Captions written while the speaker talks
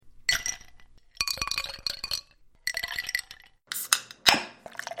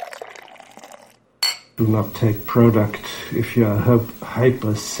Do not take product if you are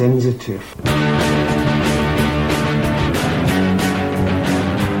hypersensitive.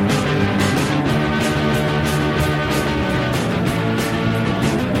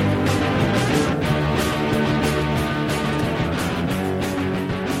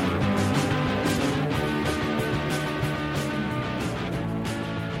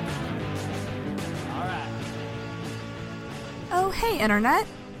 Internet,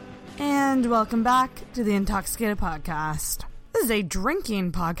 and welcome back to the Intoxicated Podcast. This is a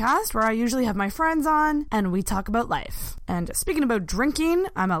drinking podcast where I usually have my friends on and we talk about life. And speaking about drinking,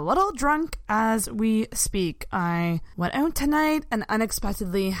 I'm a little drunk as we speak. I went out tonight and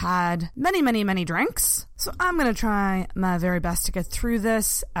unexpectedly had many drinks. So I'm going to try my very best to get through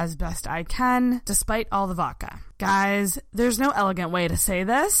this as best I can, despite all the vodka. Guys, there's no elegant way to say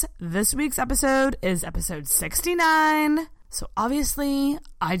this. This week's episode is episode 69. So obviously,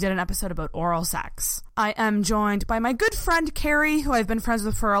 I did an episode about oral sex. I am joined by my good friend Carrie, who I've been friends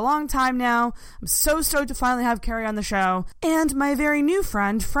with for a long time now. I'm so stoked to finally have Carrie on the show. And my very new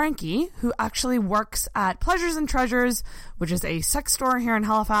friend, Frankie, who actually works at Pleasures and Treasures, which is a sex store here in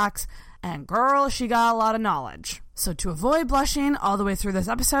Halifax. And girl, she got a lot of knowledge. So to avoid blushing all the way through this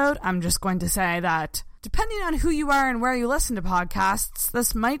episode, I'm just going to say that depending on who you are and where you listen to podcasts,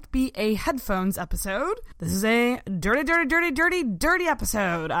 this might be a headphones episode. This is a dirty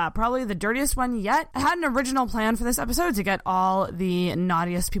episode. Probably the dirtiest one yet. I had an original plan for this episode to get all the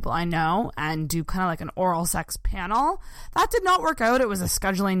naughtiest people I know and do kind of like an oral sex panel. That did not work out. It was a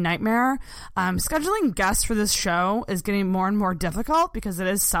scheduling nightmare. Scheduling guests for this show is getting more and more difficult because it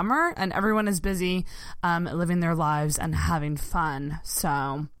is summer and everyone is busy living their lives and having fun.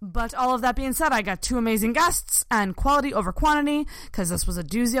 But all of that being said, I got two amazing guests and quality over quantity because this was a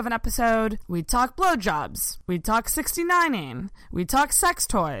doozy of an episode. We talk blowjobs. We talk 69ing. We talk sex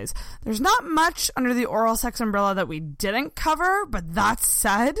toys. There's not much under the oral sex umbrella that we didn't cover, but that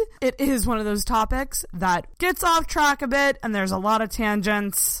said, it is one of those topics that gets off track a bit and there's a lot of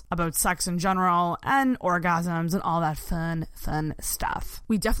tangents about sex in general and orgasms and all that fun stuff.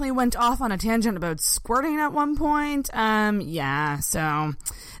 We definitely went off on a tangent about squirting at one point. So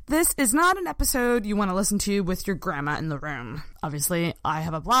this is not an episode you want to listen to with your grandma in the room. Obviously, I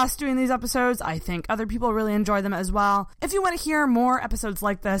have a blast doing these episodes. I think other people really enjoy them as well. If you want to hear more episodes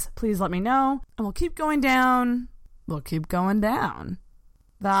like this, please let me know. And we'll keep going down.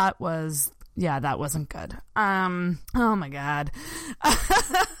 That wasn't good. Oh my God.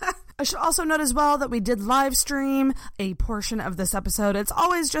 I should also note as well that we did live stream a portion of this episode. It's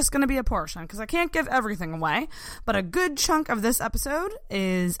always just going to be a portion because I can't give everything away, but a good chunk of this episode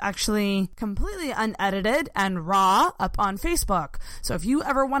is actually completely unedited and raw up on Facebook. So if you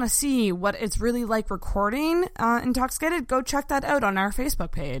ever want to see what it's really like recording Intoxicated, go check that out on our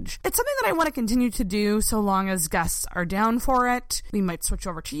Facebook page. It's something that I want to continue to do so long as guests are down for it. We might switch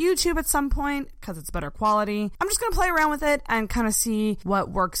over to YouTube at some point because it's better quality. I'm just going to play around with it and kind of see what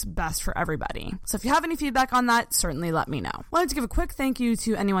works best for everybody. So if you have any feedback on that, certainly let me know. I wanted to give a quick thank you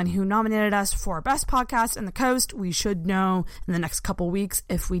to anyone who nominated us for Best Podcast in the Coast. We should know in the next couple weeks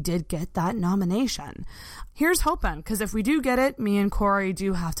if we did get that nomination. Here's hoping, because if we do get it, me and Corey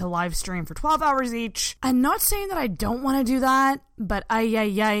do have to live stream for 12 hours each. I'm not saying that I don't want to do that, but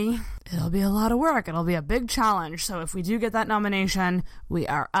it'll be a lot of work. It'll be a big challenge. So if we do get that nomination, we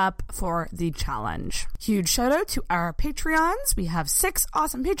are up for the challenge. Huge shout out to our Patreons. We have 6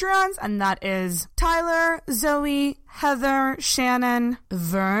 awesome Patreons, and that is Tyler, Zoe, Heather, Shannon,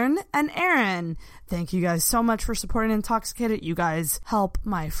 Vern, and Aaron. Thank you guys so much for supporting Intoxicated. You guys help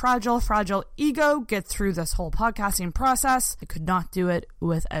my fragile ego get through this whole podcasting process. I could not do it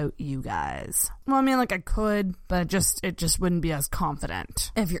without you guys. Well, I mean, I could, but it just wouldn't be as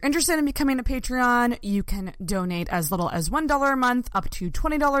confident. If you're interested in becoming a Patreon, you can donate as little as $1 a month up to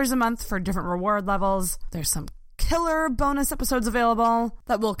 $20 a month for different reward levels. There's some killer bonus episodes available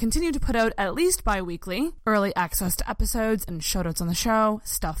that we'll continue to put out at least bi-weekly. Early access to episodes and shoutouts on the show,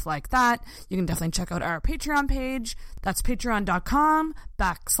 stuff like that. You can definitely check out our Patreon page. That's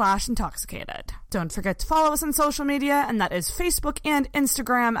patreon.com/intoxicated. Don't forget to follow us on social media, and that is Facebook and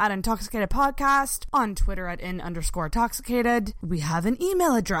Instagram at Intoxicated Podcast, on Twitter at @in_toxicated. We have an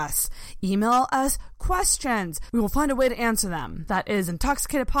email address. Email us questions. We will find a way to answer them. That is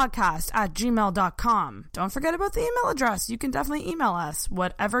intoxicatedpodcast@gmail.com. Don't forget about the email address. You can definitely email us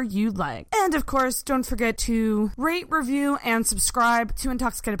whatever you like. And of course, don't forget to rate, review, and subscribe to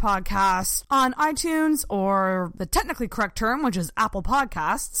Intoxicated Podcast on iTunes, or the technically correct term, which is Apple Podcasts.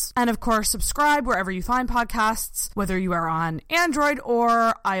 podcasts. And of course, subscribe wherever you find podcasts, whether you are on Android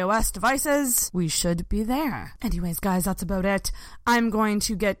or iOS devices. We should be there. Anyways, guys, that's about it. I'm going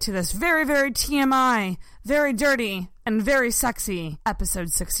to get to this very, very TMI, very dirty, and very sexy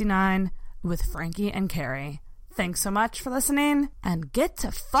episode 69 with Frankie and Carrie. Thanks so much for listening, and get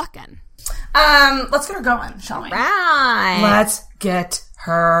to fucking. Let's get her going, shall we? Right. Let's get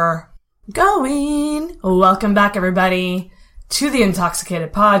her going. Welcome back, everybody, to the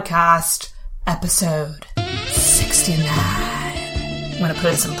Intoxicated Podcast, episode 69. I'm going to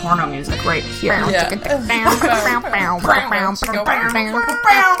put in some porno music right here.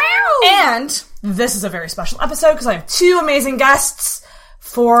 And this is a very special episode because I have two amazing guests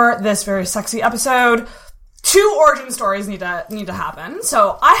for this very sexy episode. Two origin stories need to happen.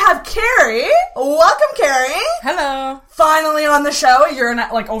 So I have Carrie. Welcome, Carrie. Hello. Finally on the show.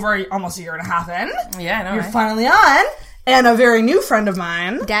 Almost a year and a half in. Yeah, I know. You're finally on. And a very new friend of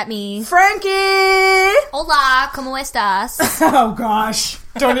mine. That me. Frankie. Hola, ¿cómo estás? Oh gosh.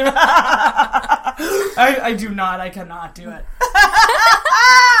 Don't even. I do not. I cannot do it.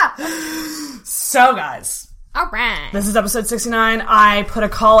 So guys. All right. This is episode 69. I put a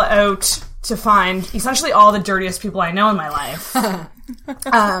call out to find essentially all the dirtiest people I know in my life.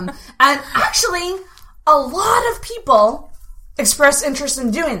 And actually, a lot of people expressed interest in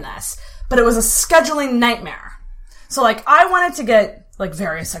doing this, but it was a scheduling nightmare. So, I wanted to get,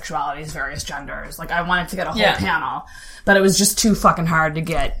 various sexualities, various genders. I wanted to get a whole panel, but it was just too fucking hard to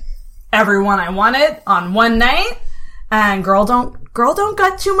get everyone I wanted on one night, and girl don't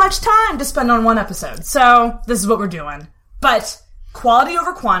got too much time to spend on one episode. So, this is what we're doing. But, quality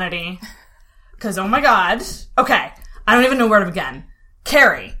over quantity. Because, oh my god. Okay, I don't even know where to begin.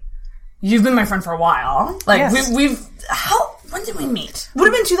 Carrie, you've been my friend for a while. Yes. When did we meet? Would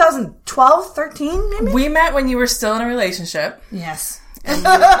have been 2012, 13, maybe? We met when you were still in a relationship. Yes. You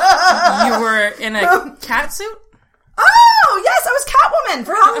were in a cat suit? Oh, yes, I was Catwoman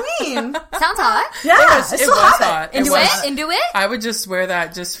for Halloween. Sounds hot. Yeah, It was hot. Into it? I would just wear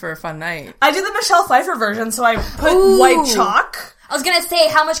that just for a fun night. I did the Michelle Pfeiffer version, so I put white chalk. I was gonna say,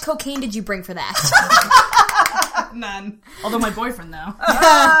 how much cocaine did you bring for that? None. Although my boyfriend, though.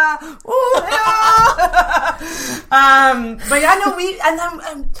 But yeah, no,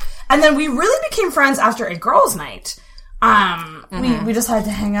 and then we really became friends after a girls' night. We decided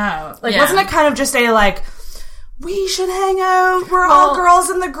to hang out. Wasn't it kind of just we should hang out. We're all girls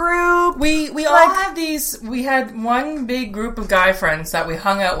in the group. We all have these. We had one big group of guy friends that we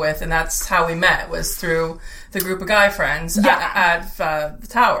hung out with, and that's how we met. Was through the group of guy friends at the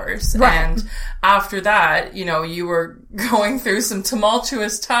Towers. Right. And after that, you were going through some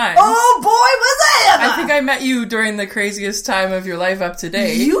tumultuous times. Oh boy, was it! I think I met you during the craziest time of your life up to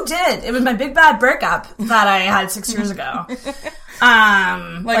date. You did. It was my big bad breakup that I had 6 years ago.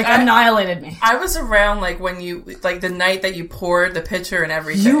 Annihilated me. I was around when you the night that you poured the pitcher and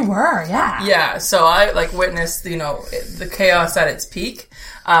everything. You were, yeah. Yeah, so I witnessed the chaos at its peak.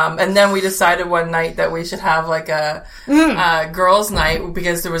 And then we decided one night that we should have a girls' night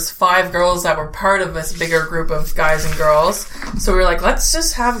because there was 5 girls that were part of this bigger group of guys and girls. So we were let's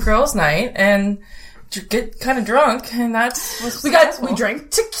just have girls' night and get kind of drunk, and that's we drank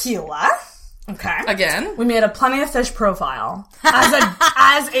tequila. Okay. Again, we made a Plenty of Fish profile as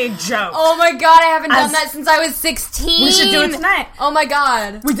a joke. Oh my god, I haven't done that since I was 16. We should do it tonight. Oh my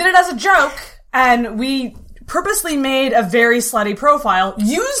god. We did it as a joke, and we purposely made a very slutty profile,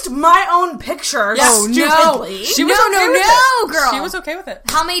 used my own picture stupidly. No. She was okay with it. Girl. She was okay with it.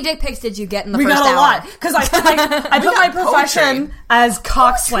 How many dick pics did you get in the first hour? We got a lot, because I put my profession poetry as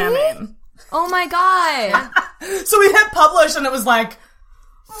cock slamming. Oh my god. So we hit publish, and it was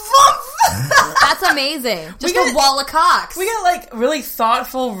That's amazing. Just a wall of cocks. We got really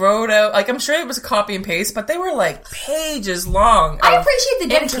thoughtful, wrote out. I'm sure it was a copy and paste, but they were pages long. I appreciate the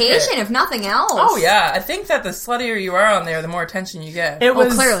dedication, if nothing else. Oh yeah, I think that the sluttier you are on there, the more attention you get. It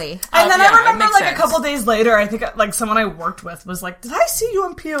was clearly. And then I remember a couple days later, I think someone I worked with was "Did I see you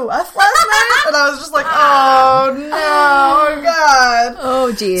on POF last night?" And I was just "Oh no, oh god."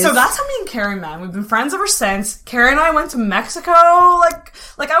 Oh jeez. So that's how me and Carrie met. We've been friends ever since. Carrie and I went to Mexico.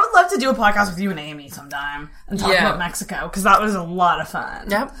 I would love to do a podcast with you and Amy sometime and talk about Mexico, because that was a lot of fun.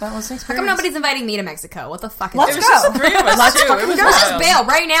 Yep, that was an experience. How come nobody's inviting me to Mexico? What the fuck is Let's this? go. It was just the 3 of us. Let's too. fucking It was go. Let's just wild. bail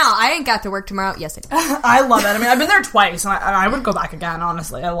right now. I ain't got to work tomorrow. Yes, I do. I love it. I mean, I've been there twice, and I would go back again,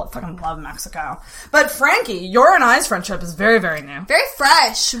 honestly. I fucking love Mexico. But Frankie, your and I's friendship is very, very new. Very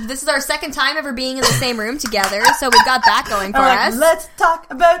fresh. This is our second time ever being in the same room together, so we've got that going for us. Let's talk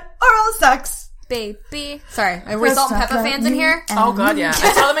about oral sex. baby. Sorry, are we Salt and Pepper fans in here? Oh god, yeah.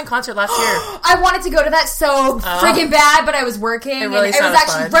 I saw them in concert last year. I wanted to go to that so freaking bad, but I was working. It really and it was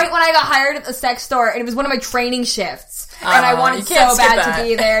satisfied. actually right when I got hired at the sex store, and it was one of my training shifts. And I wanted you so can't skip bad that. to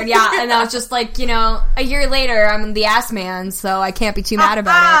be there. And and I was just like, you know, a year later, I'm the ass man, so I can't be too mad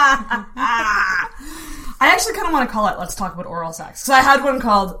about it. I actually kind of want to call it Let's Talk About Oral Sex. So I had one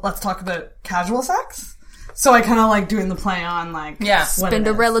called Let's Talk About Casual Sex. So I kind of like doing the play on like what it is.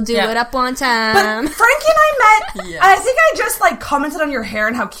 Spinderella do it up one time. But Frankie and I met. Yes. I think I just like commented on your hair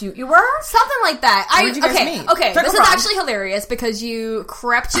and how cute you were. Something like that. Where'd you guys meet? Okay, Pickle this is Frog. actually hilarious because you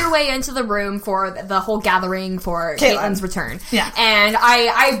crept your way into the room for the whole gathering for Caitlin. Caitlin's return. Yeah. And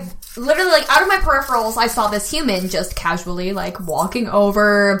I literally, like, out of my peripherals, I saw this human just casually, like, walking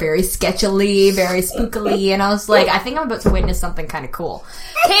over, very sketchily, very spookily, and I was like, I think I'm about to witness something kind of cool.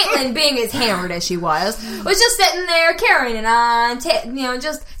 Caitlin, being as hammered as she was just sitting there carrying it on,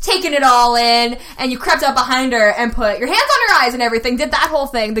 just taking it all in, and you crept up behind her and put your hands on her eyes and everything, did that whole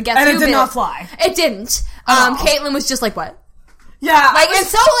thing, the Guess And Who it did bit. not fly. It didn't. Caitlin was just like, what? Yeah. Like, and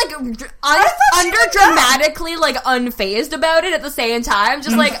so, like, under dramatically, like, unfazed about it at the same time.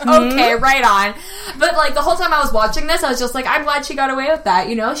 Just like, okay, right on. But, like, the whole time I was watching this, I was just like, I'm glad she got away with that,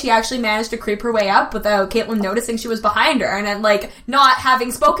 you know? She actually managed to creep her way up without Caitlin noticing she was behind her. And then, like, not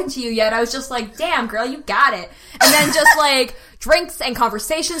having spoken to you yet, I was just like, damn, girl, you got it. And then just, like, drinks and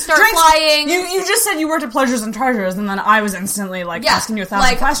conversations start flying. You just said you worked at Pleasures and Treasures, and then I was instantly like asking you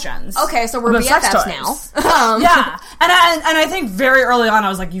 1,000 questions. Okay, so we're about sex BFFs toys. now. Yeah, and I think very early on I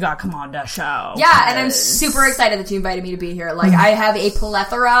was like, you gotta come on to show. Yeah, and I'm super excited that you invited me to be here. Like, I have a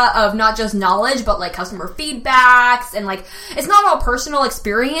plethora of not just knowledge, but like customer feedbacks, and like, it's not all personal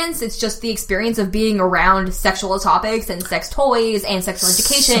experience, it's just the experience of being around sexual topics and sex toys and sexual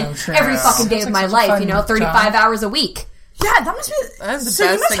education So true. every fucking day Sounds of like my such a life, fun you know, 35 hours a week. Yeah, that must be. That's the so you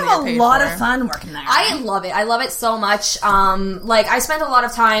best must thing have to a get paid lot for. of fun working there. I love it. I love it so much. Like, I spent a lot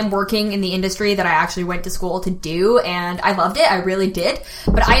of time working in the industry that I actually went to school to do, and I loved it. I really did.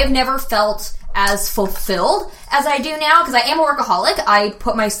 But I have never felt as fulfilled as I do now, because I am a workaholic. I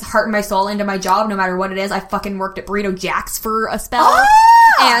put my heart and my soul into my job, no matter what it is. I fucking worked at Burrito Jack's for a spell,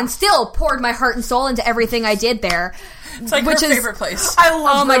 and still poured my heart and soul into everything I did there. It's like Which her is- favorite place. I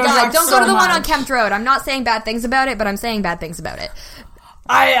love. Oh my Burrito god, Jack don't so go to the one on much. Kempt Road. I'm not saying bad things about it, but I'm saying bad things about it.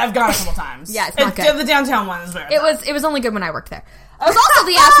 I've gone a couple times. Yeah, it's not good. The downtown one is very. It was only good when I worked there. I was also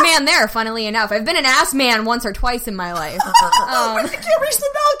the ass man there, funnily enough. I've been an ass man once or twice in my life. I can't reach the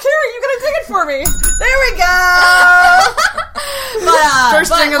bell, Carrie. You gotta dig it for me. There we go.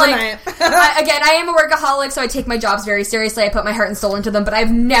 First thing of the night. I am a workaholic, so I take my jobs very seriously. I put my heart and soul into them, but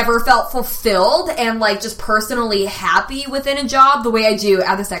I've never felt fulfilled and like just personally happy within a job the way I do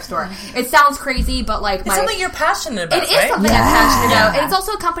at the sex store. It sounds crazy, but like It's something you're passionate about, It is right? something I'm passionate about. And it's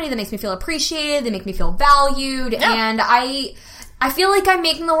also a company that makes me feel appreciated, they make me feel valued, and I feel like I'm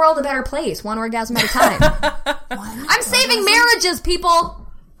making the world a better place, one orgasm at a time. I'm saving marriages, people!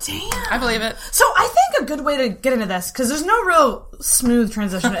 Damn. I believe it. So I think a good way to get into this, because there's no real smooth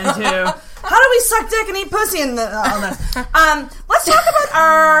transition into how do we suck dick and eat pussy and all this. Let's talk about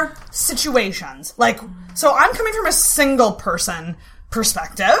our situations. Like, so I'm coming from a single person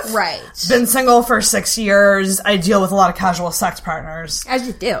perspective. Right. Been single for 6 years. I deal with a lot of casual sex partners. As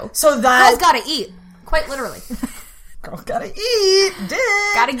you do. So that... Girls gotta eat. Quite literally. Girls gotta eat. Dick.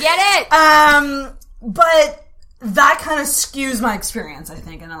 Gotta get it! But that kind of skews my experience, I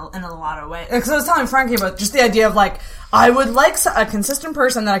think, in a lot of ways. Because I was telling Frankie about just the idea of, like, I would like a consistent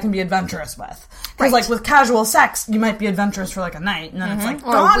person that I can be adventurous with. Because, like, with casual sex, you might be adventurous for, like, a night, and then it's, like, Or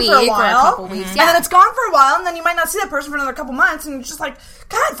a gone week, for a or a while. couple weeks, And yeah. then it's gone for a while, and then you might not see that person for another couple months, and you're just like,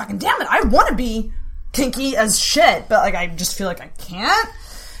 God fucking damn it, I want to be kinky as shit, but, like, I just feel like I can't.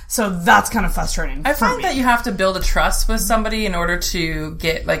 So that's kind of frustrating. I for find me. that you have to build a trust with somebody in order to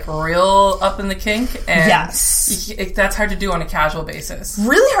get like real up in the kink, and Yes. that's hard to do on a casual basis.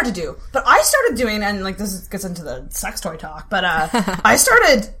 Really hard to do. But I started doing, and like this gets into the sex toy talk, but I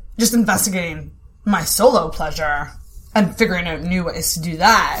started just investigating my solo pleasure and figuring out new ways to do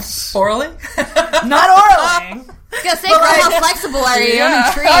that. Orally? Not orally. I was gonna say, girl, how flexible are you? I'm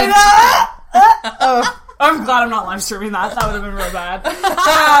intrigued. I know. I'm glad I'm not live streaming that. That would have been really bad.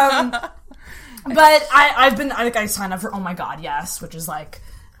 But I signed up for Oh My God Yes, which is like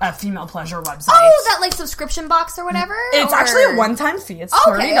a female pleasure website. Oh, that like subscription box or whatever? It's or... actually a one-time fee. It's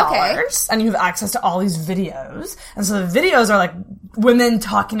Okay, $30, and you have access to all these videos. And so the videos are like women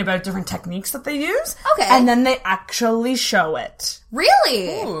talking about different techniques that they use. Okay. And then they actually show it.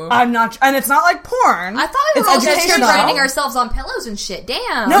 Really? Ooh. I'm not, and it's not like porn. I thought we It's were all just here educational. grinding ourselves on pillows and shit.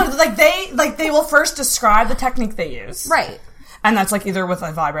 Damn. No, like they will first describe the technique they use. Right. And that's like either with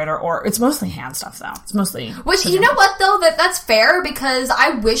a vibrator or it's mostly hand stuff though. It's mostly Which, you know what though, that's fair because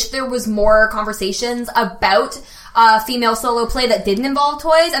I wish there was more conversations about female solo play that didn't involve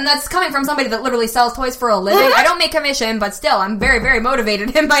toys, and that's coming from somebody that literally sells toys for a living. I don't make commission, but still, I'm very, very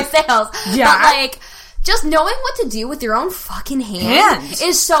motivated in my sales. Yeah. But like, just knowing what to do with your own fucking hand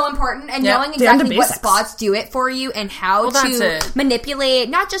is so important, and knowing exactly what spots do it for you and how to manipulate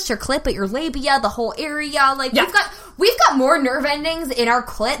not just your clit, but your labia, the whole area. Like, we've got more nerve endings in our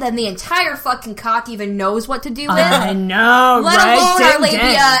clit than the entire fucking cock even knows what to do with. I know, Let alone our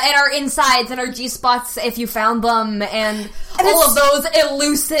labia and our insides and our G-spots if you found them, and all of those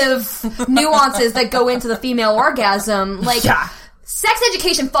elusive nuances that go into the female orgasm. Like, sex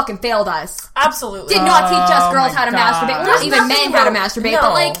education fucking failed us. Absolutely. Did not teach us girls how to masturbate. Well, not even men how to masturbate,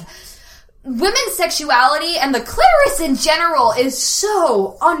 but like, women's sexuality and the clitoris in general is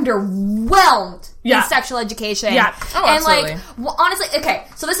so underwhelmed in sexual education. Yeah. Oh, and absolutely. like, well, honestly, okay,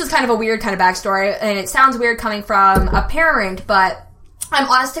 so this is kind of a weird kind of backstory, and it sounds weird coming from a parent, but I'm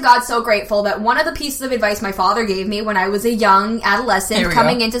honest to God so grateful that one of the pieces of advice my father gave me when I was a young adolescent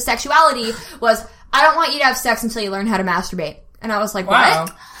coming into sexuality was, I don't want you to have sex until you learn how to masturbate. And I was like,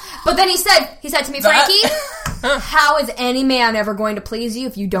 what? But then he said to me, Frankie, how is any man ever going to please you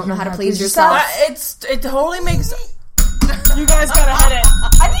if you don't know how to please yourself? It totally makes... You guys gotta hit it.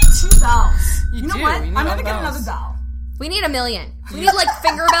 I need 2 bells. You know what? I'm gonna get another bell. We need 1 million. We need like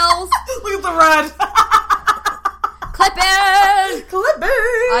finger bells. Look at the red. Clip it! Clip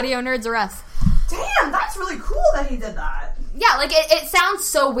it! Audio nerds are us. Damn, that's really cool that he did that. Yeah, like, it sounds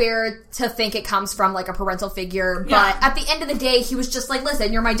so weird to think it comes from, like, a parental figure, but at the end of the day, he was just like,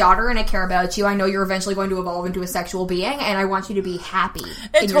 listen, you're my daughter, and I care about you. I know you're eventually going to evolve into a sexual being, and I want you to be happy.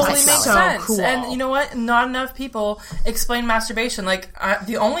 It totally makes sense. So cool. And you know what? Not enough people explain masturbation. Like,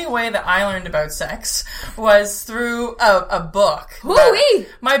 the only way that I learned about sex was through a book. Woo-wee!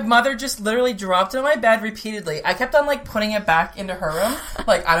 My mother just literally dropped it on my bed repeatedly. I kept on, like, putting it back into her room.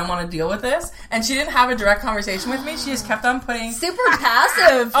 Like, I don't want to deal with this. And she didn't have a direct conversation with me. She just kept on putting... Super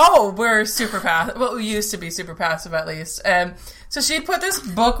passive. Oh, we're super passive. Well, we used to be super passive, at least. So she put this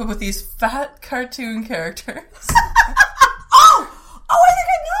book with these fat cartoon characters. I think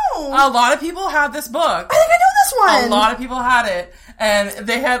I know. A lot of people had this book. I think I know this one. A lot of people had it. And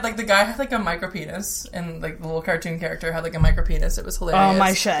they had, like, the guy had, like, a micro penis. And, like, the little cartoon character had, like, a micro penis. It was hilarious. Oh,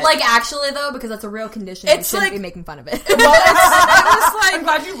 my shit. Like, actually, though, because that's a real condition, you shouldn't be making fun of it. Well, it was like, I'm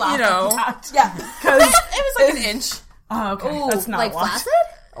glad you laughed. You know. At that. Yeah. Because it was, like, an inch. Oh, okay. Ooh, that's not like what. flaccid?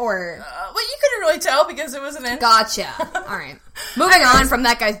 Or... Well, you couldn't really tell because it was an inch. Gotcha. Alright. Moving on from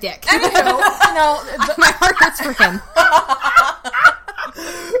that guy's dick. My heart hurts for him.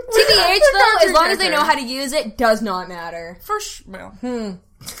 TBH, though, as long as they know how to use it, does not matter. For sure. Well. Okay,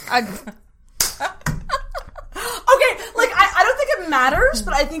 like, I don't think it matters,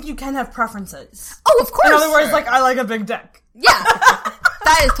 but I think you can have preferences. Oh, of course. In other words, like, I like a big dick. Yeah.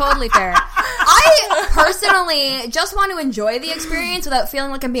 That is totally fair. I personally just want to enjoy the experience without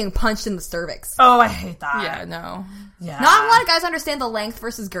feeling like I'm being punched in the cervix. Oh, I hate that. Yeah, no. Yeah. Not a lot of guys understand the length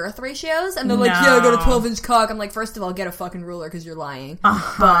versus girth ratios, and they're like, yeah, I got a 12-inch cock. I'm like, first of all, get a fucking ruler because you're lying.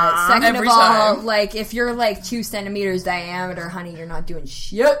 But second Every of all, time. like, if you're like 2 centimeters diameter, honey, you're not doing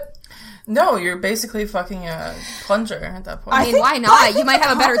shit. No, you're basically fucking a plunger at that point. I mean, why not? You might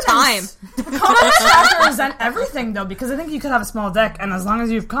have a better time. Confidence factors and everything, though, because I think you could have a small dick, and as long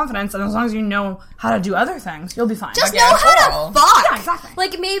as you have confidence, and as long as you know how to do other things, you'll be fine. Just know how to fuck. Yeah, exactly.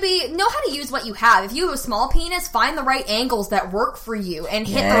 Like, maybe know how to use what you have. If you have a small penis, find the right angles that work for you and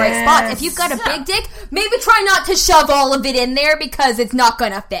hit the right spots. If you've got a big dick, maybe try not to shove all of it in there because it's not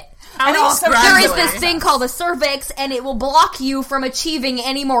gonna fit. And also, there is this thing called the cervix, and it will block you from achieving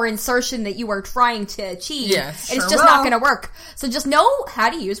any more insertion that you are trying to achieve. Yes, and it's just not going to work. So just know how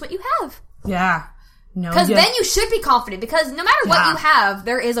to use what you have. Yeah. No. Because then you should be confident, because no matter what you have,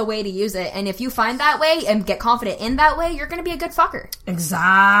 there is a way to use it. And if you find that way and get confident in that way, you're going to be a good fucker.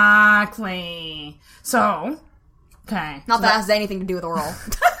 Exactly. So... Okay. Not that has anything to do with oral.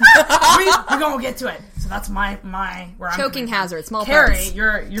 We're gonna get to it. So that's my where I'm choking hazard. Small Carrie, parts.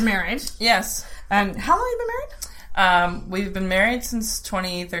 you're married. Yes. And how long have you been married? We've been married since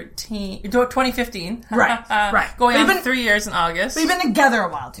 2015. Right. Right. Going on 3 years in August. We've been together a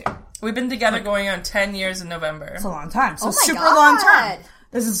while too. We've been together going on 10 years in November. It's a long time. So my super God. long term.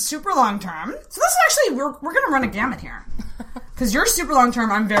 This is super long term. So this is actually we're gonna run a gamut here. Because you're super long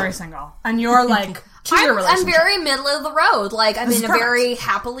term, I'm very single. And you're like I'm very middle of the road. Like, I'm in a very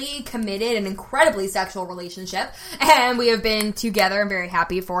happily committed and incredibly sexual relationship. And we have been together and very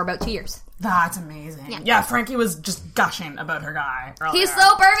happy for about 2 years. That's amazing. Yeah, Frankie was just gushing about her guy earlier. He's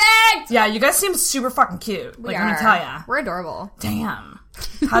so perfect! Yeah, you guys seem super fucking cute. Let me tell ya. We're adorable. Damn.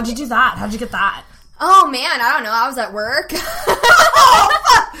 How'd you do that? How'd you get that? Oh man, I don't know. I was at work.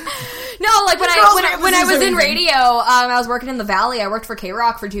 No, like when I was in radio, I was working in the Valley. I worked for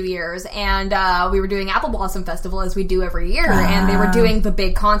K-Rock for 2 years, and we were doing Apple Blossom Festival as we do every year, and they were doing the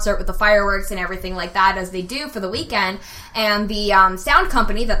big concert with the fireworks and everything like that as they do for the weekend. And the sound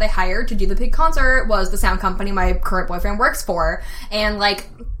company that they hired to do the big concert was the sound company my current boyfriend works for, and like.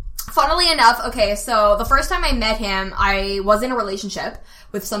 Funnily enough, okay, so the first time I met him, I was in a relationship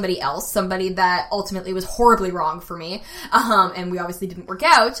with somebody else, somebody that ultimately was horribly wrong for me, and we obviously didn't work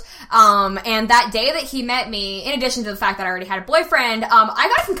out, and that day that he met me, in addition to the fact that I already had a boyfriend,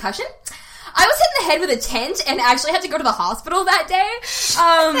 I got a concussion. I was hit in the head with a tent and actually had to go to the hospital that day.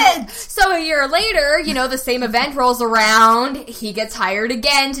 So a year later, you know, the same event rolls around. He gets hired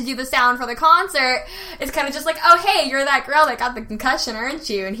again to do the sound for the concert. It's kind of just like, oh, hey, you're that girl that got the concussion, aren't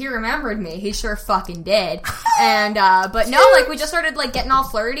you? And he remembered me. He sure fucking did. And, but no, like, we just started, like, getting all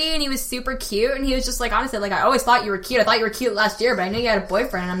flirty, and he was super cute, and he was just like, honestly, like, I always thought you were cute. I thought you were cute last year, but I knew you had a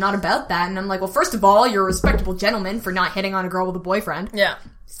boyfriend, and I'm not about that. And I'm like, well, first of all, you're a respectable gentleman for not hitting on a girl with a boyfriend. Yeah.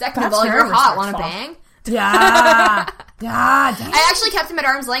 Second of all, you're hot. Want to bang? Yeah. Yeah. Dang. I actually kept him at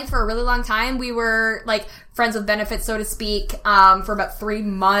arm's length for a really long time. We were, like, friends with benefits, so to speak, for about 3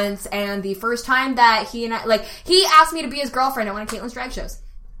 months. And the first time that he and I, like, he asked me to be his girlfriend at one of Caitlin's drag shows.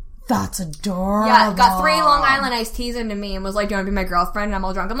 That's adorable. Yeah, got 3 Long Island iced teas into me and was like, do you want to be my girlfriend? And I'm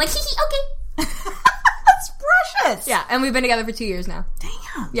all drunk. I'm like, hee hee, okay. That's precious. Yeah, and we've been together for 2 years now.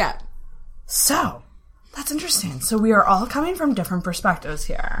 Damn. Yeah. So, that's interesting. So we are all coming from different perspectives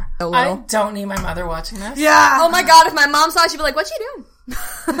here. I don't need my mother watching this. Yeah. Oh my god, if my mom saw it, she'd be like, what you doing?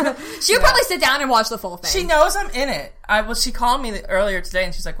 She would probably sit down and watch the full thing. She knows I'm in it. She called me earlier today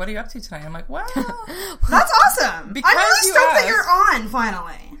and she's like, what are you up to tonight? I'm like, well. That's awesome. Because I'm really you stoked that asked. you're on,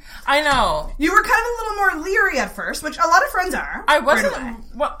 finally. I know. You were kind of a little more leery at first, which a lot of friends are. I wasn't. Right away.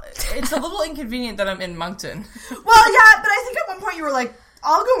 Well, it's a little inconvenient that I'm in Moncton. Well, yeah, but I think at one point you were like,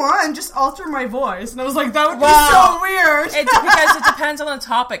 I'll go on, just alter my voice. And I was like, that would be so weird. It's because it depends on the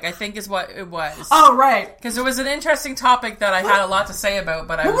topic, I think is what it was. Oh, right. Because it was an interesting topic that I had a lot to say about,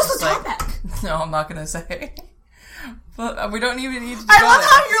 but I What was was just the like, topic? no, I'm not going to say. But we don't even need to I go love there.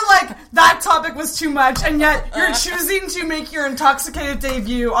 how you're like, that topic was too much, and yet you're choosing to make your intoxicated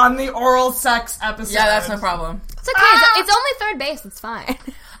debut on the oral sex episode. Yeah, that's no problem. It's okay. It's only third base. It's fine.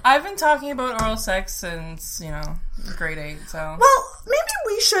 I've been talking about oral sex since, grade 8, so. Well, maybe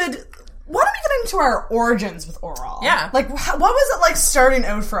we should... Why don't we get into our origins with oral? Yeah. Like, what was it like starting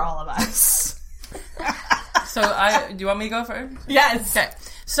out for all of us? So, do you want me to go first? Yes. Okay.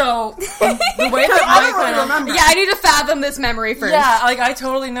 So, the way that I don't kind really of... remember. Yeah, I need to fathom this memory first. Yeah, like, I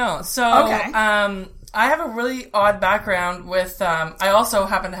totally know. So, Okay. I have a really odd background with, I also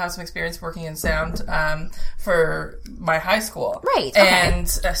happen to have some experience working in sound, for my high school. Right, okay. And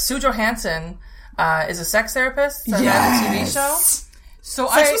Sue Johansson, is a sex therapist that has a TV show. So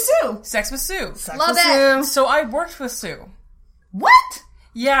Sex with Sue. Sex with Sue. Love it. So I worked with Sue. What?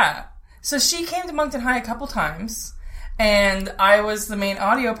 Yeah. So she came to Moncton High a couple times, and I was the main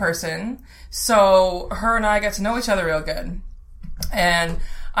audio person, so her and I got to know each other real good. And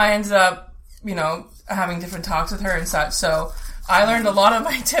I ended up, having different talks with her and such, so I learned a lot of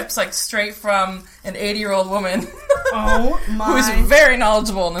my tips, like, straight from an 80-year-old woman. Oh my Who's very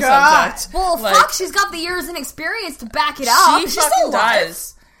knowledgeable in the God. subject. Well, Like, fuck, she's got the years and experience to back it up. She She's fucking still alive.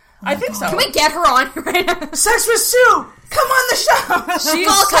 does. I think so. Can we get her on right now? Sex with Sue! Come on the show! She's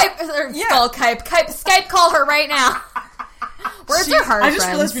Skype call her right now. Where's her heart, I just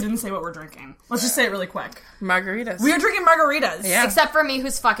friends? realized we didn't say what we're drinking. Let's just say it really quick. Margaritas. We are drinking margaritas. Yeah. Except for me,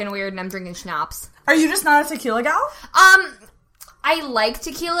 who's fucking weird, and I'm drinking schnapps. Are you just not a tequila gal? I like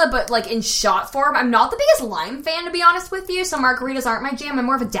tequila, but, like, in shot form. I'm not the biggest lime fan, to be honest with you, so margaritas aren't my jam. I'm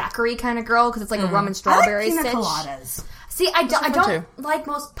more of a daiquiri kind of girl, because it's like a rum and strawberry I like sitch. pina coladas. See, I fun don't too. like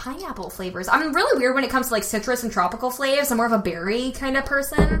most pineapple flavors. I'm really weird when it comes to, like, citrus and tropical flavors. I'm more of a berry kind of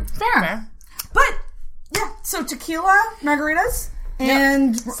person. Fair. But, yeah, so tequila, margaritas,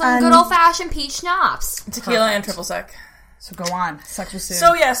 and... Some good old-fashioned peach schnapps. Tequila and triple sec. So go on. Sex with Sue.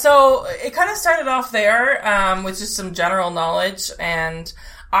 So yeah, so it kind of started off there with just some general knowledge, and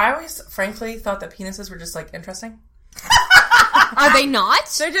I always, frankly, thought that penises were just, like, interesting. Are they not?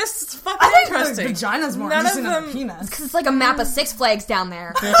 They're just fucking I think interesting. the vagina's more None of interesting than the them- penis. Because it's like a map of Six Flags down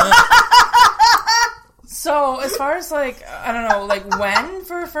there. So as far as, like, I don't know, like, when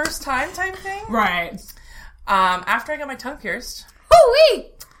for a first time type thing, Right. after I got my tongue pierced, Hoo-wee!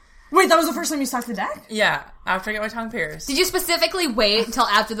 Wait, that was the first time you sucked the dick? Yeah, after I get my tongue pierced. Did you specifically wait until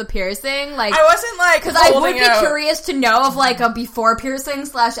after the piercing? Like, I wasn't like, because I would be curious to know of like a before piercing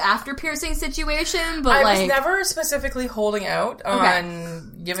 / after piercing situation, but I was never specifically holding out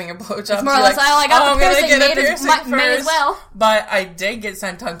on giving a blowjob. It's more or less, I got the piercing, may as well. But I did get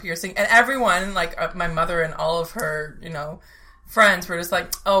sent tongue piercing, and everyone, like my mother and all of her, friends were just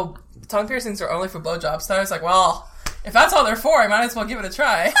like, oh, tongue piercings are only for blowjobs. So I was like, well, if that's all they're for, I might as well give it a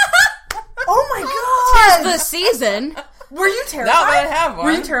try. Oh my god! 'Tis the season. Were you terrified? Now that I have one.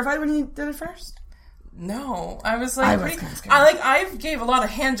 Were you terrified when you did it first? No, I was like, kind of scared. I gave a lot of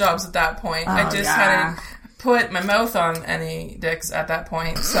hand jobs at that point. I just hadn't put my mouth on any dicks at that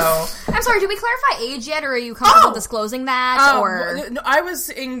point. So I'm sorry. Did we clarify age yet, or are you comfortable disclosing that? No, I was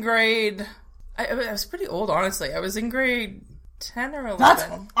in grade. I was pretty old, honestly. I was in grade 10 or 11. That's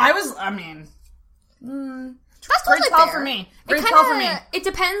totally grade 12 fair. for me. Grade 12 for me. It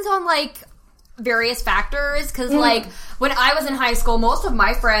depends on like various factors, because like when I was in high school, most of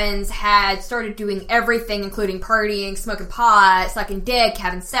my friends had started doing everything, including partying, smoking pot, sucking dick,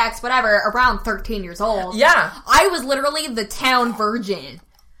 having sex, whatever, around 13 years old. Yeah. I was literally the town virgin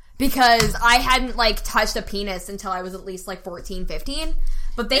because I hadn't like touched a penis until I was at least like 14, 15.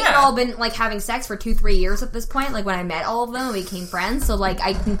 But they had all been, like, having sex for 2-3 years at this point, like, when I met all of them and we became friends, so, like,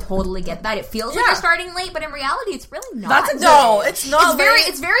 I can totally get that. It feels like you're starting late, but in reality, it's really not. It's not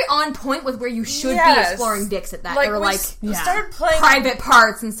It's very on point with where you should be exploring dicks at that, we started playing private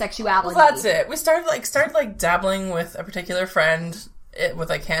parts and sexuality. Well, that's it. We started dabbling with a particular friend, with,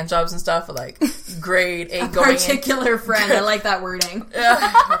 like, hand jobs and stuff, like, grade 8 going particular friend, I like that wording.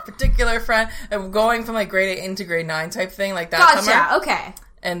 A particular friend, going from, like, grade 8 into grade 9 type thing, like that. Gotcha, okay.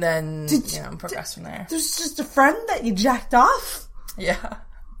 And then, progress from there. There's just a friend that you jacked off? Yeah.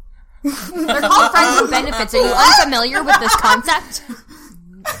 They're called friends with benefits. Are you unfamiliar with this concept?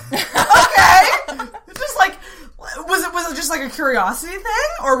 Okay! Just like, was it just like a curiosity thing?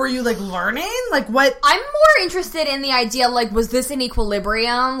 Or were you like learning? Like what? I'm more interested in the idea, like, was this an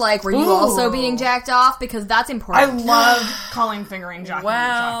equilibrium? Like, were you also being jacked off? Because that's important. I love calling fingering jacking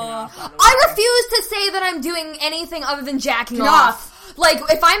off. I refuse to say that I'm doing anything other than jacking off. Like,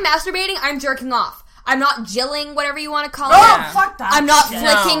 if I'm masturbating, I'm jerking off. I'm not jilling, whatever you want to call it. Oh, fuck that. I'm not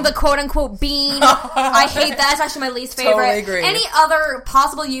flicking the quote-unquote bean. I hate that. It's actually my least favorite. Totally agree. Any other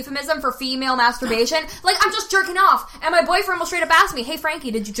possible euphemism for female masturbation? Like, I'm just jerking off. And my boyfriend will straight up ask me, hey,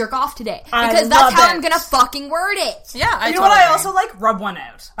 Frankie, did you jerk off today? Because that's how I'm gonna fucking word it. Yeah, you know what I also like? Rub one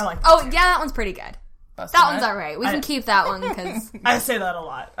out. I like that. Oh, yeah, that one's pretty good. That one's alright. We can keep that one, because... I say that a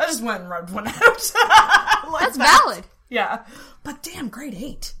lot. I just went and rubbed one out. That's valid. Yeah. But damn, grade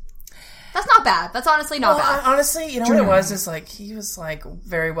 8. That's not bad. That's honestly not bad. Honestly, you know what it was? Is like, he was like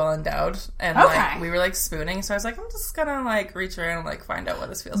very well endowed. And like, we were like spooning. So I was like, I'm just gonna like reach around and like find out what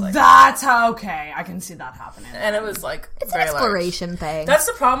this feels like. That's how, okay. I can see that happening. And it was like, it's very an exploration thing. That's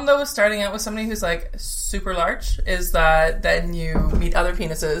the problem though with starting out with somebody who's like super large, is that then you meet other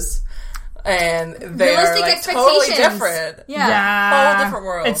penises. And they're realistic like expectations. Totally different. Yeah. Whole different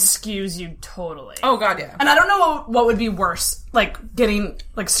world. It skews you totally. Oh god, yeah. And I don't know what would be worse, like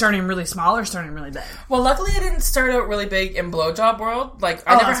starting really small or starting really big. Well, luckily I didn't start out really big in blowjob world. Like,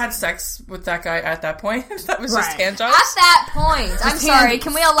 I never had sex with that guy at that point. That was just hand jobs. At that point. I'm sorry,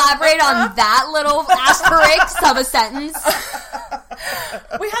 can we elaborate on that little asterisk of a sentence?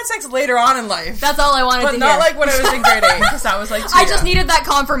 We had sex later on in life. That's all I wanted to hear. But not like when I was in grade 8, because that was like too I just needed that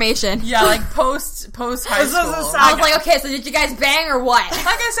confirmation. Yeah, like post high school. I was like, okay, so did you guys bang or what?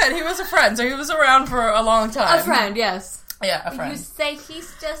 Like I said, he was a friend, so he was around for a long time. A friend, yes. Yeah, a friend. You say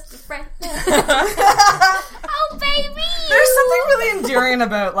he's just a friend. Oh, baby! There's something really endearing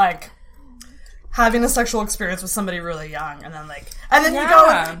about, like, having a sexual experience with somebody really young, and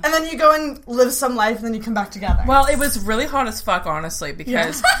then you go and live some life, and then you come back together. Well, it was really hot as fuck, honestly,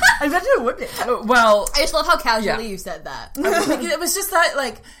 because I bet it would be. Well, I just love how casually you said that. It was just that,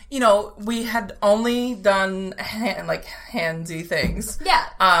 like, you know, we had only done handsy things. Yeah.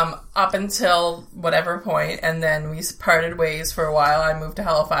 Up until whatever point, and then we parted ways for a while. I moved to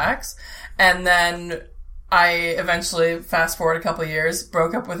Halifax, and then I eventually, fast forward a couple of years,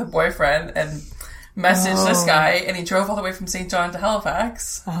 broke up with a boyfriend and messaged this guy, and he drove all the way from St. John to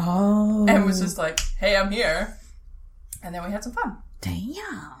Halifax. Oh. And was just like, hey, I'm here. And then we had some fun.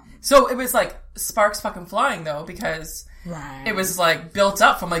 Damn. So it was like sparks fucking flying though, because it was like built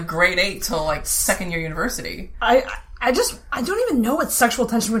up from like grade 8 till like second year university. I don't even know what sexual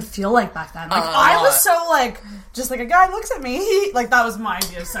tension would feel like back then. Like, I was so like, just like a guy looks at me, like that was my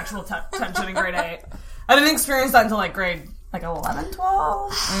idea of sexual tension in grade 8. I didn't experience that until like grade like 11,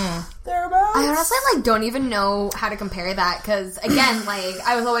 12, thereabouts. I honestly, like, don't even know how to compare that, because, again, like,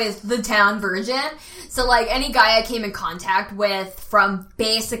 I was always the town virgin, so, like, any guy I came in contact with from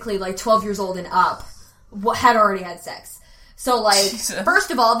basically, like, 12 years old and up had already had sex. So, like, Jesus.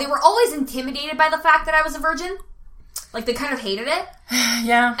 First of all, they were always intimidated by the fact that I was a virgin. Like, they kind of hated it.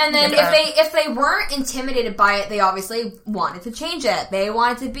 Yeah. And then if they weren't intimidated by it, they obviously wanted to change it. They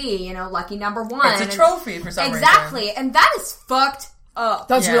wanted to be, you know, lucky number one. It's a trophy for some reason. Exactly. And that is fucked up.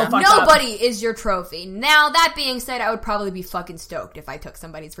 That's real fucked Nobody up. is your trophy. Now, that being said, I would probably be fucking stoked if I took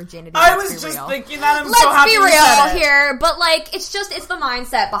somebody's virginity. I Let's was be just real. thinking that. I'm Let's so happy be you real said it. here, but like, it's the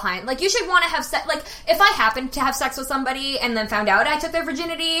mindset behind. Like, you should want to have sex. Like, if I happened to have sex with somebody and then found out I took their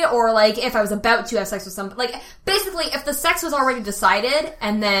virginity, or like if I was about to have sex with somebody, like basically, if the sex was already decided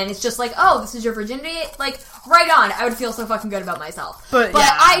and then it's just like, oh, this is your virginity, like right on, I would feel so fucking good about myself. But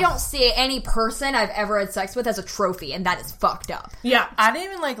yeah. I don't see any person I've ever had sex with as a trophy, and that is fucked up. Yeah. I didn't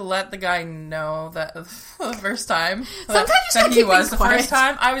even, like, let the guy know that the first time. Sometimes you just that gotta he keep was things the quiet. first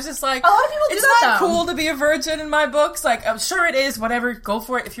time. I was just like, A lot of people do it's that, not though. cool to be a virgin in my books. Like, I'm sure it is, whatever, go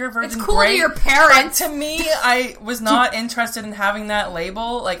for it. If you're a virgin, It's cool great. to your parents. But to me, I was not interested in having that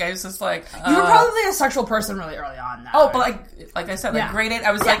label. Like, I was just like, You were probably a sexual person really early on now. Oh, but like I said, like Yeah. grade 8,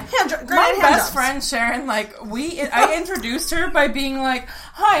 I was like, grade my 8 hand best jobs. friend Sharon, like I introduced her by being like,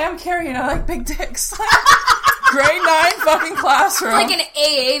 "Hi, I'm Carrie, and I like big dicks." Grade 9 fucking classroom, Like an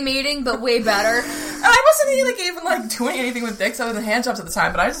AA meeting, but way better. and I wasn't even doing anything with dicks other than hand jobs at the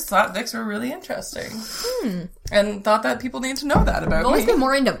time, but I just thought dicks were really interesting, and thought that people need to know that about I've always me. been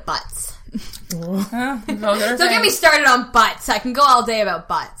more into butts. Don't Don't get me started on butts. I can go all day about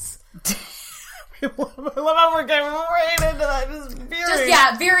butts. I love how we're getting right into that. Just veering.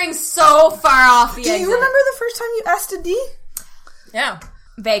 Just, veering so far off the Do exit. you remember the first time you asked a D? Yeah.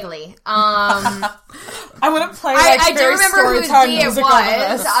 Vaguely. I'm gonna play I do remember whose Storytime D it music over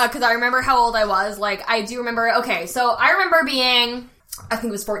was, this. because I remember how old I was. Like, I do remember, okay, so I remember being, I think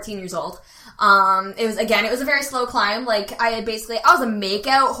it was 14 years old. It was a very slow climb. Like, I was a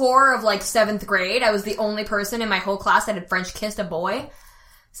makeout whore of, like, 7th grade. I was the only person in my whole class that had French kissed a boy.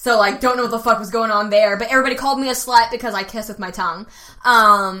 So, like, don't know what the fuck was going on there, but everybody called me a slut because I kissed with my tongue.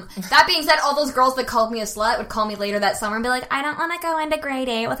 That being said, all those girls that called me a slut would call me later that summer and be like, I don't want to go into grade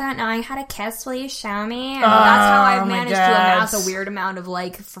 8 without knowing how to kiss. Will you show me? And that's how I've my managed to God. amass a weird amount of,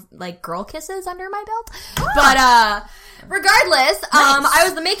 like girl kisses under my belt. But, regardless, I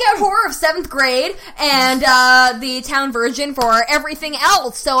was the makeout whore of 7th grade and, the town virgin for everything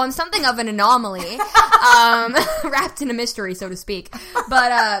else. So I'm something of an anomaly, wrapped in a mystery, so to speak.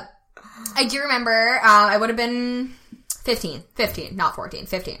 But, I do remember, I would have been 15, not 14,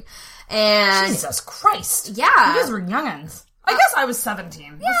 15. And, Jesus Christ. yeah. You guys were youngins. I guess I was 17.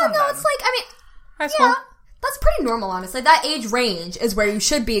 Yeah, no, it's like, I mean, High school. yeah, that's pretty normal, honestly. That age range is where you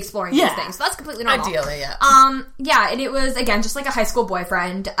should be exploring these things. So that's completely normal. Ideally, yeah. Yeah, and it was, again, just like a high school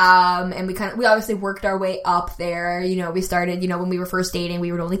boyfriend. And we obviously worked our way up there. You know, we started, when we were first dating,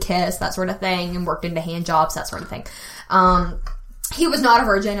 we would only kiss, that sort of thing, and worked into hand jobs, that sort of thing. He was not a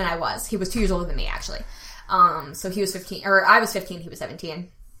virgin, and I was. He was 2 years older than me, actually. So he was 15, or I was 15, he was 17.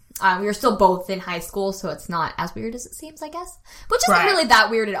 We were still both in high school, so it's not as weird as it seems, I guess. Which isn't really that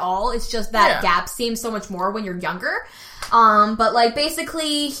weird at all. It's just that gap seems so much more when you're younger. But, like,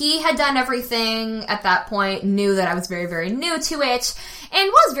 basically, he had done everything at that point, knew that I was very, very new to it, and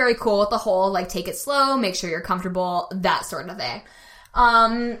was very cool with the whole, like, take it slow, make sure you're comfortable, that sort of thing.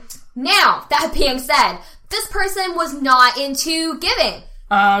 Now, that being said, this person was not into giving.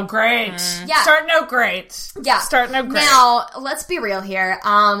 Oh, great. Yeah. Starting out great. Yeah. Starting out great. Now, let's be real here.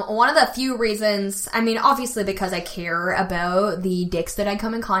 One of the few reasons, I mean, obviously because I care about the dicks that I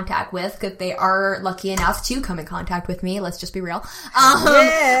come in contact with, because they are lucky enough to come in contact with me, let's just be real.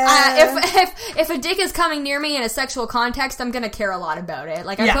 If a dick is coming near me in a sexual context, I'm gonna care a lot about it.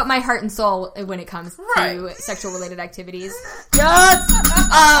 Like, I put my heart and soul when it comes to sexual related activities. Yes!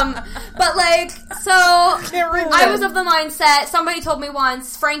 But like, so, I was of the mindset, somebody told me once,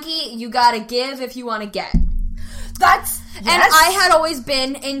 Frankie, you gotta give if you want to get. That's... And I had always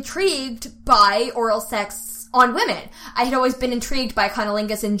been intrigued by oral sex on women. I had always been intrigued by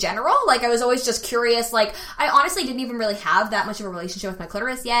cunnilingus in general. Like, I was always just curious. Like, I honestly didn't even really have that much of a relationship with my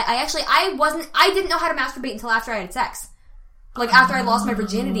clitoris yet. I didn't know how to masturbate until after I had sex. Like, after I lost my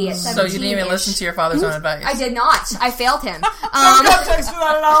virginity at 17. So you didn't even listen to your father's own advice? I did not. I failed him. Context for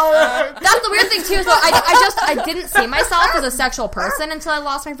that at all. That's the weird thing, too. So I didn't see myself as a sexual person until I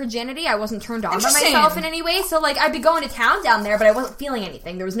lost my virginity. I wasn't turned on by myself in any way. So, like, I'd be going to town down there, but I wasn't feeling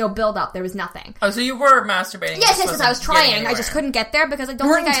anything. There was no build-up. There was nothing. Oh, so you were masturbating? Yes, I was trying. I just couldn't get there because I don't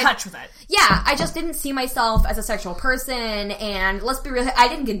You think were in touch with it. Yeah, I just didn't see myself as a sexual person, and let's be real,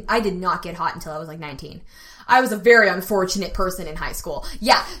 I did not get hot until I was like 19. I was a very unfortunate person in high school.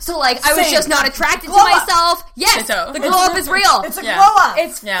 Yeah, so like, I was just not attracted to myself. Yes, the glow up is real. It's a glow up.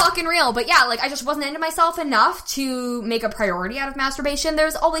 It's fucking real. But yeah, like, I just wasn't into myself enough to make a priority out of masturbation.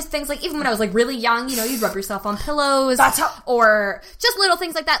 There's always things like, even when I was like really young, you know, you'd rub yourself on pillows. Or just little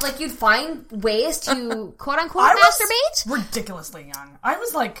things like that. Like, you'd find ways to quote unquote masturbate. Ridiculously young. I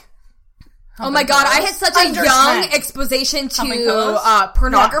was like... Oh my god, I had such a young exposition to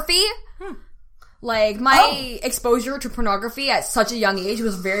pornography. Like, my exposure to pornography at such a young age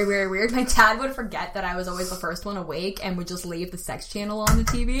was very, very weird. My dad would forget that I was always the first one awake and would just leave the sex channel on the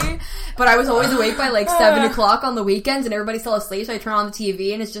TV. But I was always awake by like 7 o'clock on the weekends and everybody's still asleep, so I turn on the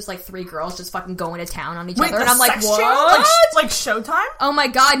TV and it's just like 3 girls just fucking going to town on each other. And I'm like, what? Like Showtime? Oh my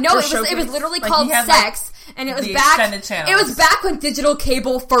god, no, it was literally like called Sex. And it was back. It was back when digital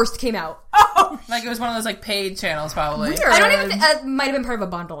cable first came out. Oh, like it was one of those like paid channels, probably. Weird. I don't even. It might have been part of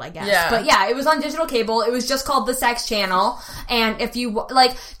a bundle, I guess. Yeah. But yeah, it was on digital cable. It was just called the Sex Channel. And if you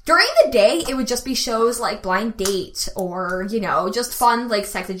like during the day, it would just be shows like Blind Date or just fun like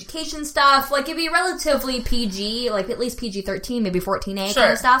sex education stuff. Like it'd be relatively PG, like at least PG-13, maybe 14A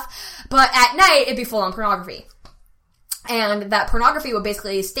kind of stuff. But at night, it'd be full on pornography. And that pornography would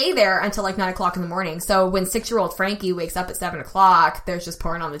basically stay there until like 9 o'clock in the morning. So when 6-year-old Frankie wakes up at 7 o'clock, there's just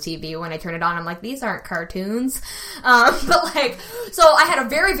porn on the TV. When I turn it on, I'm like, these aren't cartoons. But like, so I had a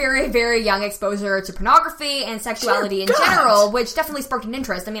very, very, very young exposure to pornography and sexuality in general, which definitely sparked an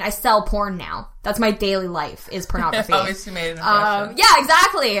interest. I mean, I sell porn now. That's my daily life, is pornography. Obviously made an impression. Yeah,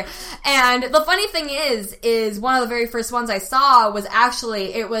 exactly. And the funny thing is one of the very first ones I saw was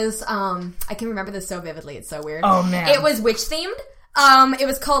actually, it was, I can remember this so vividly, it's so weird. Oh man. It was witch themed. It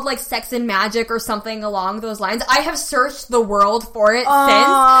was called like Sex and Magic or something along those lines. I have searched the world for it since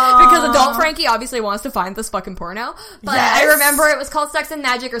because adult Frankie obviously wants to find this fucking porno. But I remember it was called Sex and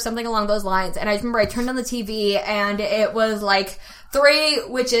Magic or something along those lines. And I remember I turned on the TV and it was like 3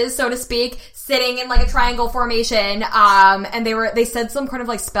 witches, so to speak, sitting in like a triangle formation, and they said some kind of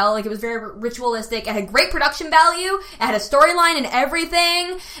like spell, like it was very ritualistic, it had great production value, it had a storyline and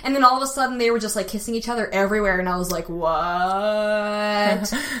everything, and then all of a sudden they were just like kissing each other everywhere, and I was like, what?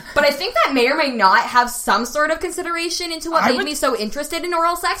 But I think that may or may not have some sort of consideration into what made me so interested in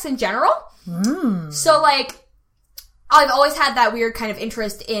oral sex in general. So like, I've always had that weird kind of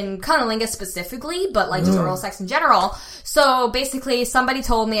interest in cunnilingus specifically, but like just oral sex in general. So basically somebody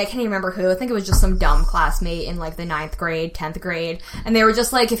told me, I can't even remember who, I think it was just some dumb classmate in like the 9th grade, 10th grade, and they were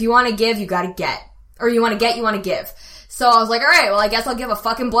just like, if you want to give, you gotta get. Or you want to get, you want to give. So I was like, alright, well I guess I'll give a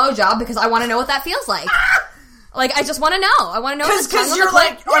fucking blowjob because I want to know what that feels like. Like, I just want to know. I want to know. Because you're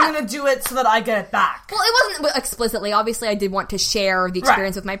like, I'm going to do it so that I get it back. Well, it wasn't explicitly. Obviously, I did want to share the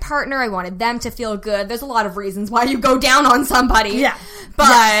experience with my partner. I wanted them to feel good. There's a lot of reasons why you go down on somebody. Yeah.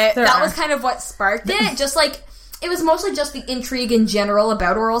 But that was kind of what sparked it. Just like, it was mostly just the intrigue in general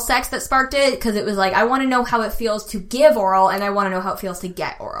about oral sex that sparked it. Because it was like, I want to know how it feels to give oral, and I want to know how it feels to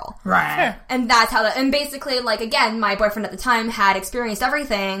get oral. Right. And that's how that, and basically, like, again, my boyfriend at the time had experienced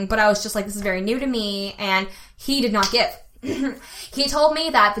everything, but I was just like, this is very new to me, and he did not give. He told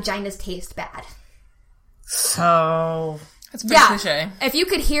me that vaginas taste bad. So... That's pretty cliche. If you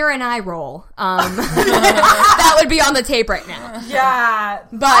could hear an eye roll, that would be on the tape right now. Yeah.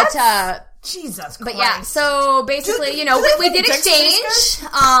 But, Jesus Christ. But yeah, so basically, we did exchange.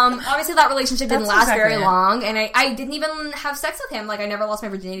 Obviously that relationship didn't last very long, and I didn't even have sex with him. Like, I never lost my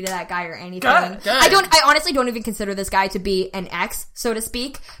virginity to that guy or anything. Good. I honestly don't even consider this guy to be an ex, so to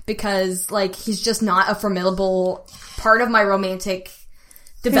speak, because, like, he's just not a formidable part of my romantic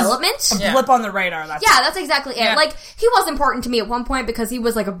development. A blip on the radar. That's exactly it. Yeah. Like, he was important to me at one point because he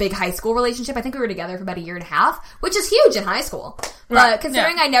was like a big high school relationship. I think we were together for about a year and a half, which is huge in high school. But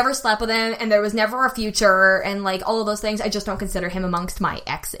considering I never slept with him and there was never a future and like all of those things, I just don't consider him amongst my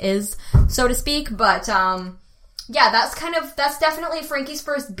exes, so to speak. But, that's definitely Frankie's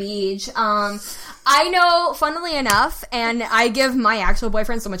first beach. I know, funnily enough, and I give my actual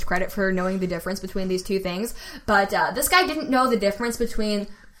boyfriend so much credit for knowing the difference between these two things, but this guy didn't know the difference between,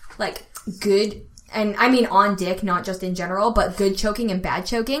 like, good, and I mean on dick, not just in general, but good choking and bad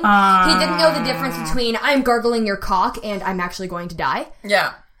choking. He didn't know the difference between I'm gargling your cock and I'm actually going to die.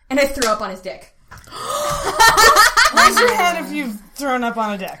 Yeah. And I threw up on his dick. Wait, Raise your hand if you've thrown up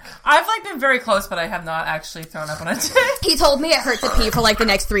on a dick. I've like been very close, but I have not actually thrown up on a dick. He told me it hurt to pee for like the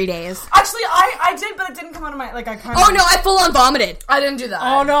next 3 days. Actually, I did, but it didn't come out of my, like, I kind of... Oh no, I full on vomited. I didn't do that.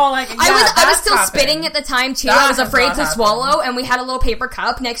 Oh no, like, yeah, I was still happened. spitting at the time too. That I was has afraid not to happened. swallow, and we had a little paper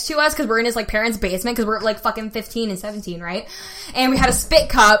cup next to us because we're in his like parents' basement because we're like fucking 15 and 17, right? And we had a spit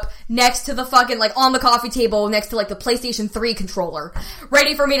cup next to the fucking like on the coffee table next to like the PlayStation 3 controller,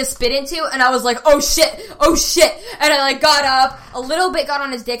 ready for me to spit into, and I was like, oh shit, and I like got up, a little bit got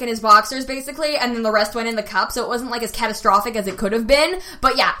on his dick and his boxers basically, and then the rest went in the cup, so it wasn't like as catastrophic as it could have been,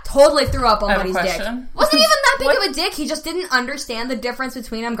 but yeah, totally threw up on I have a Buddy's dick. question. Wasn't even that big of a dick, he just didn't understand the difference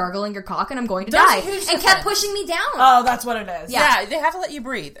between I'm gargling your cock and I'm going to There's die, a huge and kept difference. pushing me down. Oh, that's what it is. Yeah, they have to let you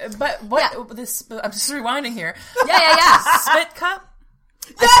breathe. But what Yeah. this? I'm just rewinding here. Yeah. Spit cup.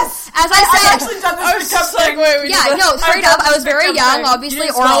 Yes! As I I've said, actually done this I was just like, wait, yeah, no, straight up, I was very young, obviously,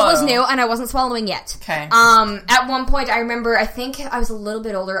 didn't oral was swallow. new, and I wasn't swallowing yet. Okay. At one point, I remember, I think I was a little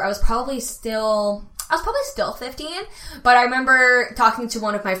bit older, I was probably still 15, but I remember talking to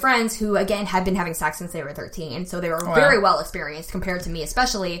one of my friends who, again, had been having sex since they were 13, so they were very well experienced compared to me,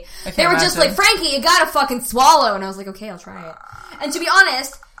 especially. They were just like, Frankie, you gotta fucking swallow, and I was like, okay, I'll try it. And to be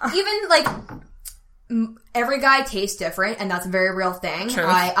honest, even, like, every guy tastes different, and that's a very real thing. True.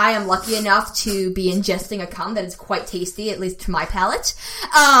 I am lucky enough to be ingesting a cum that is quite tasty, at least to my palate.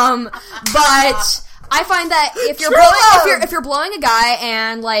 But I find that if you're blowing a guy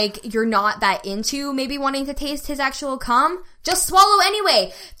and like you're not that into maybe wanting to taste his actual cum, just swallow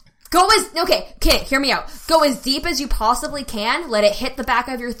anyway. Hear me out. Go as deep as you possibly can. Let it hit the back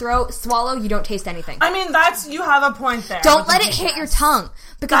of your throat. Swallow. You don't taste anything. I mean, you have a point there. Don't let it hit your tongue.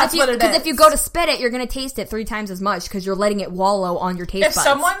 Because That's if you go to spit it, you're going to taste it 3 times as much because you're letting it wallow on your taste If buds.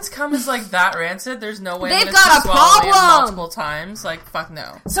 someone's cum is like that rancid, there's no way They've I'm got a gonna swallow it problem. multiple times. Like, fuck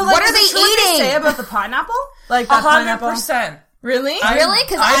no. So, like, What are is they it true what eating? They say about the pineapple? Like, that pineapple? 100%. Really? Really?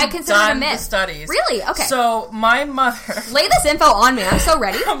 Because I consider it a done myth. the studies. Really? Okay. So, my mother... Lay this info on me. I'm so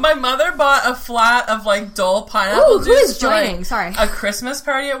ready. My mother bought a flat of, like, Dole pineapple Ooh, juice who is for, like, joining? Sorry. a Christmas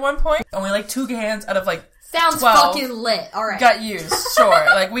party at one point. Only, like, 2 cans out of, like, Sounds 12 fucking lit. All right. got used. Sure.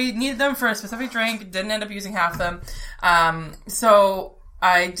 Like, we needed them for a specific drink. Didn't end up using half them. So,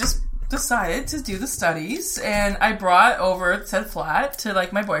 I just decided to do the studies, and I brought over said flat to,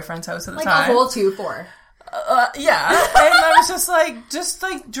 like, my boyfriend's house at the like time. a whole 2-4. Yeah, and I was just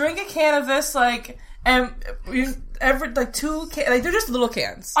like, drink a can of this, like, and every, like, 2 cans, like, they're just little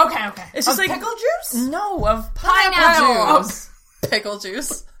cans. Okay. It's just Of like pickle juice? No, of Pineapple. pineapple juice. Pickle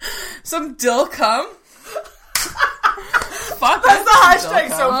juice. Some dill cum. Fuck, That's the hashtag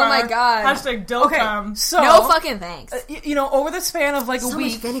so Oh far. my God. Hashtag Dilcum. So, No fucking thanks. you know, over the span of like a much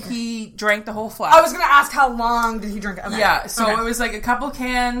week, vinegar. he drank the whole flat. I was gonna ask how long did he drink it? Okay. Yeah, so Okay. it was like a couple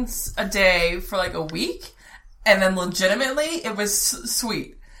cans a day for like a week, and then legitimately it was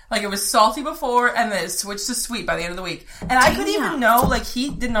sweet. Like, it was salty before, and then it switched to sweet by the end of the week. And I couldn't even know, like, he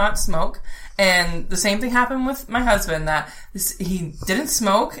did not smoke. And the same thing happened with my husband, that he didn't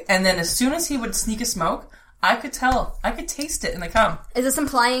smoke, and then as soon as he would sneak a smoke, I could tell. I could taste it in the cum. Is this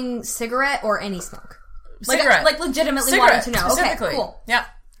implying cigarette or any smoke? Cigarette. Like legitimately Cigarette, wanting to know. specifically. Okay, cool. Yeah.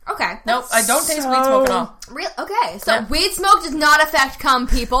 Okay. Nope, I don't taste weed smoke at all. Real, okay, so Yeah. weed smoke does not affect cum,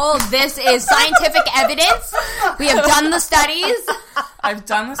 people. This is scientific evidence. We have done the studies. I've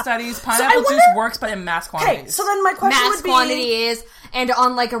done the studies. Pineapple juice works, but in mass quantities. Okay, so then my question Mass would be... quantities and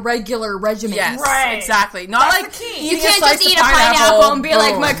on like a regular regimen. Yes, Right. exactly. Not That's like the key. You eating can't slice just of eat a pineapple and be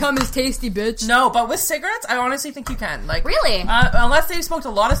like, boom. my cum is tasty, bitch. No, but with cigarettes, I honestly think you can. Like, Really? Unless they smoked a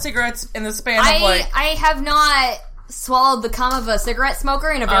lot of cigarettes in the span of like. I have not swallowed the cum of a cigarette smoker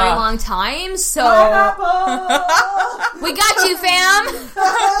in a very long time, so we got you, fam.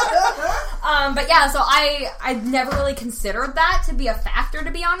 But yeah, so I never really considered that to be a factor,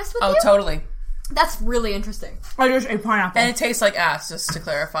 to be honest with Oh, you. totally. That's really interesting. I just ate pineapple. And it tastes like ass, just to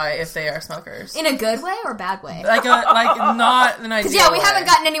clarify, if they are smokers. In a good way or bad way? Like not an ideal. Because yeah, we way. haven't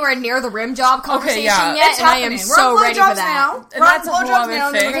gotten anywhere near the rim job conversation yeah. yet, It's and I am happening. so We're on ready blowjobs for that. now. And We're on that's a whole blowjobs other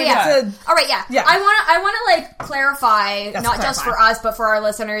now, thing. and then we're Yeah. gonna get to- All right, yeah. Yeah. I want to like clarify, Yes, not just clarify. for us, but for our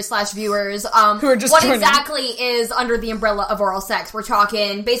listeners / viewers, Who are just what joining. exactly is under the umbrella of oral sex. We're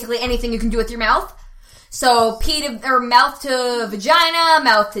talking basically anything you can do with your mouth. So mouth to vagina,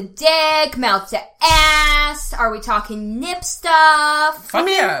 mouth to dick, mouth to ass. Are we talking nip stuff? Fuck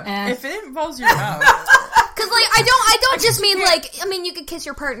yeah. If it involves your mouth. Because like I don't just mean like, I mean, you could kiss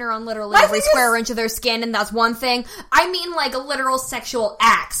your partner on literally every thing square inch of their skin, and that's one thing. I mean like literal sexual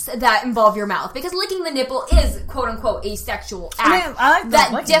acts that involve your mouth, because licking the nipple is quote unquote a sexual act I mean, I like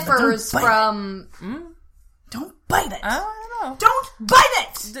that licking, but don't differs bite from. Don't bite it. I don't know. Don't bite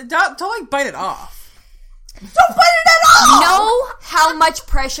it! Don't like bite it off. Don't bite it at all! Know how much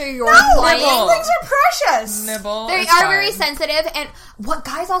pressure you're applying. Nibble. Things are precious! Nibble. They it's are fine. very sensitive, and what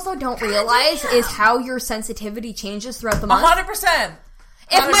guys also don't realize is how your sensitivity changes throughout the month. 100%.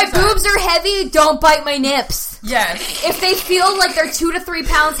 If my 100%. boobs are heavy, don't bite my nips. Yes. If they feel like they're 2 to 3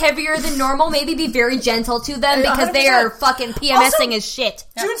 pounds heavier than normal, maybe be very gentle to them because they 100%. are fucking PMSing Also, as shit.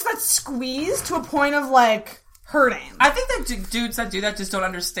 Dudes that squeeze to a point of, like, hurting. I think that dudes that do that just don't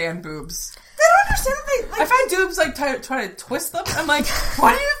understand boobs. They don't understand that they, like... I find dudes, like, try to twist them. I'm like,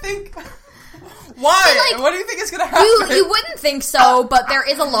 why do you think... Why? like, What do you think is going to happen? You wouldn't think so, but there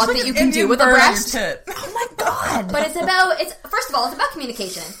is a lot that you can do with a breast. Oh my god! But first of all, it's about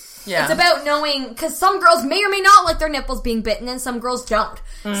communication. Yeah. It's about knowing, because some girls may or may not like their nipples being bitten, and some girls don't.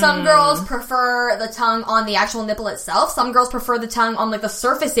 Some girls prefer the tongue on the actual nipple itself. Some girls prefer the tongue on, like, the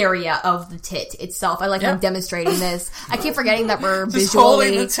surface area of the tit itself. I like them demonstrating this. I keep forgetting that we're Just visually...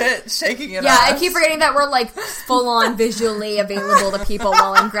 holding the tit, shaking it Yeah, off. I keep forgetting that we're, like, full-on visually available to people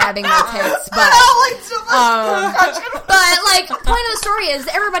while I'm grabbing their tits. But, like, point of the story is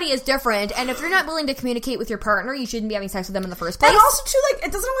everybody is different, and if you're not willing to communicate with your partner, you shouldn't be having sex with them in the first place. And also, too, like,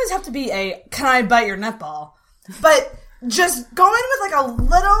 it doesn't always have to be a, can I bite your nipple? But just go in with, like, a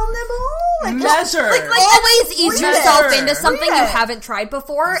little nibble. Like, Measure. Always ease read yourself it. into something Read you it. haven't tried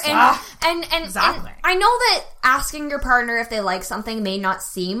before, and Exactly. I know that asking your partner if they like something may not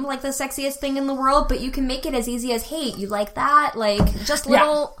seem like the sexiest thing in the world, but you can make it as easy as, hey, you like that? Like, just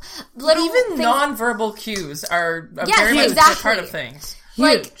little Even things. nonverbal cues are a Yes, very much exactly. part of things.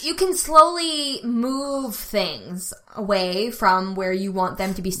 Like, you can slowly move things away from where you want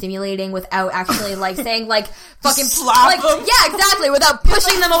them to be stimulating without actually, like, saying, like, fucking... Slap like, them. yeah, exactly. Without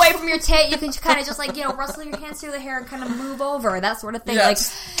pushing them away from your tit, you can kind of just, like, you know, rustle your hands through the hair and kind of move over, that sort of thing.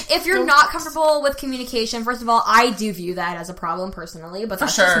 Yes. Like, if you're not comfortable with communication, first of all, I do view that as a problem personally, but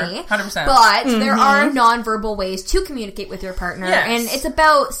that's sure. just me. 100%. But there are nonverbal ways to communicate with your partner, Yes. and it's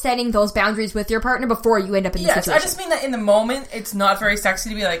about setting those boundaries with your partner before you end up in the Yes, situation. I just mean that in the moment, it's not very sexy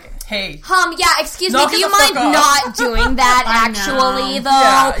to be like, hey... Yeah, excuse me, Knock do it you the fuck mind off. not doing that actually, though?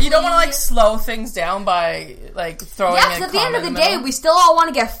 Yeah, you don't want to, like, please? slow things down by, like, throwing Yeah, a because at the end of the comment day, in middle. we still all want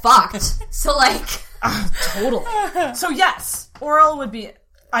to get fucked. So, like, Totally. So, yes, oral would be...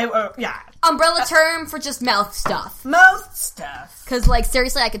 umbrella term for just mouth stuff. Mouth stuff. Because, like,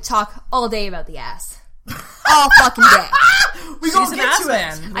 seriously, I could talk all day about the ass. All fucking day. We gonna She's an get ass to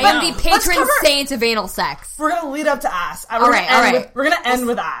man. it. I am the patron cover- saint of anal sex. We're gonna lead up to ass. All right. We're gonna end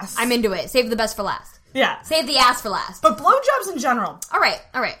with ass. I'm into it. Save the best for last. Yeah. Save the ass for last. But blowjobs in general, All right.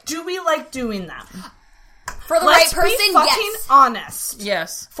 do we like doing them? For the Let's right person, be fucking yes. honest.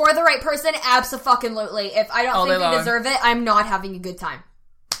 Yes. For the right person, abso-fucking-lutely. If I don't All think day they long. deserve it, I'm not having a good time.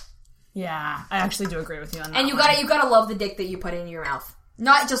 Yeah, I actually do agree with you on that. And you one. gotta love the dick that you put in your mouth.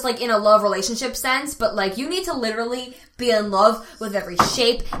 Not just like in a love relationship sense, but like you need to literally be in love with every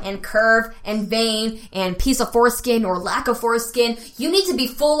shape and curve and vein and piece of foreskin or lack of foreskin. You need to be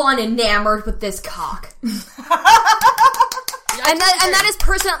full on enamored with this cock. And that is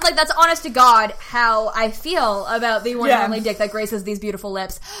personal, like that's honest to God how I feel about the one and only dick that graces these beautiful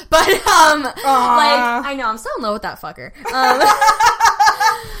lips. But like I know I'm still in love with that fucker.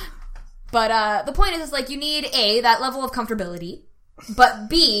 But the point is like you need A, that level of comfortability, but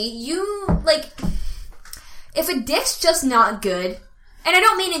B, you like if a dick's just not good, and I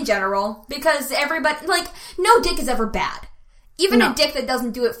don't mean in general because everybody like no dick is ever bad. Even a dick that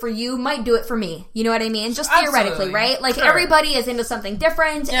doesn't do it for you might do it for me. You know what I mean? Just theoretically, Absolutely. right? Like, Sure. everybody is into something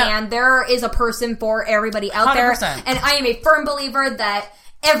different, and there is a person for everybody out there. 100%. And I am a firm believer that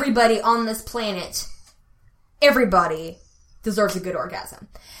everybody on this planet, everybody deserves a good orgasm.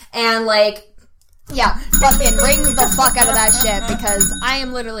 And, like, yeah, fucking ring the fuck out of that shit, because I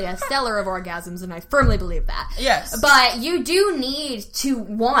am literally a stellar of orgasms, and I firmly believe that. Yes. But you do need to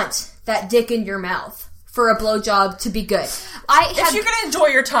want that dick in your mouth for a blowjob to be good. If you're gonna enjoy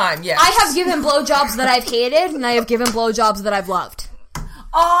your time, yes. I have given blowjobs that I've hated, and I have given blowjobs that I've loved.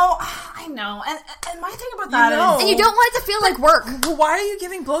 Oh, I know. And my thing about that is... And you don't want it to feel like work. Well, why are you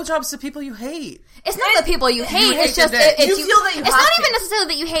giving blowjobs to people you hate? It's not the people you hate. It's hate just the dick. it's You feel that you It's have not to. even necessarily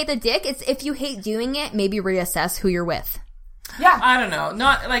that you hate the dick. It's if you hate doing it, maybe reassess who you're with. Yeah. I don't know.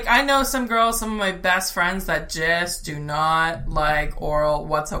 Not like I know some girls, some of my best friends that just do not like oral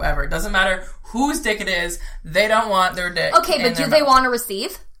whatsoever. It doesn't matter whose dick it is. They don't want their dick. Okay, in but do their they mouth. want to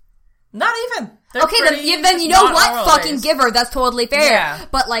receive? Not even. They're Okay, pretty then you know what? non-oral Fucking based. give her. That's totally fair. Yeah.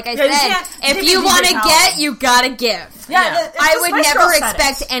 But like I you said, can't if dig you a want to deeper get, towel. you gotta give. Yeah. it's I just would my never girl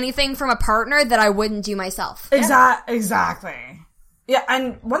expect said it. anything from a partner that I wouldn't do myself. Exactly. Yeah,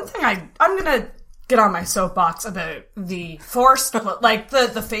 and one thing I'm gonna get on my soapbox about the forced, like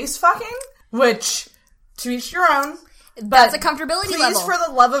the face fucking, which to each your own. That's a comfortability Please, level. for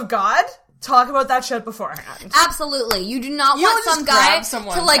the love of God, talk about that shit beforehand. Absolutely. You do not You want don't some just guy grab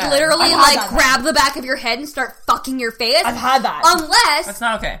someone's to, like, head. literally, I've had like, that. grab the back of your head and start fucking your face. I've had that. That's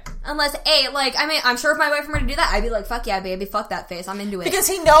not okay. Unless, like, I mean, I'm sure if my boyfriend were to do that, I'd be like, fuck yeah, baby, fuck that face, I'm into it. Because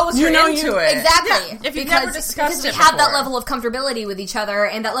he knows you're into it. Exactly. Yeah, if you've because, never discussed because it we have that before. level of comfortability with each other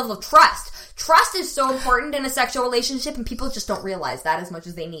and that level of trust. Trust is so important in a sexual relationship, and people just don't realize that as much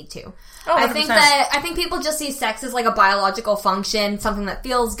as they need to. Oh, I 100%. think people just see sex as like a biological function, something that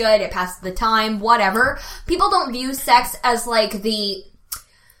feels good, it passes the time, whatever. People don't view sex as like I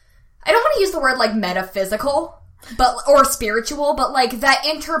don't want to use the word like metaphysical, or spiritual, but like that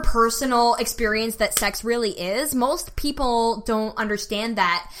interpersonal experience that sex really is. Most people don't understand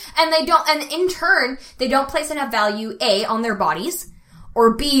that, and in turn, they don't place enough value, A, on their bodies,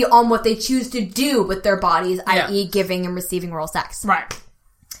 or B, on what they choose to do with their bodies, i.e. giving and receiving oral sex. Right.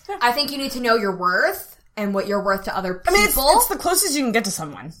 I think you need to know your worth and what you're worth to other people. I mean, it's the closest you can get to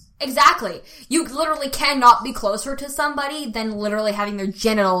someone. Exactly. You literally cannot be closer to somebody than literally having their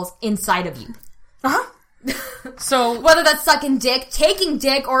genitals inside of you. Uh-huh. So Whether that's sucking dick, taking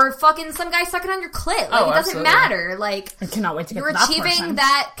dick, or fucking some guy sucking on your clit. Like, it doesn't absolutely. matter. Like, I cannot wait to get you're to that achieving person.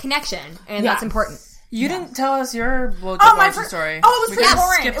 that connection, and Yeah. that's important. you didn't tell us your blowjob my orgy first story. Oh, it was We pretty just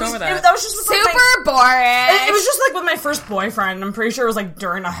boring. skipped It was, over that. that was just with like, Super boring. It was just like with my first boyfriend. I'm pretty sure it was like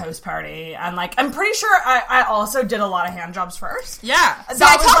during a house party, and like I'm pretty sure I also did a lot of hand jobs first. Yeah. See,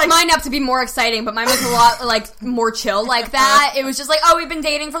 I was, talked like- mine up to be more exciting, but mine was a lot, like, more chill like that. It was just like, oh, we've been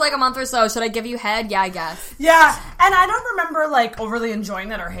dating for like a month or so. Should I give you head? Yeah, I guess. Yeah, and I don't remember like overly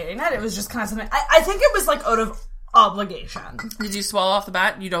enjoying it or hating it. It was just kind of something. I think it was like out of obligation. Did you swallow off the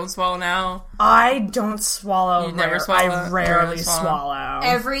bat? You don't swallow now? I don't swallow. You never swallow? I You rarely rarely swallow.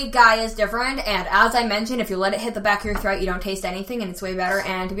 Every guy is different, and as I mentioned, if you let it hit the back of your throat, you don't taste anything, and it's way better.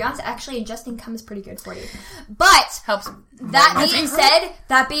 And to be honest, actually, ingesting cum is pretty good for you. But Helps.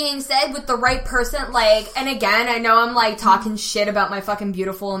 that being said, with the right person, like, and again, I know I'm like talking shit about my fucking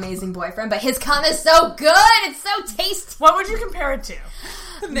beautiful, amazing boyfriend, but his cum is so good. It's so tasty. What would you compare it to?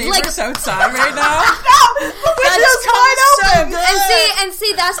 Neighbors outside right now. Windows wide open. And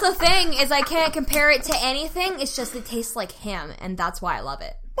see, that's the thing, is I can't compare it to anything. It's just it tastes like ham, and that's why I love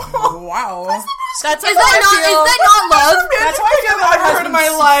it. Wow. That's Is that not love? That's why I feel I've about heard in my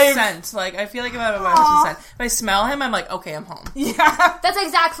life. Scent. Like, I feel like about my husband's scent. If I smell him, I'm like, okay, I'm home. Yeah. That's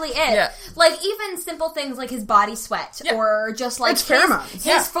exactly it. Yeah. Like, even simple things like his body sweat, or just like It's pheromones. his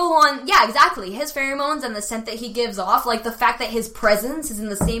Yeah. full on, yeah, exactly. His pheromones and the scent that he gives off, like the fact that his presence is in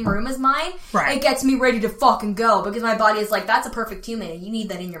the same room as mine, Right. it gets me ready to fucking go, because my body is like, that's a perfect human, and you need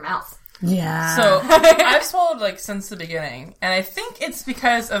that in your mouth. Yeah. So, I've swallowed, like, since the beginning. And I think it's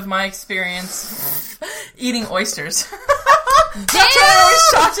because of my experience eating oysters. That's what I always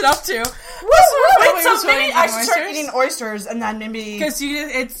chalked it up to. Wait, so maybe I should start eating oysters and then maybe... Because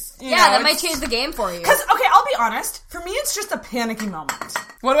it's, you Yeah, know, that might it's- change the game for you. Because, okay, I'll be honest. For me, it's just a panicky moment.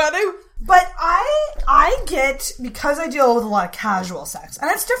 What do I do? But I get, because I deal with a lot of casual sex, and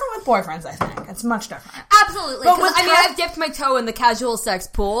it's different with boyfriends, I think. It's much different. Absolutely. But 'Cause, with I mean, ca- I've dipped my toe in the casual sex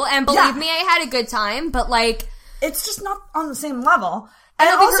pool, and believe Yeah. me, I had a good time, but like... It's just not on the same level. And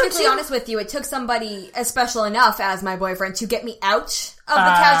I'll be also, perfectly too- honest with you, it took somebody as special enough as my boyfriend to get me out of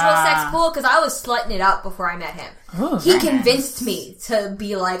the casual sex pool, because I was slutting it up before I met him. Ooh, He very convinced me to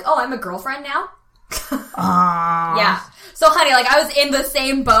be like, oh, I'm a girlfriend now? Yeah. So, honey, like, I was in the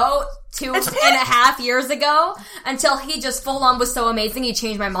same boat 2.5 years ago until he just full on was so amazing, he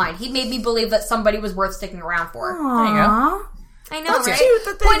changed my mind. He made me believe that somebody was worth sticking around for. There you go. I know, That's right? cute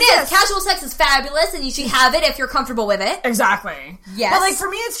that they Point is, exist. casual sex is fabulous, and you should have it if you're comfortable with it. Exactly. Yes. But, like, for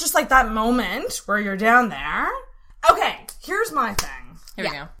me, it's just, like, that moment where you're down there. Okay, here's my thing. Here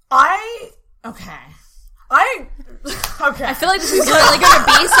we go. Okay. I feel like this is really going to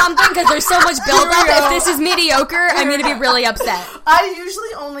be something because there's so much build-up. If this is mediocre, I'm going to be really upset. I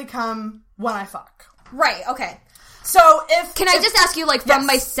usually only come when I fuck. Right, okay. So if... Can I just ask you, like, from Yes.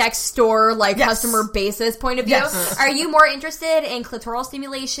 my sex store, like, Yes. customer basis point of view, Yes. are you more interested in clitoral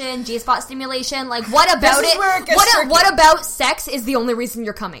stimulation, G-spot stimulation? Like, what about This is where it gets tricky. what about sex is the only reason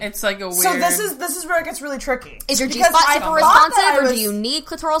you're coming? It's like a weird... So this is where it gets really tricky. Is your Because G-spot I super thought that I responsive, or was- do you need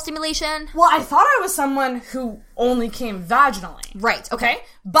clitoral stimulation? Well, I thought I was someone who only came vaginally. Right, okay.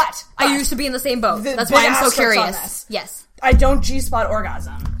 But I used to be in the same boat. The That's why big I'm so asterisks on curious. this. Yes. I don't G-spot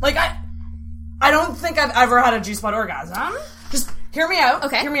orgasm. Like, I don't think I've ever had a G-spot orgasm. Just hear me out.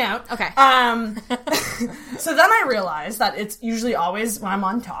 Okay. Hear me out. Okay. So then I realized that it's usually always when I'm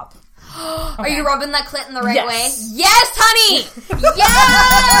on top. Are you rubbing that clit in the right Yes. way? Yes, honey!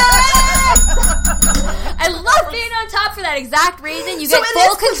 Yes! I love being on top for that exact reason. You get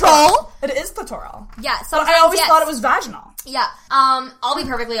full control. It is clitoral. Yeah, But sometimes, I always yes. thought it was vaginal. Yeah. I'll be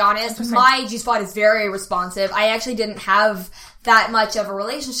perfectly honest. My G-spot is very responsive. I actually didn't have that much of a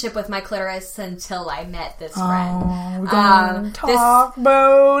relationship with my clitoris until I met this friend. We're gonna talk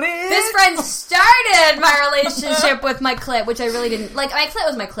about it. This friend started my relationship with my clit, which I really didn't like. My clit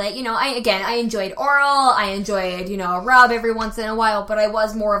was my clit, you know. I enjoyed oral. I enjoyed, you know, a rub every once in a while, but I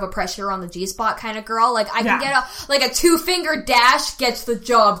was more of a pressure on the G-spot kind of girl. Like I can get a 2-finger dash gets the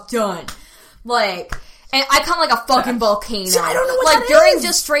job done. Like. And I come like a fucking volcano. See, I don't know what like that during is.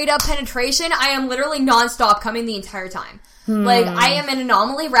 just straight up penetration, I am literally nonstop coming the entire time. Like I am an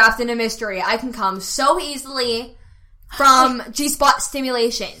anomaly wrapped in a mystery. I can come so easily from G-spot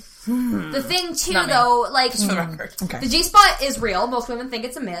stimulation. The thing too, though, like Just for the record. the G-spot is real. Most women think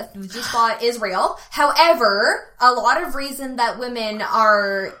it's a myth. The G-spot is real. However, a lot of reason that women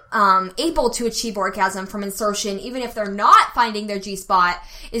are able to achieve orgasm from insertion, even if they're not finding their G-spot,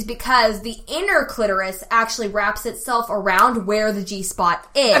 is because the inner clitoris actually wraps itself around where the G-spot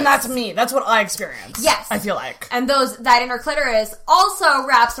is. And that's me. That's what I experience. Yes. I feel like. And that inner clitoris also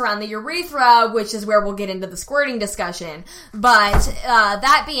wraps around the urethra, which is where we'll get into the squirting discussion. But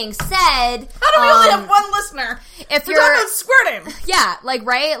that being said, How do we only have one listener? if We're you're talking about squirting. yeah, like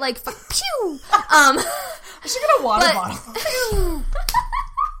right, like pew. I should get a water But- bottle.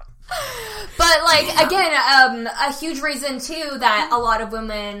 But like again, a huge reason too that a lot of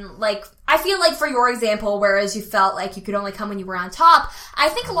women like. I feel like for your example, whereas you felt like you could only come when you were on top, I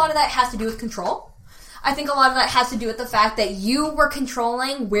think a lot of that has to do with control. I think a lot of that has to do with the fact that you were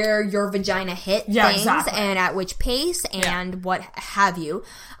controlling where your vagina hit things exactly. and at which pace and what have you.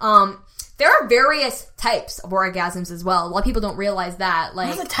 There are various types of orgasms as well. A lot of people don't realize that. Like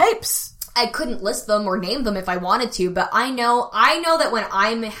What are the types? I couldn't list them or name them if I wanted to, but I know that when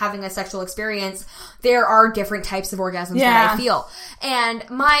I'm having a sexual experience, there are different types of orgasms that I feel. And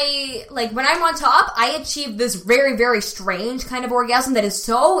when I'm on top, I achieve this very, very strange kind of orgasm that is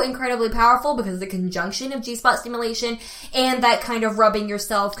so incredibly powerful because of the conjunction of G-spot stimulation and that kind of rubbing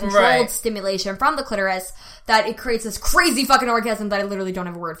yourself controlled stimulation from the clitoris that it creates this crazy fucking orgasm that I literally don't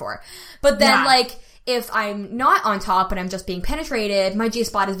have a word for. But then if I'm not on top and I'm just being penetrated, my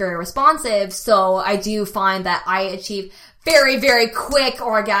G-spot is very responsive, so I do find that I achieve very, very quick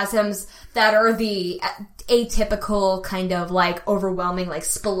orgasms that are the atypical kind of like overwhelming like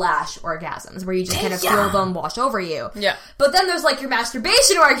splash orgasms where you just kind of feel them wash over you. Yeah. But then there's like your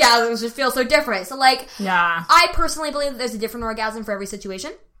masturbation orgasms which feel so different. So like, I personally believe that there's a different orgasm for every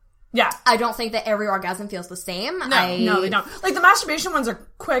situation. Yeah. I don't think that every orgasm feels the same. No, they don't. Like, the masturbation ones are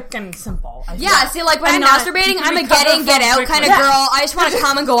quick and simple. I feel. Yeah, see, like, when I'm masturbating, I'm a get in, get out kind of girl. I just want to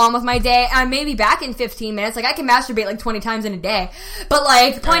come and go on with my day. I may be back in 15 minutes. Like, I can masturbate, like, 20 times in a day. But,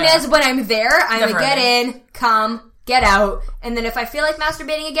 like, the point is, when I'm there, I'm a get in, come, get out. And then if I feel like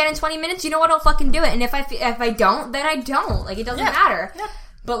masturbating again in 20 minutes, you know what? I'll fucking do it. And if I don't, then I don't. Like, it doesn't matter. Yeah.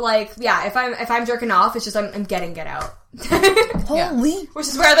 But, like, yeah, if I'm jerking off, it's just I'm get out. Holy. Which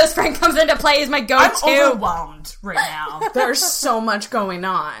is where this friend comes into play, is my go-to. I'm overwhelmed right now. There's so much going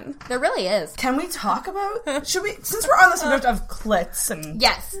on. There really is. Can we talk about, since we're on the subject of clits and...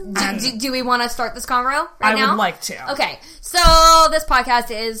 Yes. Do we want to start this convo right now? I would like to. Okay. So, this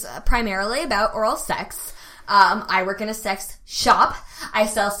podcast is primarily about oral sex. I work in a sex shop. I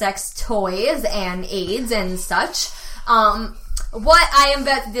sell sex toys and aids and such. What I am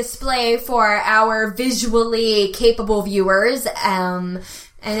about to display for our visually capable viewers, and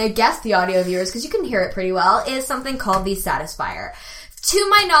I guess the audio viewers, because you can hear it pretty well, is something called the Satisfier. To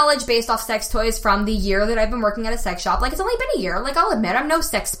my knowledge, based off sex toys from the year that I've been working at a sex shop, like, it's only been a year. Like, I'll admit, I'm no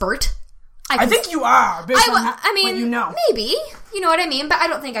sexpert. I think you are, based on I mean, what you know. Maybe. You know what I mean? But I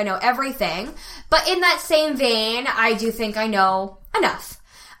don't think I know everything. But in that same vein, I do think I know enough.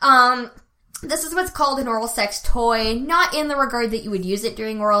 This is what's called an oral sex toy, not in the regard that you would use it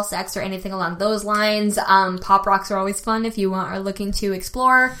during oral sex or anything along those lines. Pop rocks are always fun if you are looking to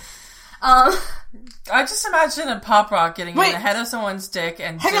explore. I just imagine a pop rock getting in the head of someone's dick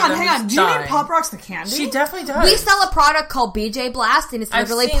and hang on. Do you mean Pop Rocks the candy? She definitely does. We sell a product called BJ Blast, and it's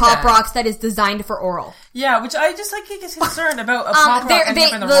literally Pop Rocks that is designed for oral. Yeah, which I just get concerned about a pop rock ending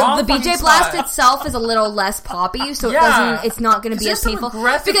up in the wrong the BJ fucking Blast spot. itself is a little less poppy, so it's not going to be as painful.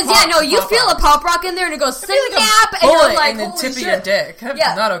 Because you feel a pop rock in there and it goes snap, like and you're like, in the holy tip shit. of your dick.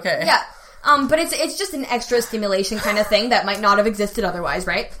 That's not okay. Yeah. But it's just an extra stimulation kind of thing that might not have existed otherwise,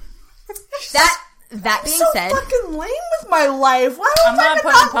 right? That being said, fucking lame with my life. Why I'm not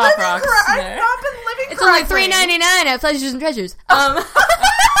putting Pop Rocks in there. I've not been living it's only $3.99 at Pleasures and Treasures.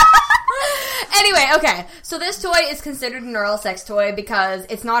 Anyway, okay. So this toy is considered an oral sex toy because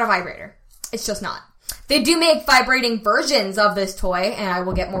it's not a vibrator. It's just not. They do make vibrating versions of this toy, and I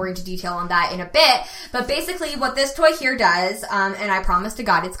will get more into detail on that in a bit. But basically, what this toy here does, and I promise to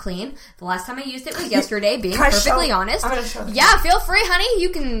God it's clean. The last time I used it was yesterday, being perfectly honest. I'm going to show them. Yeah, feel free, honey. You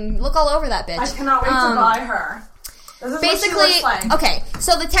can look all over that bitch. I cannot wait to buy her. This is Basically, what she looks like. okay,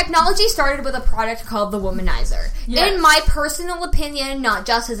 so the technology started with a product called the Womanizer. Yes. In my personal opinion, not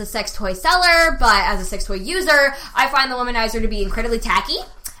just as a sex toy seller, but as a sex toy user, I find the Womanizer to be incredibly tacky.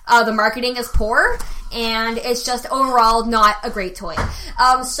 The marketing is poor, and it's just overall not a great toy.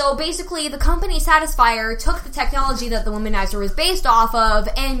 So basically, the company Satisfyer took the technology that the Womanizer was based off of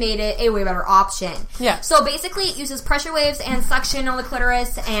and made it a way better option. Yeah. So basically, it uses pressure waves and suction on the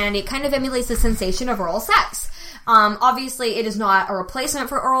clitoris, and it kind of emulates the sensation of oral sex. Obviously, it is not a replacement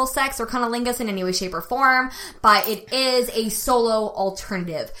for oral sex or cunnilingus in any way, shape, or form, but it is a solo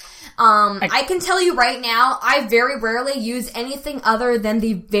alternative. I can tell you right now, I very rarely use anything other than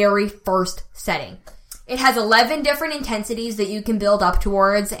the very first setting. It has 11 different intensities that you can build up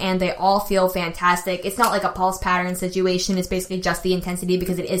towards, and they all feel fantastic. It's not like a pulse pattern situation. It's basically just the intensity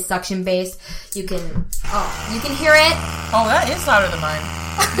because it is suction based. You can hear it. Oh, that is louder than mine.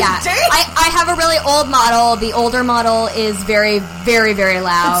 Yeah. I have a really old model. The older model is very, very, very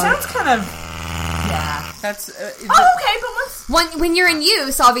loud. It sounds kind of... Yeah. That's... okay, but once... When you're in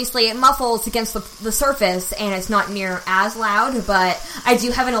use, obviously, it muffles against the surface, and it's not near as loud, but I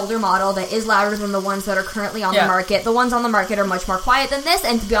do have an older model that is louder than the ones that are currently on the market. The ones on the market are much more quiet than this,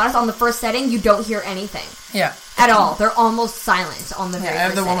 and to be honest, on the first setting, you don't hear anything. Yeah. At all. They're almost silent on the very I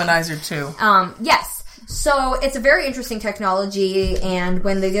have first the setting. Womanizer too. Yes. So it's a very interesting technology, and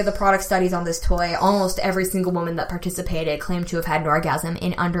when they did the product studies on this toy, almost every single woman that participated claimed to have had an orgasm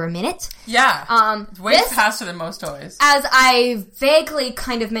in under a minute. Yeah. Way faster than most toys. As I vaguely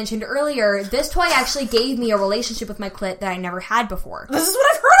kind of mentioned earlier, this toy actually gave me a relationship with my clit that I never had before. This is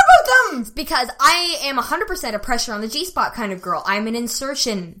what I've heard about them! Because I am 100% a pressure on the G-spot kind of girl. I'm an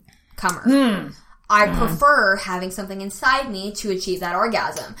insertion comer. I prefer having something inside me to achieve that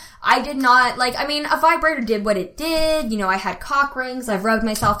orgasm. I did not, a vibrator did what it did. You know, I had cock rings. I've rubbed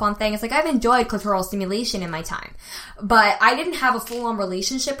myself on things. I've enjoyed clitoral stimulation in my time. But I didn't have a full-on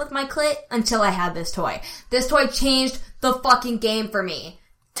relationship with my clit until I had this toy. This toy changed the fucking game for me.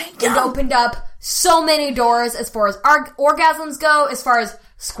 It opened up so many doors as far as orgasms go, as far as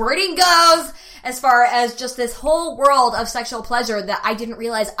squirting goes, as far as just this whole world of sexual pleasure that I didn't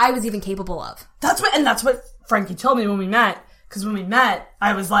realize I was even capable of. That's what Frankie told me when we met. Because when we met,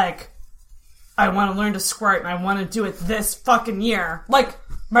 I was like, I want to learn to squirt and I want to do it this fucking year. Like,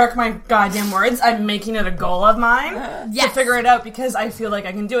 mark my goddamn words, I'm making it a goal of mine to figure it out because I feel like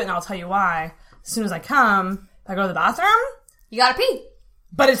I can do it, and I'll tell you why. As soon as I come, if I go to the bathroom, You gotta pee.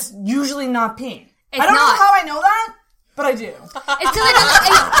 But it's usually not peeing. It's I don't not. know how I know that, but I do. It's because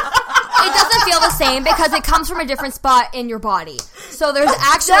it doesn't feel the same because it comes from a different spot in your body. So there's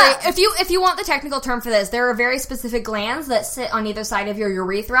actually, if you want the technical term for this, there are very specific glands that sit on either side of your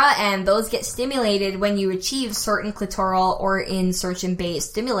urethra, and those get stimulated when you achieve certain clitoral or insertion-based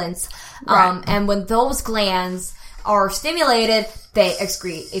stimulants. Right. And when those glands are stimulated, they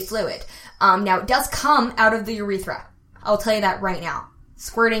excrete a fluid. Now, it does come out of the urethra. I'll tell you that right now.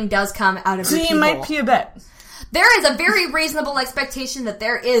 Squirting does come out of So your you pee might hole. pee a bit. There is a very reasonable expectation that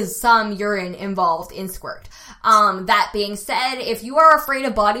there is some urine involved in squirt. That being said, if you are afraid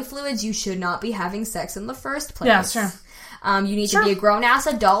of body fluids, you should not be having sex in the first place. Yeah, sure. You need to be a grown-ass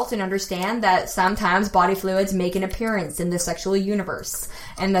adult and understand that sometimes body fluids make an appearance in the sexual universe.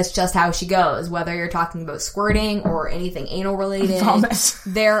 And that's just how she goes, whether you're talking about squirting or anything anal-related. Vomit.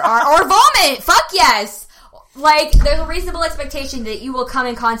 Or vomit! Fuck yes! Like, there's a reasonable expectation that you will come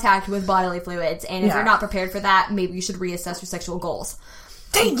in contact with bodily fluids, and if you're not prepared for that, maybe you should reassess your sexual goals.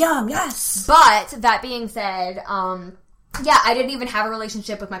 Damn, yes! But, that being said, I didn't even have a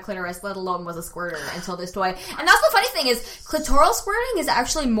relationship with my clitoris, let alone was a squirter until this toy. And that's the funny thing is, clitoral squirting is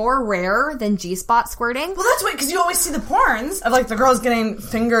actually more rare than G-spot squirting. Well, that's why, because you always see the porns of, like, the girls getting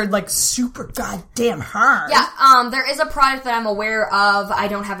fingered, like, super goddamn hard. Yeah, there is a product that I'm aware of. I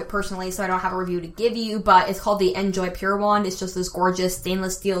don't have it personally, so I don't have a review to give you, but it's called the Enjoy Pure Wand. It's just this gorgeous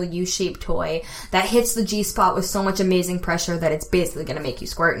stainless steel U-shaped toy that hits the G-spot with so much amazing pressure that it's basically going to make you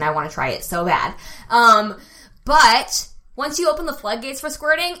squirt, and I want to try it so bad. But once you open the floodgates for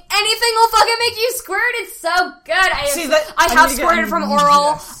squirting, anything will fucking make you squirt. It's so good. I have squirted from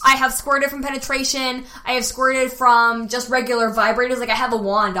oral. I have squirted from penetration. I have squirted from just regular vibrators. Like, I have a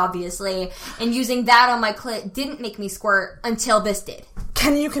wand, obviously. And using that on my clit didn't make me squirt until this did.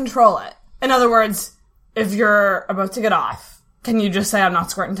 Can you control it? In other words, if you're about to get off, can you just say, I'm not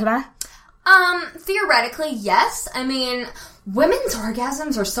squirting today? Theoretically, yes. I mean, women's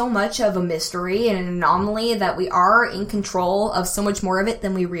orgasms are so much of a mystery and an anomaly that we are in control of so much more of it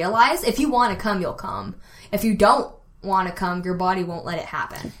than we realize. If you want to come, you'll come. If you don't want to come, your body won't let it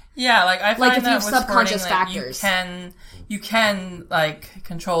happen. Yeah, like I find like if you that have with subconscious squirting, factors. You can like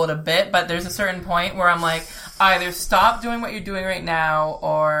control it a bit, but there's a certain point where I'm like, either stop doing what you're doing right now,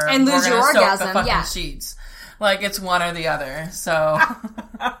 or and lose your orgasm. The fucking sheets. Like it's one or the other. So,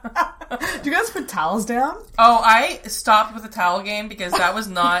 do you guys put towels down? Oh, I stopped with the towel game because that was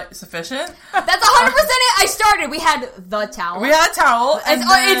not sufficient. That's 100% it. I started. We had the towel. We had a towel. And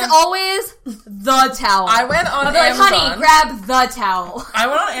it's always the towel. I went on Amazon. Amazon. Honey, grab the towel. I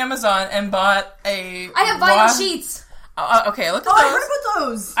went on Amazon and bought I have vinyl sheets. Okay, look at those. I heard about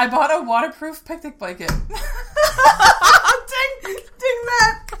those. I bought a waterproof picnic blanket. ding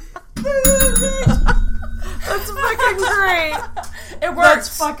that. That's fucking great. It works.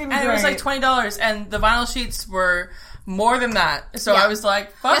 That's fucking great. And it was like $20, and the vinyl sheets were more than that. So I was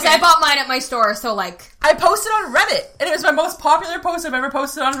like, fuck yes, it. I bought mine at my store, so like... I posted on Reddit, and it was my most popular post I've ever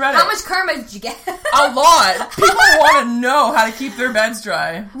posted on Reddit. How much karma did you get? A lot. People want to know how to keep their beds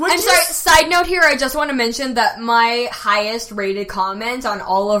dry. I'm sorry, side note here, I just want to mention that my highest rated comment on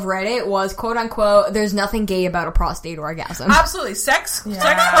all of Reddit was, quote unquote, there's nothing gay about a prostate orgasm. Absolutely. Sex posts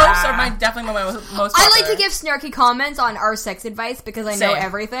are definitely my most popular. I like to give snarky comments on our sex advice because I know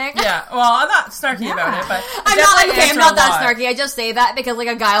everything. Yeah, well, I'm not snarky about it, but I'm not that snarky. I just say that because like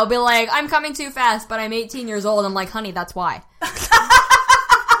a guy will be like, I'm coming too fast, but I'm 18 years old. I'm like, honey, that's why.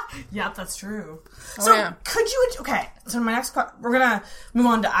 Yep, that's true. Oh, So, yeah. could you... Okay, so my next... We're gonna move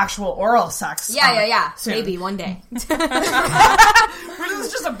on to actual oral sex. Yeah. Soon. Maybe one day. This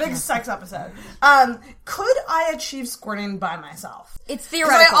is just a big sex episode. Could I achieve squirting by myself? It's 'Cause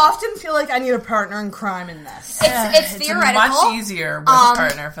theoretical. I often feel like I need a partner in crime in this. It's theoretical. Much easier with a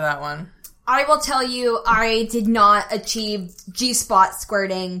partner for that one. I will tell you, I did not achieve G-spot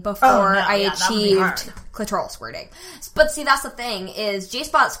squirting before I achieved clitoral squirting. But see, that's the thing, is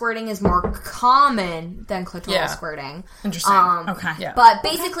G-spot squirting is more common than clitoral squirting. Interesting. Okay. Yeah. But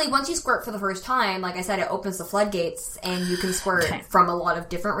basically, once you squirt for the first time, like I said, it opens the floodgates, and you can squirt from a lot of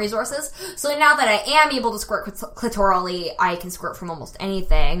different resources. So now that I am able to squirt clitorally, I can squirt from almost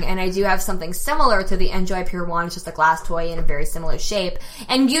anything. And I do have something similar to the Enjoy Pure One. It's just a glass toy in a very similar shape.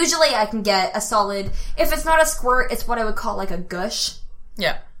 And usually I can get a solid, if it's not a squirt, it's what I would call like a gush.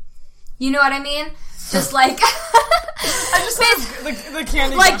 Yeah. You know what I mean? Just like... I just the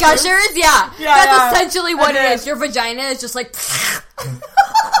candy like gushers, yeah. That's essentially what it is. is. Your vagina is just like...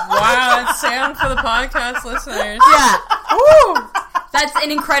 Wow, that's sound for the podcast listeners. Yeah. Woo! That's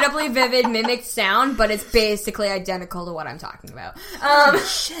an incredibly vivid mimicked sound, but it's basically identical to what I'm talking about.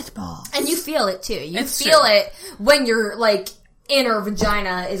 Shit balls. And you feel it too. You It's feel true. it when your like inner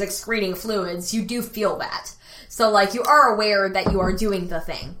vagina is excreting fluids. You do feel that. So like you are aware that you are doing the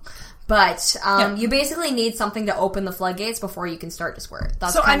thing. But you basically need something to open the floodgates before you can start to squirt.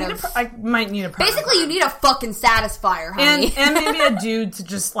 That's So kind I might need a partner. basically you need a fucking satisfier, honey. and maybe a dude to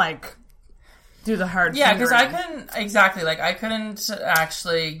just like do the hard. Yeah, because I fingering. couldn't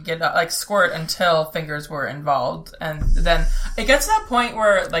actually get like squirt until fingers were involved, and then it gets to that point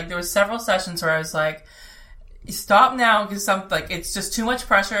where like there was several sessions where I was like, stop now because it's just too much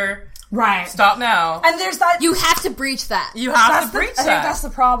pressure. Right. Stop now. And there's that. You have to breach that. You have that's to the, breach I think that. that's the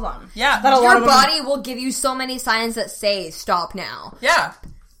problem. Yeah. That a lot Your of women- body will give you so many signs that say stop now. Yeah.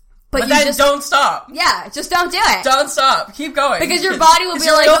 But But you then just don't stop. yeah, just don't do it. Don't stop. Keep going. Because your body will be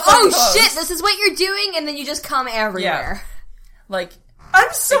you're like, still fucking oh close. shit, this is what you're doing, and then you just come everywhere. Like, I'm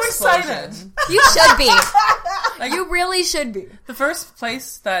so explosion. excited. You should be. You really should be. The first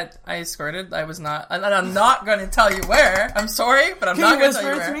place that I squirted, I was not, and I'm not going to tell you where. I'm sorry, but I'm Can not you going to whisper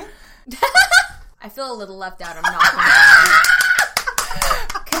tell you it to where. me? I feel a little left out. I'm not gonna lie.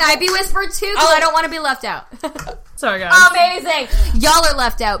 Can I be whispered too? Because I don't want to be left out. Sorry, guys. Amazing. Y'all are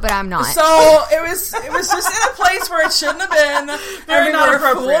left out, but I'm not. So it was just in a place where it shouldn't have been. Very We not were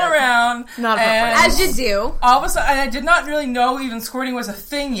appropriate. fooling around. Not and appropriate. As you do. all of a sudden, I did not really know even squirting was a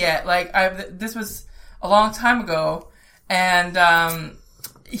thing yet. Like this was a long time ago, and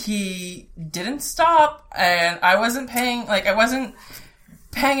he didn't stop, and I wasn't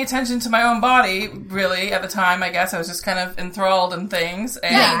paying attention to my own body really at the time. I guess I was just kind of enthralled in things.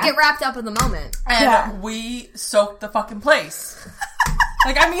 And, Yeah, you get wrapped up in the moment. and we soaked the fucking place.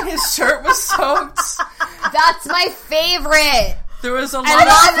 Like, I mean, his shirt was soaked. That's my favorite. There was a lot I of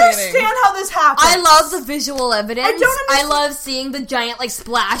don't cleaning. understand how this happened. I love the visual evidence. I don't understand. love seeing the giant like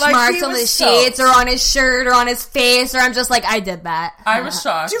splash Like, marks he on the was sheets soaked. or on his shirt or on his face, or I'm just like, I did that. I was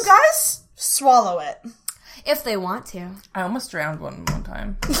shocked. Do you guys swallow it? If they want to. I almost drowned one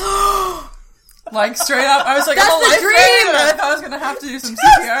time. Like, straight up. I was like, That's I'm a the life dream! fan, and I thought I was going to have to do some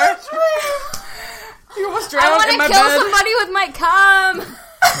CPR. You almost I drowned want in my to kill bed. somebody with my cum.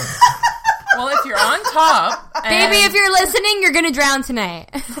 Well, if you're on top... Baby, if you're listening, you're gonna drown tonight.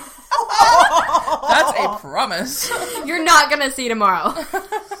 That's a promise. You're not gonna see tomorrow.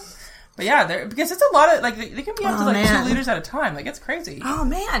 But yeah, because it's a lot of, like, they can be up to, like, man. 2 liters at a time. Like, it's crazy. Oh,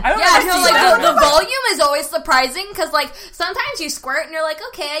 man. I don't Yeah, know. I feel like the volume is always surprising, because, like, sometimes you squirt and you're like,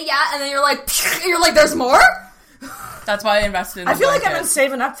 okay, yeah, and then you're like, there's more? That's why I invested in I feel like I've blanket. been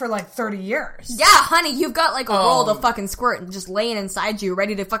saving up for like 30 years. Yeah, honey, you've got, like, a roll to fucking squirt and just laying inside you,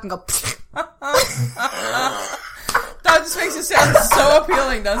 ready to fucking go. That just makes it sound so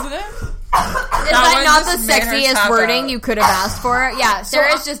appealing, doesn't it? Is that one not the just made her sexiest tap wording out. you could have asked for? Yeah,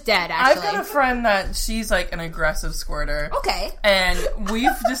 Sarah's just dead, I've actually. got a friend that she's like an aggressive squirter. Okay. And we've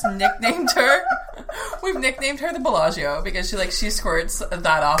just nicknamed her. We've nicknamed her the Bellagio because she squirts that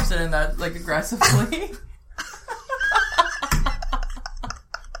often and that like aggressively.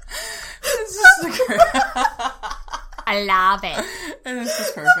 It's just I love it. and it's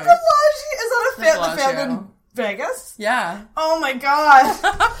just perfect. Is that a Bellagio. the fan in Vegas? Yeah. Oh my god.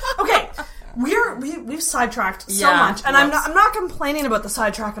 Okay. We've sidetracked so Yeah, much, and whoops. I'm not complaining about the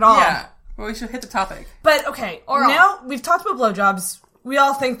sidetrack at all. Yeah. Well, we should hit the topic. But okay, Oral. now we've talked about blowjobs. We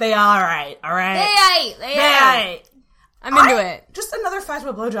all think they are alright. They They ain't. ain't. I'm into it. Just another fact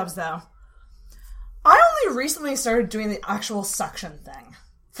about blowjobs, though. I only recently started doing the actual suction thing.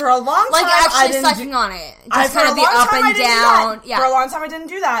 For a long time, Like, I actually didn't sucking on it. Just for kind a of the long up time, I and didn't do down. that. Yeah. For a long time, I didn't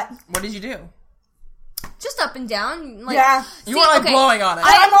do that. What did you do? Just up and down. Like, Yeah. You weren't like blowing on it.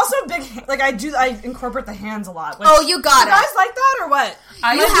 I'm also a big, like, I incorporate the hands a lot. Which, Oh, you got you guys it. like that or what? You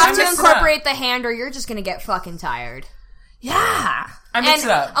I have to mix it up. incorporate the hand or you're just going to get fucking tired. Yeah. I mix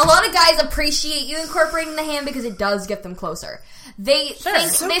And it up. a lot of guys appreciate you incorporating the hand because it does get them closer. They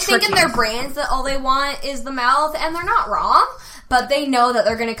think in their brains that all they want is the mouth, and they're not wrong. But they know that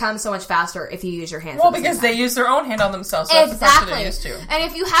they're going to come so much faster if you use your hands. Well, at the because same time. they use their own hand on themselves. So that's the pressure Exactly. they're used to. And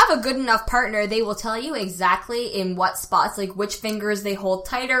if you have a good enough partner, they will tell you exactly in what spots, like which fingers they hold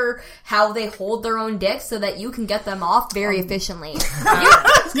tighter, how they hold their own dick, so that you can get them off very efficiently.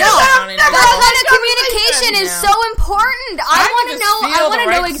 That kind of communication is so important. I want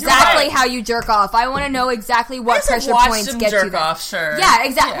to know exactly how you jerk off. I want to know exactly what pressure points get jerk you there. off, sure. Yeah,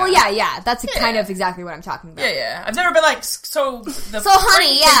 exactly. Yeah. Well, yeah. That's kind of exactly what I'm talking about. Yeah. I've never been like, so the So, honey,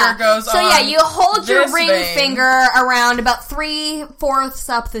 ring yeah. finger goes So, yeah, on you hold your this ring vein. finger around about 3/4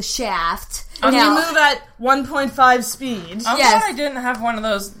 up the shaft. You Now, move at 1.5 speed. I'm Yes. glad I didn't have one of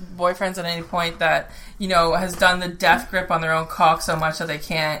those boyfriends at any point that, has done the death grip on their own cock so much that they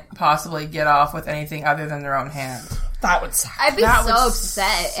can't possibly get off with anything other than their own hand. That would suck. I'd be That so would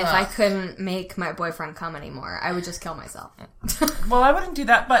upset if I suck. couldn't make my boyfriend come anymore. I would just kill myself. Well, I wouldn't do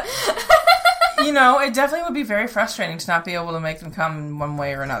that, but, it definitely would be very frustrating to not be able to make them come in one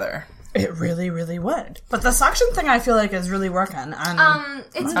way or another. It really, really would. But the suction thing, I feel like, is really working. And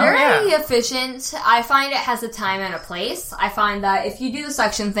It's Oh, very yeah. efficient. I find it has a time and a place. I find that if you do the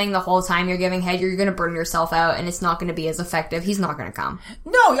suction thing the whole time you're giving head, you're going to burn yourself out, and it's not going to be as effective. He's not going to come.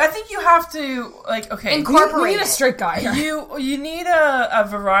 No, I think you have to, Incorporate we need a it. straight guy. You need a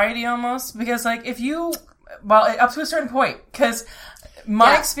variety almost, because, if you, up to a certain point, because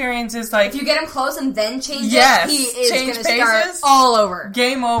my experience is, If you get him close and then change Yes, it, he is change going to start paces. all over.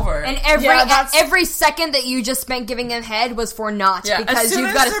 game over. And Yeah, every second that you just spent giving him head was for naught, as because soon you've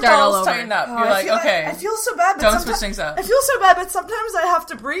as got to their start all balls over. tighten up, Oh, you're like, okay. I feel so bad. But Don't sometimes- switch things up. I feel so bad, but sometimes I have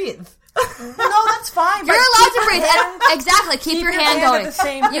to breathe. No, that's fine. You're allowed to breathe. And, exactly. Keep your hand going. at the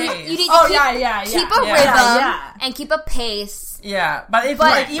same You pace. need to Oh, keep, yeah. keep a Yeah. rhythm Yeah. and keep a pace. Yeah, but if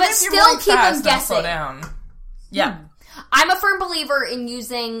But- even but if you're still going keep 'em fast, don't slow guessing. down. Yeah, I'm a firm believer in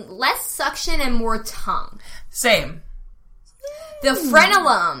using less suction and more tongue. same. The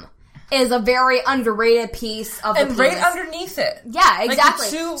frenulum is a very underrated piece of the And right penis. underneath it. Yeah, the exactly.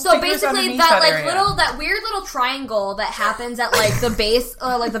 two So fingers basically, underneath that that area. that weird little triangle that happens at the base,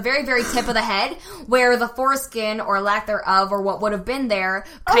 like the very very tip of the head, where the foreskin or lack thereof, or what would have been there,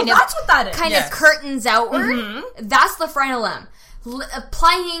 kind of that's what that is. kind Yes. of curtains outward. That's the frenulum.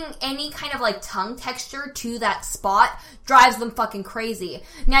 Applying any kind of tongue texture to that spot drives them fucking crazy.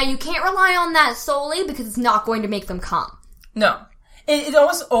 Now you can't rely on that solely because it's not going to make them come. No. It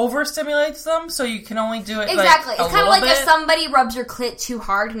almost overstimulates them, so you can only do it Exactly. a It's kind of little like bit. if somebody rubs your clit too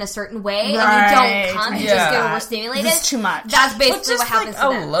hard in a certain way and Right. you don't come, you just get Yeah. overstimulated. It's too much. That's But basically just what happens to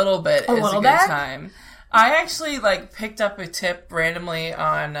a them. little bit is a little good bit? time. I actually picked up a tip randomly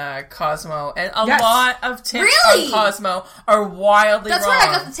on Cosmo, and a Yes. lot of tips Really? on Cosmo are wildly That's wrong. where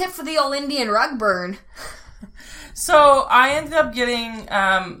I got the tip for the old Indian rug burn. So I ended up getting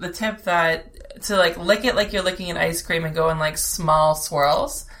the tip that to like lick it like you're licking an ice cream and go in like small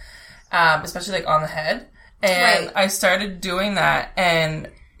swirls, especially like on the head. And I started doing that, and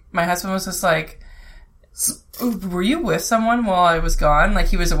my husband was just like, were you with someone while I was gone? Like,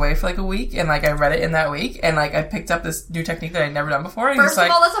 he was away for like a week, and like I read it in that week, and like I picked up this new technique that I'd never done before. And First of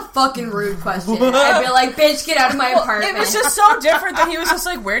all, that's a fucking rude question. I'd be like, bitch, get out of my apartment. It was just so different that he was just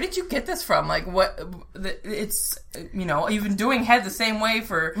like, where did you get this from? Like, what? It's, you know, you've been doing head the same way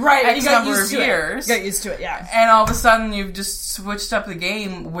for X number of years. You got used to it, yeah. And all of a sudden, you've just switched up the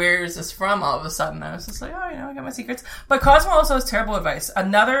game. Where is this from? All of a sudden, I was just like, oh, you know, I got my secrets. But Cosmo also has terrible advice.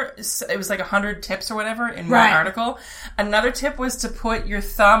 It was like 100 tips or whatever in one article. Another tip was to put your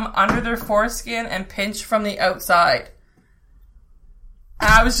thumb under their foreskin and pinch from the outside.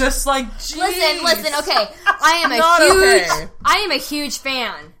 I was just like, geez. Listen, okay. I am a huge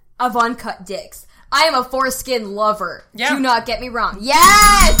fan of uncut dicks. I am a foreskin lover. Yeah. Do not get me wrong.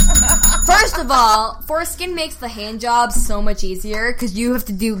 Yes! First of all, foreskin makes the hand job so much easier because you have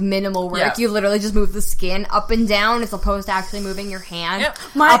to do minimal work. Yeah. You literally just move the skin up and down as opposed to actually moving your hand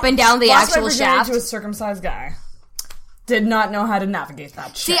up and down the actual shaft. To a circumcised guy. Did not know how to navigate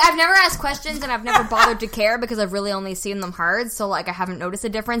that shit. See, I've never asked questions and I've never bothered to care because I've really only seen them hard, so like I haven't noticed a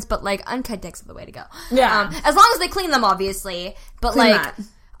difference, but like uncut dicks are the way to go. Yeah. As long as they clean them, obviously. But clean like... That.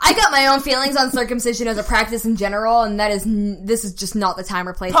 I got my own feelings on circumcision as a practice in general, and this is just not the time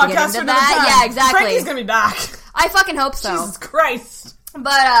or place to get into that. Yeah, exactly. Frankie's gonna be back. I fucking hope so. Jesus Christ.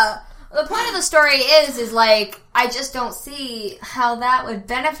 But, the point of the story is like, I just don't see how that would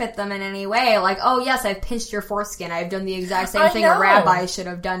benefit them in any way. Like, oh yes, I've pinched your foreskin. I've done the exact same thing a rabbi should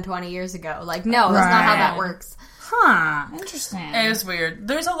have done 20 years ago. Like, no, that's not how that works. Huh. Interesting. It is weird.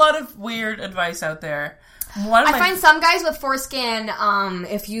 There's a lot of weird advice out there. I find some guys with foreskin,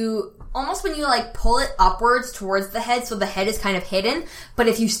 if you, almost when you like pull it upwards towards the head, so the head is kind of hidden, but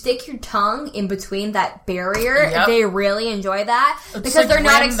if you stick your tongue in between that barrier, they really enjoy that, because like they're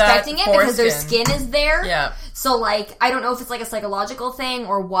not expecting it, because their skin is there. Yeah. So like, I don't know if it's like a psychological thing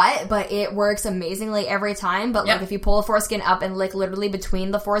or what, but it works amazingly every time, but like if you pull the foreskin up and lick literally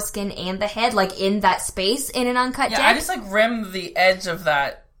between the foreskin and the head, like in that space in an uncut dick. I just like rim the edge of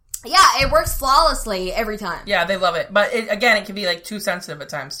that. Yeah, it works flawlessly every time. Yeah, they love it. But it can be like too sensitive at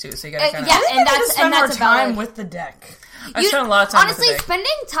times too, so you gotta kind of... Yeah, and that's time with the dick. I spent a lot of time honestly, with the dick.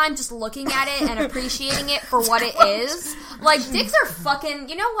 Spending time just looking at it and appreciating it for what it is. Like, dicks are fucking...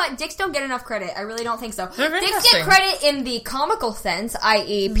 You know what? Dicks don't get enough credit. I really don't think so. Dicks get credit in the comical sense,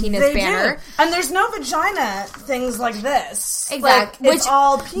 i.e. penis banner. Do. And there's no vagina things like this. Exactly. Like, it's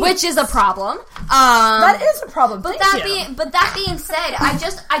all penis. Which is a problem. That is a problem. But that being said,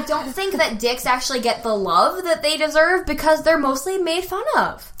 I don't think that dicks actually get the love that they deserve because they're mostly made fun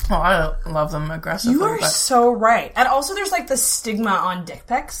of. Oh, I love them aggressively. You are so right. And also there's like the stigma on dick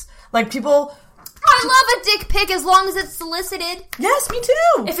pics. Like people... I love a dick pic as long as it's solicited. Yes, me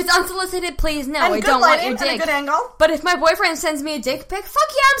too. If it's unsolicited, please no. And I don't want your dick. dick. And a good angle. But if my boyfriend sends me a dick pic, fuck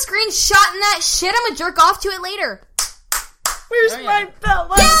yeah, I'm screenshotting that shit. I'm gonna jerk off to it later. Where's my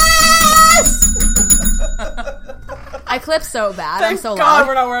belt? Yes! I clip so bad. Thank I'm so God loud.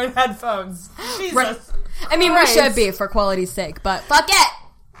 We're not wearing headphones. Jesus. Right. I mean, we should be for quality's sake, but fuck it.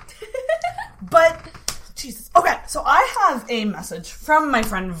 But, Jesus. Okay, so I have a message from my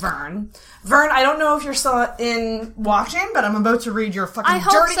friend Vern. Vern, I don't know if you're still watching, but I'm about to read your fucking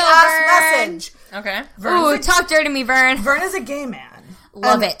dirty-ass message. Okay. Ooh, talk dirty to me, Vern. Vern is a gay man.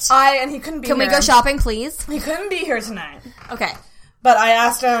 Love it. And he couldn't be here. Can we go shopping, please? He couldn't be here tonight. Okay. But I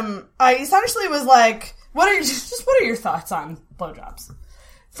asked him, I essentially was like, what are your thoughts on blowjobs?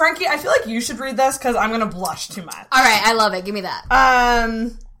 Frankie, I feel like you should read this because I'm going to blush too much. Alright, I love it. Give me that.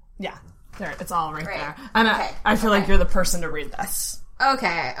 Yeah. There, it's all right there. And I feel like you're the person to read this.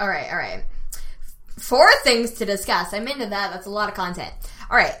 Okay, alright. 4 things to discuss. I'm into that. That's a lot of content.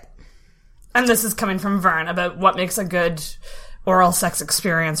 Alright. And this is coming from Vern about what makes a good oral sex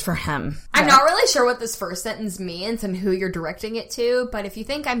experience for him. I'm not really sure what this first sentence means and who you're directing it to, but if you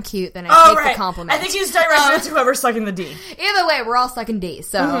think I'm cute, then I take the compliment. I think he's directing it to whoever's sucking the D. Either way, we're all sucking D,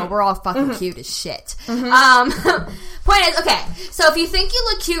 so we're all fucking cute as shit. Point is, okay, so if you think you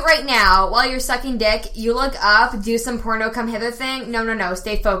look cute right now while you're sucking dick, you look up, do some porno come hither thing. No,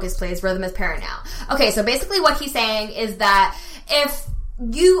 stay focused, please. Rhythm is parent now. Okay, so basically what he's saying is that if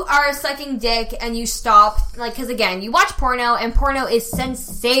you are sucking dick and you stop, like, because again, you watch porno and porno is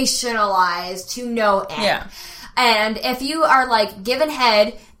sensationalized to no end. Yeah. And if you are, like, given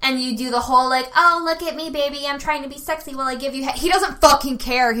head, and you do the whole, like, oh, look at me, baby, I'm trying to be sexy while I give you head. He doesn't fucking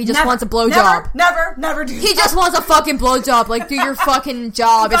care. He just wants a blowjob. Never do that. He just wants a fucking blowjob. Like, do your fucking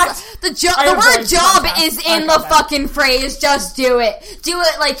job. It's, the word job is in the fucking phrase. Just do it. Do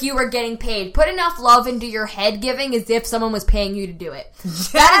it like you were getting paid. Put enough love into your head giving as if someone was paying you to do it.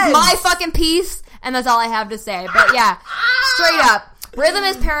 Yes. That is my fucking piece, and that's all I have to say. But yeah, straight up. Rhythm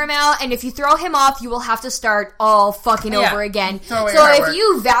is paramount, and if you throw him off, you will have to start all fucking over again. So if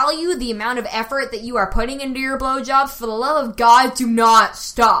you value the amount of effort that you are putting into your blowjobs, for the love of God, do not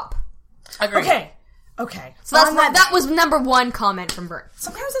stop. Agreed. Okay. So that was number one comment from Vern.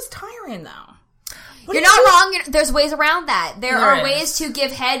 Sometimes it's tiring, though. You're not wrong. There's ways around that. There are ways to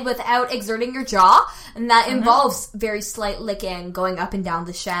give head without exerting your jaw, and that involves very slight licking, going up and down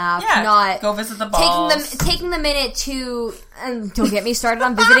the shaft, not go visit the balls. Taking the minute to, and don't get me started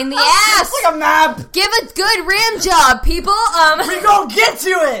on visiting the ass. It's like a map. Give a good rim job, people. We gonna get to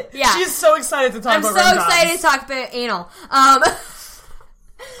it. Yeah, she's so excited to talk about rim jobs. I'm so excited to talk about anal.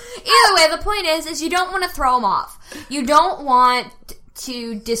 Either way, the point is you don't want to throw them off. You don't want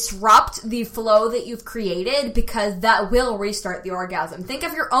to disrupt the flow that you've created, because that will restart the orgasm. Think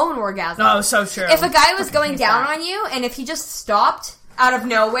of your own orgasm. Oh, so true. If a guy was going down on you, and if he just stopped out of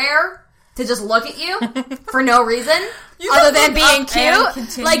nowhere to just look at you for no reason, other than being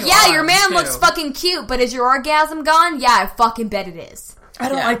cute, like, yeah, your man looks fucking cute, but is your orgasm gone? Yeah, I fucking bet it is. I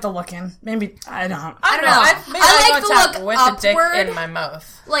don't like the looking. Maybe, I don't know. I like the look with upward. The dick in my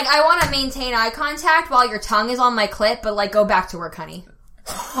mouth. Like, I want to maintain eye contact while your tongue is on my clit, but, like, go back to work, honey.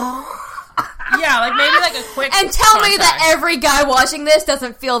 Yeah, like, maybe, like, a quick and tell me that every guy watching this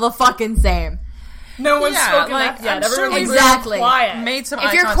doesn't feel the fucking same. No one's spoken up yet. Everyone's exactly quiet.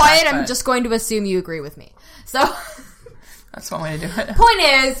 If you're quiet, I'm just going to assume you agree with me. So that's one way to do it. Point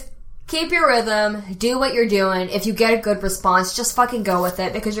is, keep your rhythm, do what you're doing. If you get a good response, just fucking go with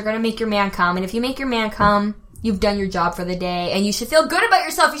it, because you're going to make your man come. And if you make your man come, you've done your job for the day, and you should feel good about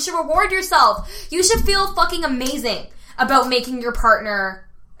yourself. You should reward yourself. You should feel fucking amazing about making your partner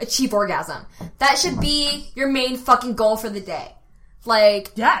achieve orgasm. That should be your main fucking goal for the day.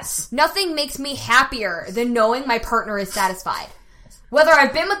 Like, yes, nothing makes me happier than knowing my partner is satisfied. Whether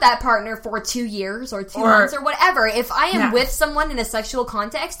I've been with that partner for 2 years or 2 months or whatever, if I am with someone in a sexual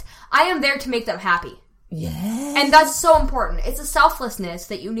context, I am there to make them happy. Yes. And that's so important. It's a selflessness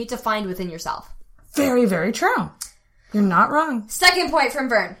that you need to find within yourself. Very, very true. You're not wrong. Second point from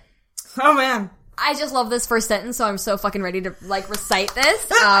Vern. Oh, man. I just love this first sentence, so I'm so fucking ready to, like, recite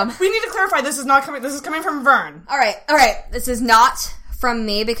this. We need to clarify, this is coming from Vern. Alright. This is not from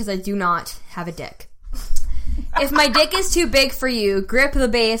me, because I do not have a dick. If my dick is too big for you, grip the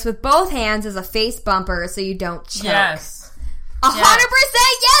base with both hands as a face bumper so you don't choke. Yes. 100%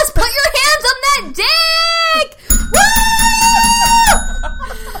 yes! Put your hands on that dick!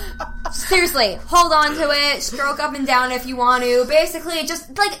 Woo! Seriously, hold on to it, stroke up and down if you want to. Basically,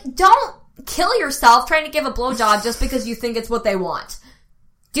 just, like, don't kill yourself trying to give a blowjob just because you think it's what they want.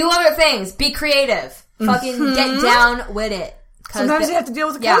 Do other things. Be creative. Fucking get down with it. Sometimes you have to deal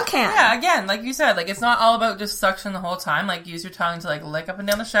with a coke can. Yeah, again, like you said, like, it's not all about just suction the whole time. Like, use your tongue to, like, lick up and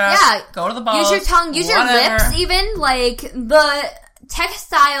down the shaft. Yeah. Go to the balls. Use your tongue. Use your lips, even. Like, the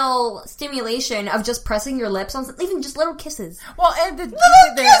textile stimulation of just pressing your lips on even just little kisses. Well, and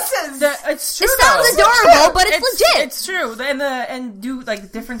kisses! It's true. It sounds adorable, but it's legit. It's true. And do,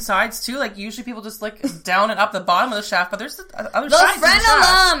 like, different sides, too. Like, usually people just lick down and up the bottom of the shaft, but there's other sides of the shaft. The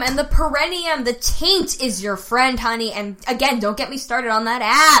frenulum and the perineum, the taint is your friend, honey. And, again, don't get me started on that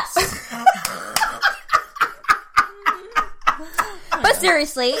ass. But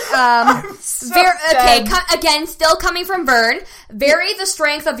seriously, again, still coming from Vern, vary the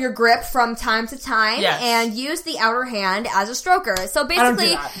strength of your grip from time to time, and use the outer hand as a stroker. So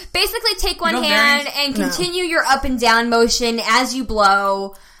basically take one hand and continue your up and down motion as you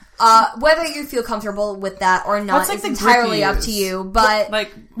blow. Whether you feel comfortable with that or not is entirely up to you. But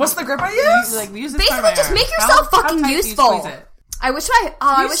what's the grip I use? Use basically, just make yourself fucking useful. I wish I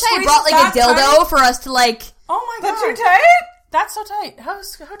brought like a dildo tight? For us to like. Oh my god, that's too tight. That's so tight. How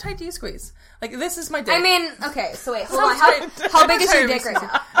tight do you squeeze? Like, this is my dick. I mean, okay, so wait, hold on. How big is your dick right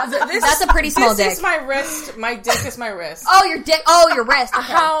now? That's a pretty small dick. This is my wrist. My dick is my wrist. Oh, your dick. Oh, your wrist.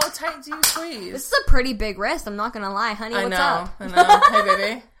 Okay. How tight do you squeeze? This is a pretty big wrist. I'm not gonna lie, honey. What's up? I know. Hey,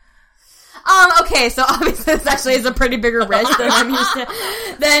 baby. Okay, so obviously this actually is a pretty bigger wrist than I'm used to.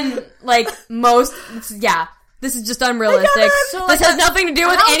 Than, like, most, yeah. This is just unrealistic. So, like, this has nothing to do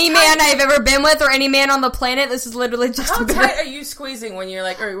with any man I've ever been with or any man on the planet. This is literally just how tight are you squeezing when you're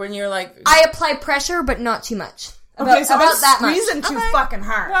like, I apply pressure, but not too much. Okay, so about that's that much. squeezing too fucking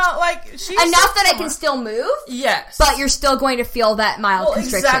hard. Well, like she's Enough that I can still move, Yes. but you're still going to feel that mild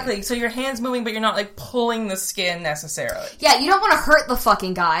constriction. Exactly. So your hand's moving, but you're not like pulling the skin necessarily. Yeah, you don't want to hurt the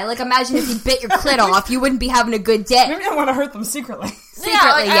fucking guy. Like, imagine if you bit your clit off, you wouldn't be having a good day. Maybe I want to hurt them secretly. Secretly,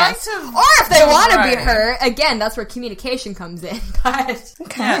 like, I yes. like to Or if they want to be variety. hurt, again, that's where communication comes in. But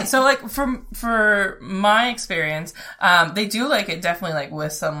Yeah. So like for my experience, they do like it definitely like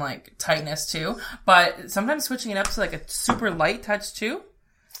with some like tightness too, but sometimes switching it up to like a super light touch too.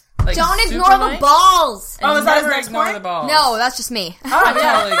 Like, don't super ignore the light. balls. Oh, is that his Never next ignore point? the balls. No, that's just me. I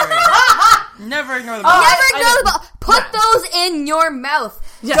totally agree. Never ignore the balls. Never ignore the balls. Put those in your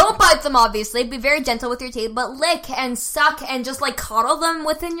mouth. Yeah. Don't bite them, obviously. Be very gentle with your teeth, but lick and suck and just like coddle them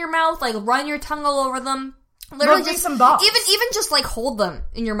within your mouth. Like run your tongue all over them. Literally Rub me just some balls. even just like hold them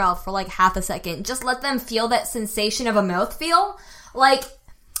in your mouth for like half a second. Just let them feel that sensation of a mouthfeel. Like,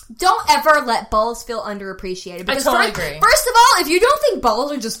 don't ever let balls feel underappreciated. Because totally agree. First of all, if you don't think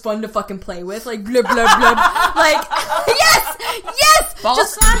balls are just fun to fucking play with, like blub blub blub, like yes, Ball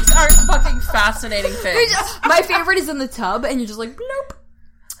just sacks are fucking fascinating They're things. just- my favorite is in the tub, and you're just like bloop,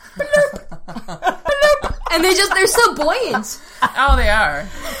 bloop, bloop, and they're so buoyant. Oh, they are.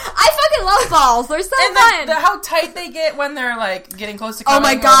 I fucking love balls. They're so And fun. how tight they get when they're like getting close to Oh coming.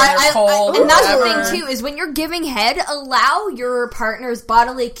 my or god! when they're cold, And that's or the whatever. thing too, is when you're giving head, allow your partner's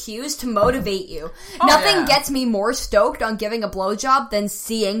bodily cues to motivate you. Nothing yeah. gets me more stoked on giving a blowjob than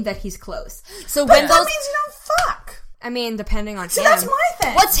seeing that he's close. So when That those, means you don't fuck. I mean, depending on See, him, that's my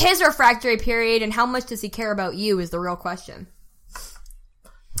thing. What's his refractory period, and how much does he care about you? Is the real question.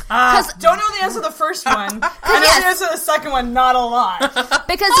 Don't know the answer to the first one. I know the answer to the second one, not a lot.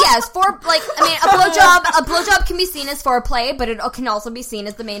 Because yes, a blowjob can be seen as foreplay, but it can also be seen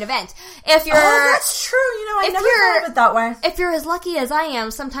as the main event. If you're, Oh, that's true. You know, I if never you're- thought of it that way. if you're as lucky as I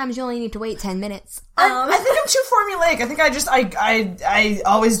am, sometimes you only need to wait 10 minutes. I think I'm too formulaic. I think I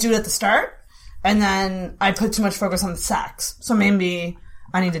always do it at the start, and then I put too much focus on the sex. So maybe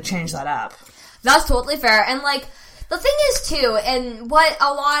I need to change that up. That's totally fair. And like, the thing is too, and what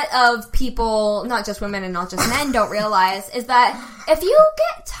a lot of people, not just women and not just men, don't realize is that if you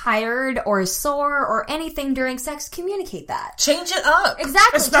get tired or sore or anything during sex, communicate that. Change it up.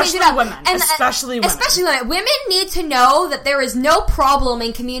 Exactly. Especially change it up. women. And, Especially women. Especially women. Women need to know that there is no problem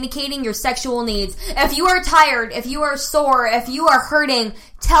in communicating your sexual needs. If you are tired, if you are sore, if you are hurting,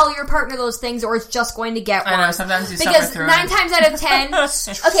 tell your partner those things or it's just going to get worse. I know, sometimes you suffer Because through 9 it. times out of 10...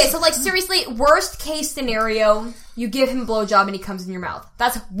 Okay, so like seriously, worst case scenario, you give him a blowjob and he comes in your mouth.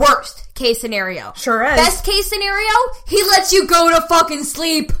 That's worst case scenario. Sure is. Best case scenario, he lets you go to fucking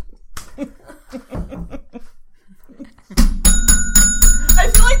sleep. I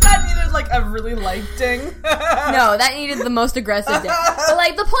feel like that needed like a really light ding. No, that needed the most aggressive dick. But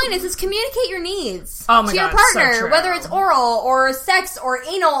like, the point is communicate your needs Oh my to your God, so partner, true. whether it's oral or sex or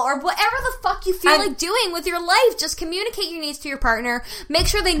anal or whatever the fuck you feel And- like doing with your life. Just communicate your needs to your partner. Make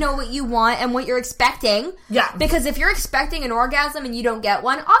sure they know what you want and what you're expecting. Yeah. Because if you're expecting an orgasm and you don't get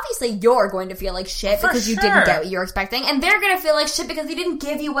one, obviously you're going to feel like shit For because you sure. didn't get what you're expecting, and they're going to feel like shit because they didn't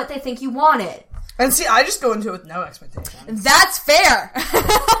give you what they think you wanted. And see, I just go into it with no expectations. That's fair.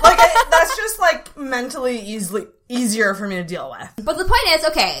 That's just like mentally easier for me to deal with. But the point is,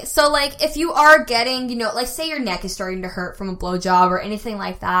 okay, so like if you are getting, you know, like say your neck is starting to hurt from a blowjob or anything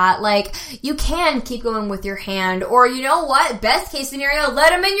like that, like you can keep going with your hand, or you know what, best case scenario,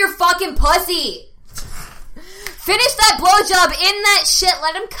 let him in your fucking pussy. Finish that blowjob in that shit.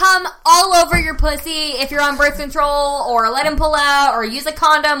 Let him come all over your pussy if you're on birth control, or let him pull out, or use a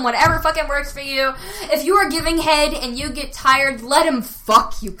condom, whatever fucking works for you. If you are giving head and you get tired, let him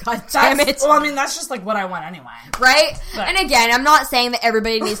fuck you, goddammit. Well, I mean, that's just like what I want anyway. Right? Right. And again, I'm not saying that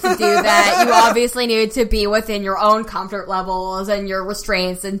everybody needs to do that. You obviously need to be within your own comfort levels and your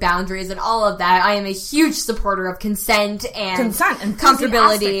restraints and boundaries and all of that. I am a huge supporter of consent and Consent,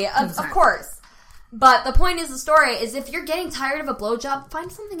 comfortability. enthusiastic Of consent. course. But the point is, the story is if you're getting tired of a blowjob,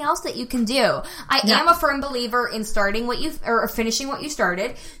 find something else that you can do. I am a firm believer in starting what you or finishing what you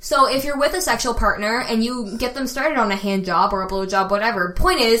started. So if you're with a sexual partner and you get them started on a hand job or a blowjob, whatever,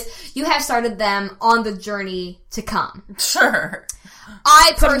 point is you have started them on the journey to come. Sure.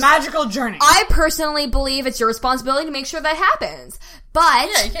 It's a magical journey. I personally believe it's your responsibility to make sure that happens. But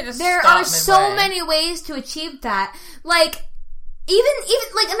Yeah, you can't just there stop are so midway. many ways to achieve that. Like, even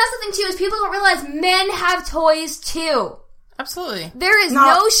like, and that's the thing too, is people don't realize men have toys too. Absolutely. There is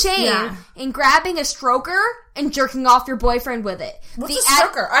no shame in grabbing a stroker and jerking off your boyfriend with it. What's a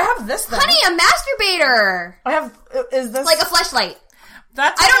stroker? I have this thing. Honey, a masturbator. I have. Is this Like a fleshlight.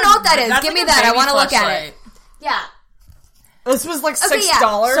 That's I don't know what that is. that's Give me like a that. I baby want to look at fleshlight. it. Yeah. This was like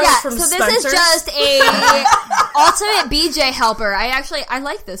 $6 from so Spencer's. this is just a ultimate BJ helper. I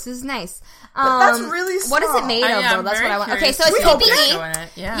like this. This is nice. That's really small. What is it made of, though? That's what I want. Okay, so it's TPE.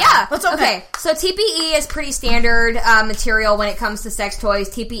 Yeah. That's okay. So TPE is pretty standard material when it comes to sex toys.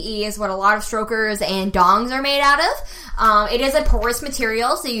 TPE is what a lot of strokers and dongs are made out of. It is a porous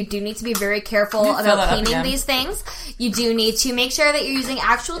material, so you do need to be very careful about cleaning these things. You do need to make sure that you're using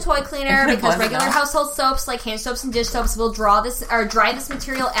actual toy cleaner because regular household soaps like hand soaps and dish soaps will dry this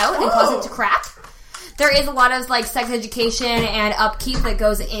material out and cause it to crack. There is a lot of like sex education and upkeep that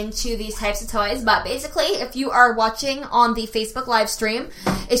goes into these types of toys, but basically, if you are watching on the Facebook live stream,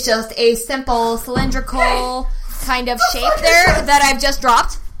 it's just a simple cylindrical kind of shape there that I've just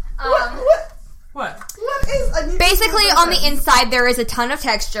dropped. What? Basically, on the inside, there is a ton of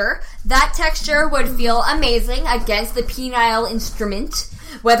texture. That texture would feel amazing against the penile instrument.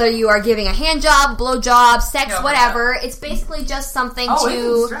 Whether you are giving a hand job, blow job, sex, whatever, it's basically just something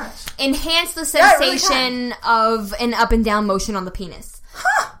to enhance the sensation of an up and down motion on the penis.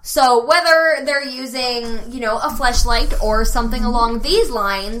 So whether they're using, a fleshlight or something along these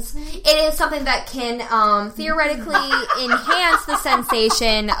lines, it is something that can theoretically enhance the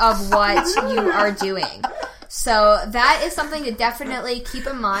sensation of what you are doing. So that is something to definitely keep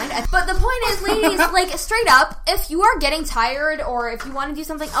in mind. But the point is, ladies, like, straight up, if you are getting tired or if you want to do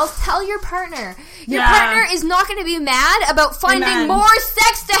something else, tell your partner. Your partner is not going to be mad about finding more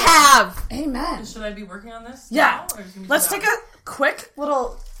sex to have. Amen. Should I be working on this? Yeah. Now, Let's take a quick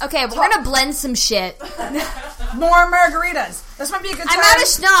little... Okay, we're going to blend some shit. More margaritas. This might be a good time. I'm out of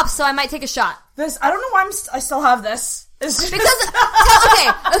schnapps, so I might take a shot. I don't know why I still have this.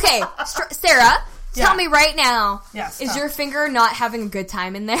 Okay, Sarah... Tell me right now, is your finger not having a good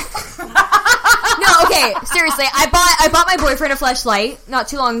time in there? No, okay, seriously, I bought my boyfriend a fleshlight not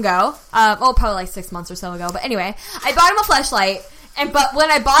too long ago. Probably like 6 months or so ago, but anyway, I bought him a fleshlight, but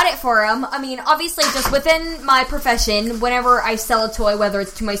when I bought it for him, I mean, obviously just within my profession, whenever I sell a toy, whether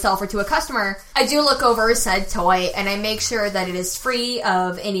it's to myself or to a customer, I do look over said toy, and I make sure that it is free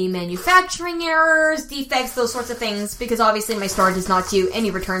of any manufacturing errors, defects, those sorts of things, because obviously my store does not do any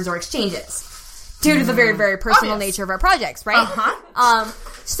returns or exchanges. Due to the very, very personal nature of our projects, right?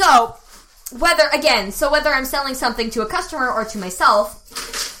 So whether I'm selling something to a customer or to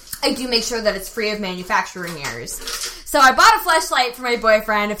myself, I do make sure that it's free of manufacturing errors. So I bought a fleshlight for my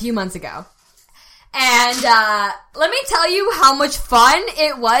boyfriend a few months ago. And, let me tell you how much fun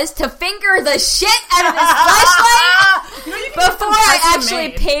it was to finger the shit out of this fleshlight before I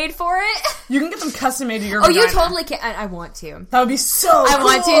actually paid for it. You can get them custom made to your vagina. You totally can. I want to. That would be so cool. I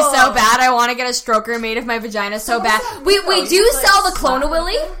want to so bad. I want to get a stroker made of my vagina so bad. We do sell the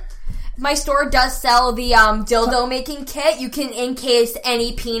Clone-A-Willy. My store does sell the dildo making kit. You can encase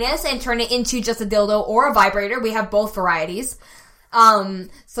any penis and turn it into just a dildo or a vibrator. We have both varieties.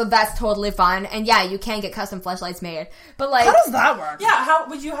 So that's totally fun. And yeah, you can get custom fleshlights made. But like, how does that work? Yeah, how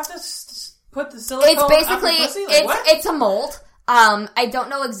would you have to put the silicone? It's basically up your pussy? Like, it's a mold. I don't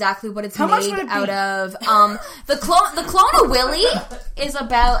know exactly what it's made out of. The Clone-A-Willy is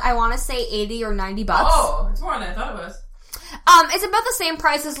about, I want to say, $80 or $90. Oh, it's more than I thought it was. It's about the same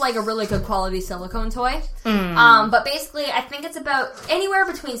price as like a really good quality silicone toy. But basically, I think it's about anywhere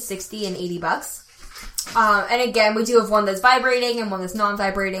between $60 and $80. And again, we do have one that's vibrating and one that's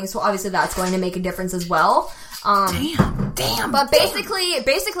non-vibrating, so obviously that's going to make a difference as well. Damn. But basically,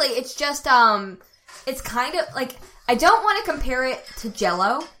 it's just, it's kind of, like, I don't want to compare it to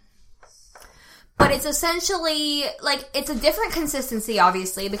Jell-O, but it's essentially, like, it's a different consistency,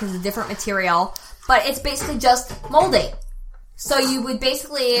 obviously, because it's a different material, but it's basically just molding. So you would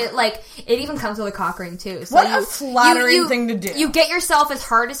basically, like, it even comes with a cock ring, too. So what a flattering thing to do. You get yourself as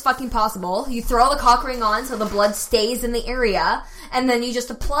hard as fucking possible. You throw the cock ring on so the blood stays in the area. And then you just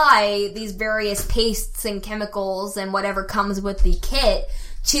apply these various pastes and chemicals and whatever comes with the kit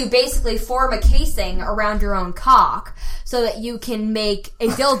to basically form a casing around your own cock so that you can make a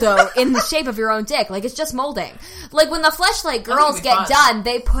dildo in the shape of your own dick. Like, it's just molding. Like, when the Fleshlight girls get done,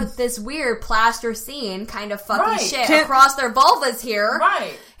 they put this weird plasticine kind of fucking shit across their vulvas here.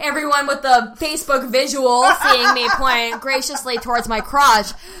 Right. Everyone with the Facebook visual seeing me point graciously towards my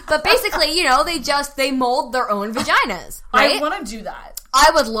crotch. But basically, you know, they mold their own vaginas. Right? I want to do that. I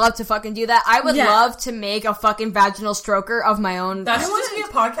would love to fucking do that. I would love to make a fucking vaginal stroker of my own. That should just be a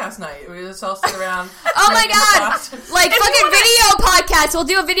podcast night. We just all sit around. Oh my god! Like fucking video podcast. We'll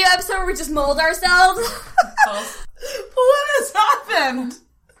do a video episode where we just mold ourselves. What has happened?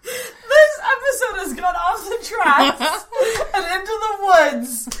 This episode has gone off the tracks and into the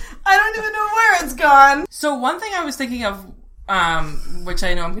woods. I don't even know where it's gone. So one thing I was thinking of which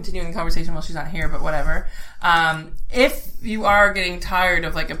I know I'm continuing the conversation while she's not here, but whatever. If you are getting tired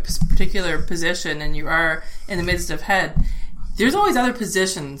of like a particular position and you are in the midst of head, there's always other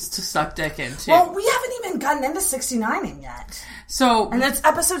positions to suck dick into. Well, we haven't even gotten into 69ing yet. And that's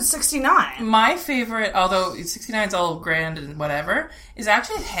episode 69. My favorite, although 69 is all grand and whatever, is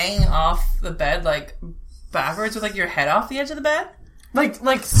actually hanging off the bed like backwards with like your head off the edge of the bed.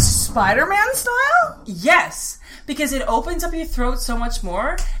 Like Spider-Man style? Yes. Because it opens up your throat so much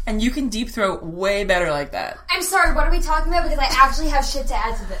more, and you can deep throat way better like that. I'm sorry, what are we talking about? Because I actually have shit to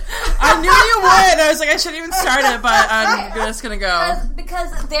add to this. I knew you would! I was like, I shouldn't even start it, but I'm just gonna go. Because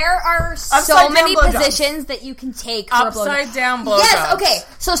there are so many positions that you can take for a blowjob. Upside down blowjob. Yes, okay.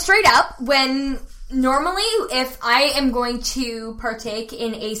 So straight up, normally, if I am going to partake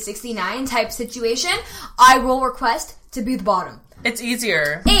in a 69 type situation, I will request to be the bottom. It's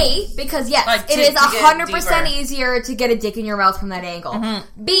easier. Because yes, like it is 100% easier to get a dick in your mouth from that angle.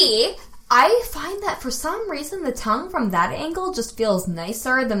 Mm-hmm. B, I find that for some reason the tongue from that angle just feels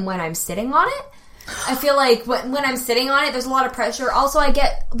nicer than when I'm sitting on it. I feel like when I'm sitting on it, there's a lot of pressure. Also,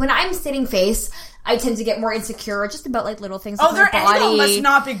 when I'm sitting face, I tend to get more insecure just about like little things like my body. Their angle must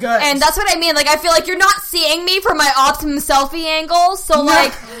not be good. And that's what I mean. Like, I feel like you're not seeing me from my optimum selfie angle. So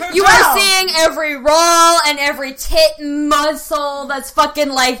like, you are seeing every roll and every tit muscle that's fucking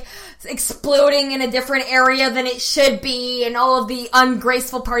like exploding in a different area than it should be, and all of the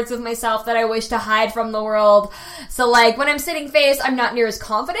ungraceful parts of myself that I wish to hide from the world. So like, when I'm sitting face, I'm not near as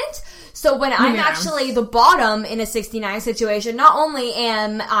confident. So when I'm actually the bottom in a 69 situation, not only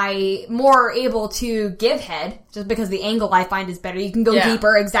am I more able to give head, just because the angle I find is better, you can go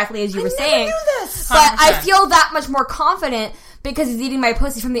deeper, exactly as you were saying. Knew this. But I feel that much more confident because he's eating my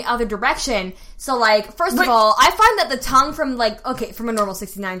pussy from the other direction. So like, first of all, I find that the tongue from from a normal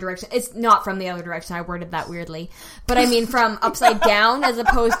 69 direction, it's not from the other direction, I worded that weirdly, but I mean from upside down as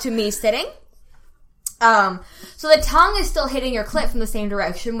opposed to me sitting. So the tongue is still hitting your clit from the same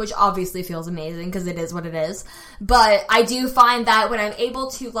direction, which obviously feels amazing because it is what it is. But I do find that when I'm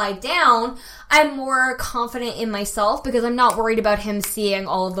able to lie down, I'm more confident in myself because I'm not worried about him seeing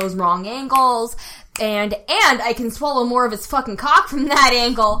all of those wrong angles. And I can swallow more of his fucking cock from that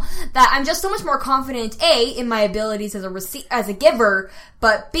angle, that I'm just so much more confident, A, in my abilities as a giver,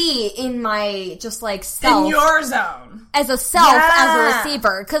 but B, in my just like self. In your zone. As a self, as a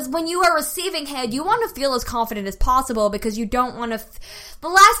receiver. Because when you are receiving head, you want to feel as confident as possible because you don't want to... The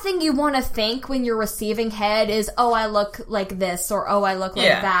last thing you want to think when you're receiving head is, oh, I look like this, or oh, I look like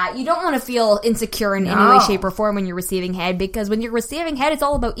that. You don't want to feel insecure in any way, shape, or form when you're receiving head, because when you're receiving head, it's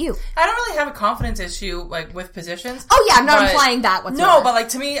all about you. I don't really have a confidence issue, like, with positions. Oh, yeah, I'm not implying that whatsoever. No, but, like,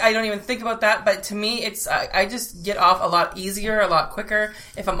 to me, I don't even think about that, but to me, it's, I just get off a lot easier, a lot quicker,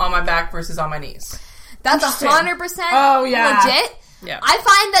 if I'm on my back versus on my knees. That's 100% legit. Yeah. I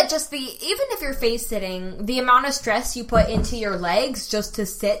find that just even if you're face sitting, the amount of stress you put into your legs just to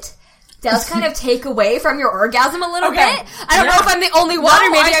sit does kind of take away from your orgasm a little bit. I don't know if I'm the only one, or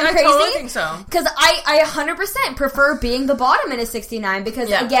maybe I'm crazy. I totally think so. Because I 100% prefer being the bottom in a 69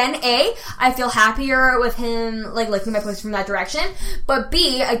 because, again, A, I feel happier with him, like, licking my pussy from that direction, but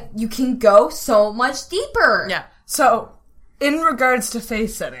B, you can go so much deeper. Yeah. So, in regards to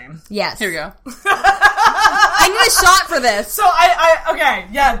face sitting. Yes. Here we go. I need a shot for this. So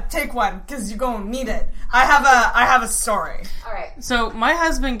take one, because you're going to need it. I have a story. Alright. So, my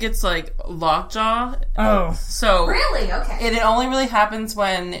husband gets, like, lockjaw. Oh. So. Really? Okay. And it only really happens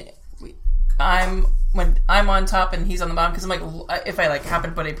when I'm on top and he's on the bottom, because I'm like, if I, like,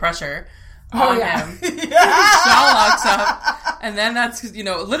 happen to put any pressure on him, his jaw locks up, and then that's,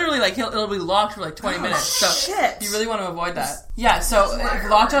 literally, like, it'll be locked for, like, 20 minutes. So, you really want to avoid that. Yeah, so if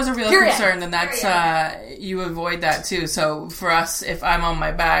lockjaw's a real concern, then that's, you avoid that, too. So, for us, if I'm on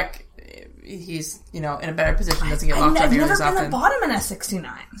my back, he's, in a better position, doesn't get locked on nearly as often. I've never been the bottom in a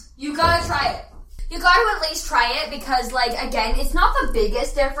 69. You gotta try it. You gotta at least try it because, like, again, it's not the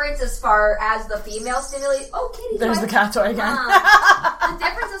biggest difference as far as the female stimulation. Oh, Katie, there's the cat toy again. The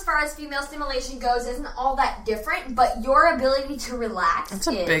difference as far as female stimulation goes isn't all that different, but your ability to relax It's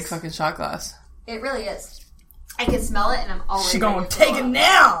a big fucking shot glass. It really is. I can smell it, and I'm already. She gonna take it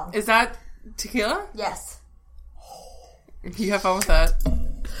now. Is that tequila? Yes. You have fun with that.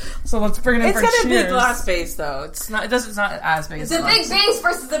 So let's bring it in for cheers. It's got a big glass base, though. It's not as big as the big base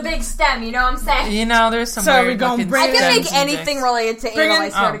versus the big stem. You know what I'm saying? There's some weird looking stems. I can make anything related to anal. I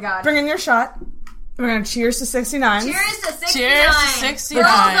swear to God. Bring in your shot. We're gonna cheers to 69. Cheers to 69. Cheers to 69.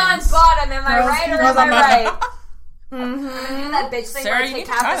 Girls on bottom. Am I right or am I right? Mm-hmm. That bitch thing Sarah, where I you take need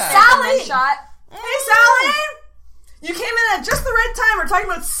to half try a that. Sally shot. Hey, Sally! You came in at just the right time. We're talking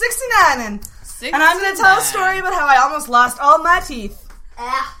about 69 and And I'm going to tell a story about how I almost lost all my teeth.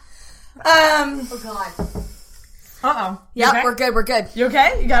 Oh God. Uh-oh. Yep, okay? we're good. You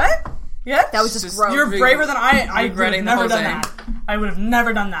okay? You got it? Yeah? That was just gross. You're braver than I would have regretting the never whole done thing. that. I would have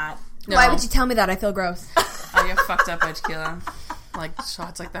never done that. No. Why would you tell me that? I feel gross. I get fucked up by tequila. Like,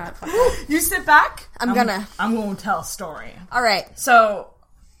 shots like that. Fuck. You sit back. I'm gonna tell a story. All right. So,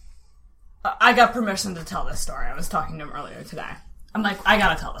 I got permission to tell this story. I was talking to him earlier today. I'm like, I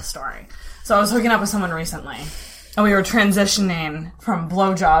gotta tell this story. So I was hooking up with someone recently, and we were transitioning from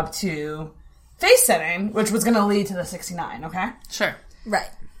blowjob to face sitting, which was gonna lead to the 69, okay? Sure. Right.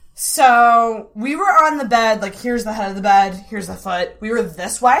 So, we were on the bed, like, here's the head of the bed, here's the foot. We were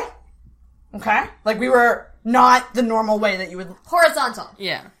this way, okay? Like, we were not the normal way that you would... Horizontal.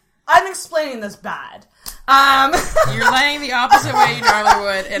 Yeah. I'm explaining this bad. You're laying the opposite way you normally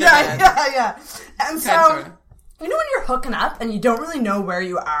would in a bed. Yeah. And so, Sorta. you know when you're hooking up and you don't really know where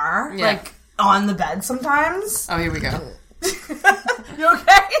you are? Yeah. Like, on the bed sometimes? Oh, here we go. You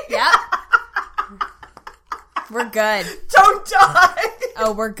okay? Yep. We're good. Don't die!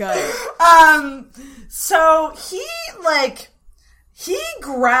 Oh, we're good. So he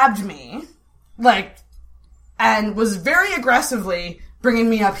grabbed me, and was very aggressively bringing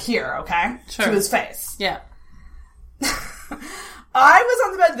me up here, okay? Sure. To his face. Yeah. I was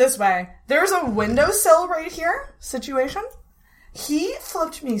on the bed this way. There's a windowsill right here situation. He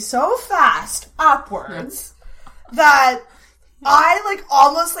flipped me so fast upwards that I,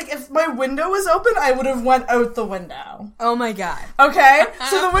 almost, if my window was open, I would have went out the window. Oh my God. Okay?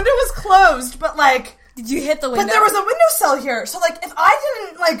 So the window was closed, but, Did you hit the window? but there was a windowsill here. So, if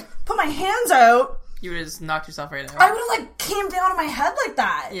I didn't, put my hands out, You would have just knocked yourself right out. I would have, came down on my head like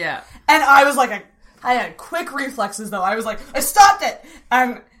that. Yeah. And I was I had quick reflexes, though. I was I stopped it!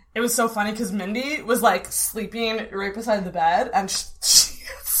 And it was so funny, because Mindy was, sleeping right beside the bed, and she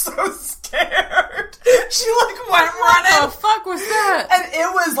was so scared. She, went running. What the fuck was that? And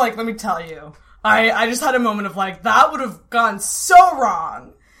it was, let me tell you, I just had a moment of, that would have gone so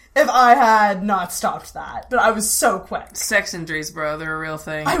wrong if I had not stopped that. But I was so quick. Sex injuries, bro. They're a real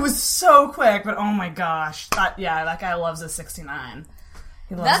thing. I was so quick, but oh my gosh. That guy loves a 69.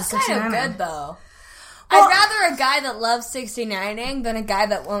 He loves That's a 69. kind of good, though. Well, I'd rather a guy that loves 69ing than a guy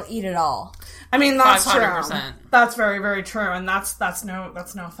that won't eat at all. I mean, that's 500%. true. That's very, very true, and that's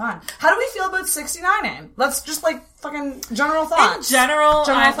no fun. How do we feel about 69ing? Let's just, fucking general thoughts. In general,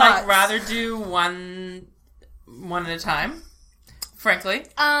 I'd thoughts. rather do one at a time, frankly.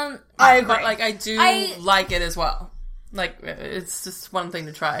 I agree. But, I do like it as well. It's just one thing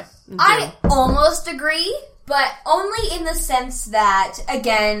to try. I almost agree, but only in the sense that,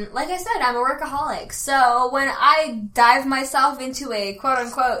 again, like I said, I'm a workaholic. So when I dive myself into a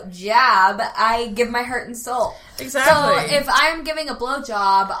quote-unquote job, I give my heart and soul. Exactly. So if I'm giving a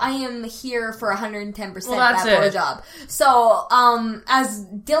blowjob, I am here for 110% that's that it. blowjob. So, as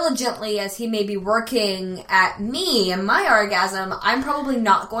diligently as he may be working at me and my orgasm, I'm probably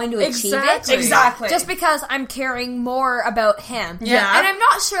not going to achieve it. Exactly. Just because I'm caring more about him. Yeah. And I'm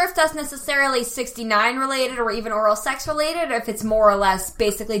not sure if that's necessarily 69 related or even oral sex related, or if it's more or less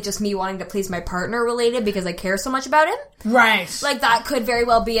basically just me wanting to please my partner related because I care so much about him. Right. That could very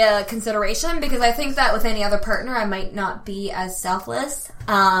well be a consideration, because I think that with any other partner, I might not be as selfless.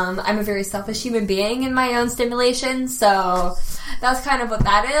 I'm a very selfish human being in my own stimulation, so that's kind of what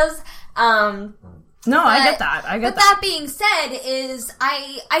that is. No, I get that. But that being said, is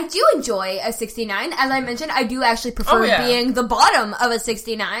I do enjoy a 69. As I mentioned, I do actually prefer being the bottom of a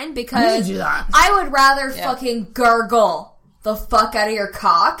 69, because I need to do that. I would rather fucking gargle the fuck out of your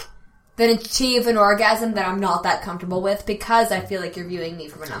cock than achieve an orgasm that I'm not that comfortable with, because I feel like you're viewing me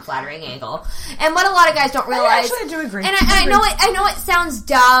from an unflattering angle. And what a lot of guys don't realize... I do agree. And I know it sounds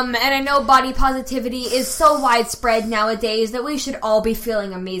dumb, and I know body positivity is so widespread nowadays that we should all be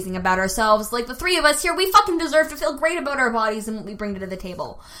feeling amazing about ourselves. The three of us here, we fucking deserve to feel great about our bodies and what we bring to the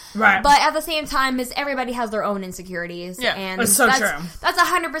table. Right. But at the same time, everybody has their own insecurities. Yeah, and it's so that's, true. That's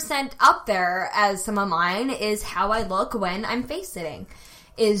 100% up there as some of mine, is how I look when I'm face sitting.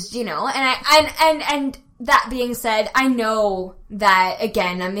 Is, and that being said, I know that,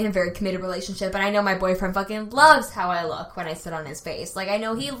 again, I'm in a very committed relationship, and I know my boyfriend fucking loves how I look when I sit on his face. I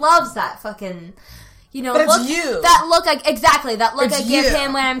know he loves that fucking, but look. it's you. That look, exactly, that look It's I give you.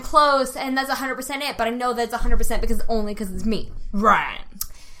 him when I'm close, and that's 100% it, but I know that's 100% because it's me. Right.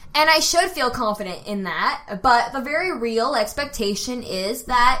 And I should feel confident in that, but the very real expectation is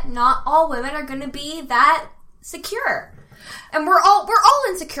that not all women are going to be that secure. And we're all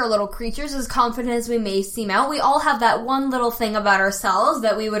insecure little creatures, as confident as we may seem out. We all have that one little thing about ourselves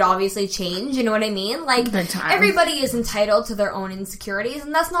that we would obviously change, you know what I mean? Like, everybody is entitled to their own insecurities,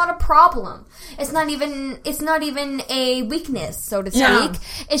 and that's not a problem. It's not even a weakness, so to speak. Yeah.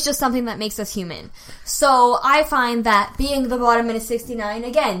 It's just something that makes us human. So I find that being the bottom in a 69,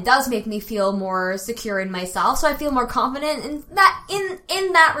 again, does make me feel more secure in myself, so I feel more confident in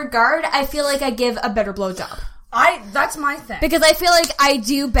that regard. I feel like I give a better blowjob. That's my thing. Because I feel like I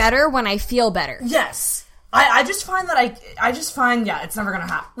do better when I feel better. Yes. I just find that it's never gonna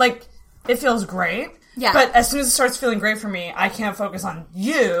happen. Like, it feels great. Yeah. But as soon as it starts feeling great for me, I can't focus on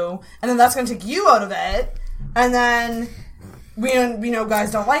you, and then that's gonna take you out of it, and then we know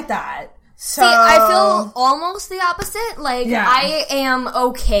guys don't like that. So, see, I feel almost the opposite. Like, I am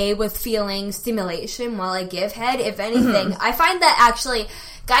okay with feeling stimulation while I give head. If anything, I find that actually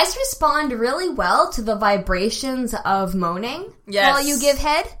guys respond really well to the vibrations of moaning while you give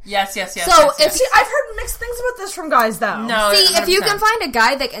head. Yes. So I've heard mixed things about this from guys, though. No, see, 100%. If you can find a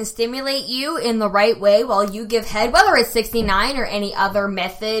guy that can stimulate you in the right way while you give head, whether it's 69 or any other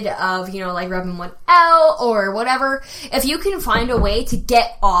method of, like rubbing one out or whatever, if you can find a way to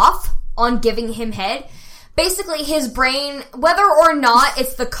get off on giving him head, basically his brain, whether or not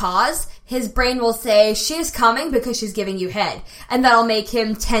it's the cause, his brain will say, she's coming because she's giving you head. And that'll make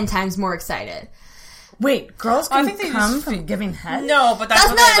him 10 times more excited. Wait, girls can come from giving head? No, but that's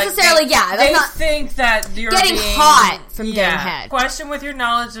not necessarily, they think that you're getting hot from giving head. Question with your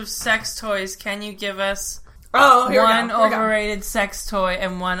knowledge of sex toys, can you give us one overrated sex toy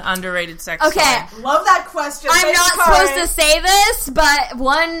and one underrated sex toy? Okay. Love that question. I'm not supposed to say this, but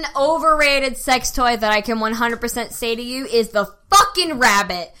one overrated sex toy that I can 100% say to you is the fucking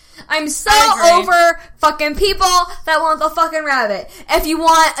rabbit. I'm so over fucking people that want the fucking rabbit. If you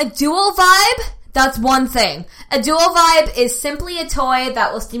want a dual vibe, that's one thing. A dual vibe is simply a toy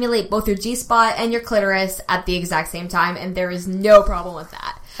that will stimulate both your G-spot and your clitoris at the exact same time, and there is no problem with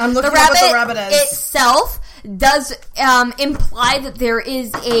that. I'm looking at what the rabbit is. Itself does imply that there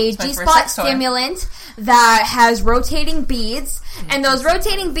is a G-spot stimulant that has rotating beads, and those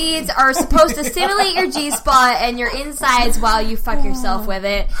rotating beads are supposed to stimulate your G-spot and your insides while you fuck yourself with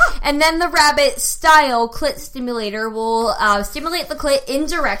it. And then the rabbit-style clit stimulator will stimulate the clit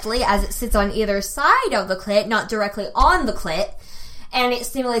indirectly as it sits on either side of the clit, not directly on the clit. And it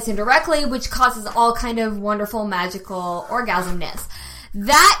stimulates indirectly, which causes all kind of wonderful, magical orgasmness.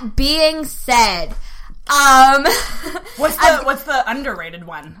 That being said, what's the underrated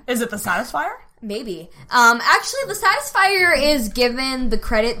one? Is it the Satisfier? Maybe. Actually, the Satisfier is given the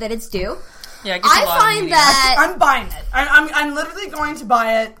credit that it's due. Yeah, it gets a lot of media. I'm buying it. I'm literally going to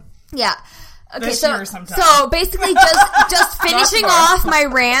buy it. Yeah. Okay, this year sometime. So basically, just finishing off my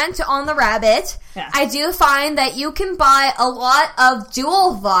rant on the rabbit. Yeah. I do find that you can buy a lot of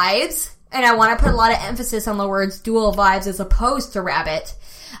dual vibes. And I want to put a lot of emphasis on the words dual vibes as opposed to rabbit.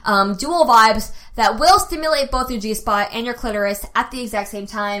 Dual vibes that will stimulate both your G-spot and your clitoris at the exact same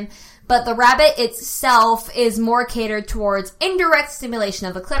time. But the rabbit itself is more catered towards indirect stimulation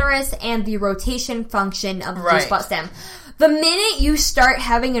of the clitoris and the rotation function of the G-spot stem. The minute you start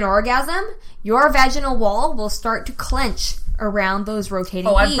having an orgasm, your vaginal wall will start to clench around those rotating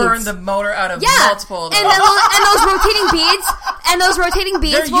beads. I burned the motor out of multiple of them. And those rotating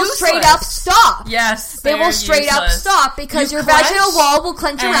beads will straight up stop. Yes, they will straight up stop because your vaginal wall will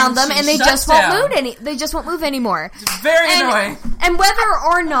clench around them, and they just won't move They just won't move anymore. It's very annoying. And whether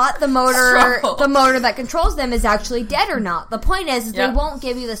or not the motor that controls them is actually dead or not, the point is they won't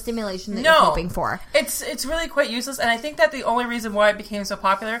give you the stimulation that you're hoping for. It's really quite useless, and I think that the only reason why it became so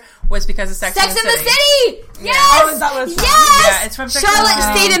popular was because of Sex in the City. Yes. Oh, is that what it's from? Yeah, it's from Sex in the City.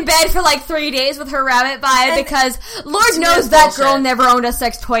 Charlotte stayed in bed for like 3 days with her rabbit vibe because Lord knows that girl never owned a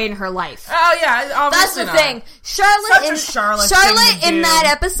sex toy in her life. Oh yeah, obviously that's the thing. Charlotte in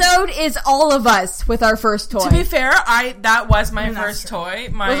that episode is all of us with our first toy. To be fair, that was my first toy.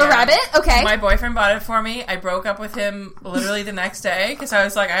 Was a rabbit? Okay. My boyfriend bought it for me. I broke up with him literally the next day because I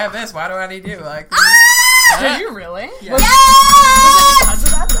was like, I have this. Why do I need you? Like, did you really? Yeah. Was it because of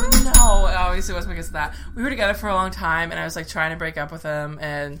that though? No, obviously it wasn't because of that. We were together for a long time, and I was like trying to break up with him,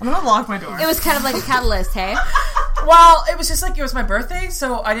 and I'm gonna lock my door. It was kind of like a catalyst, hey? Well, it was just like it was my birthday,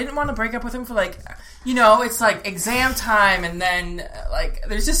 so I didn't want to break up with him for like, it's like exam time, and then like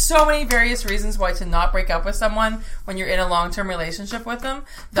there's just so many various reasons why to not break up with someone when you're in a long-term relationship with them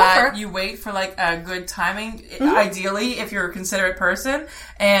that you wait for like a good timing, ideally if you're a considerate person,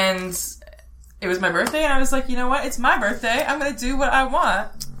 and it was my birthday, and I was like, you know what? It's my birthday. I'm going to do what I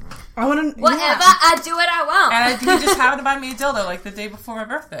want. I want to. Whatever, I do what I want. And he just happened to buy me a dildo like the day before my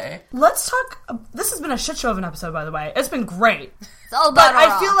birthday. Let's talk. This has been a shit show of an episode, by the way. It's been great. It's all But about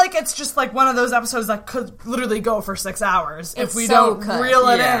I feel like it's just like one of those episodes that could literally go for 6 hours if we don't reel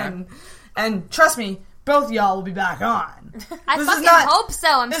it in. And trust me, both of y'all will be back on. I This is fucking not- hope so.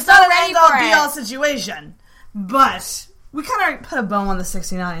 I'm It's so not an ready end-all for be-all it. situation. But we kind of put a bow on the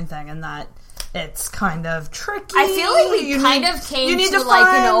 69 thing in that it's kind of tricky. I feel like we You kind need- of came you need to to like an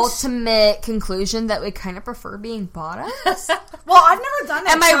find- ultimate conclusion that we kind of prefer being bottoms. Well, I've never done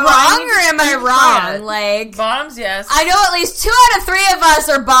it. Am I so wrong need or to am I try it. wrong? Like, Bottoms, yes. I know at least 2 out of 3 of us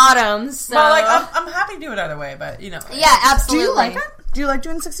are bottoms. So. Well, like, I'm happy to do it either way, but, you know. yeah, Do absolutely. you like it? Do you like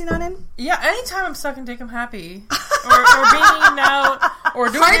doing 69 in? Yeah, anytime I'm sucking dick, I'm happy. or being eaten out, or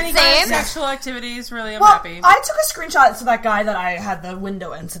doing Hard any kind of same. sexual activities, really, I'm Well, happy. I took a screenshot to that guy that I had the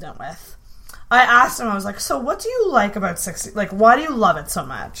window incident with. I asked him, I was like, so what do you like about 60? Like, why do you love it so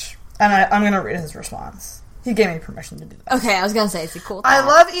much? And I'm going to read his response. He gave me permission to do that. Okay, I was gonna say it's a cool I thought.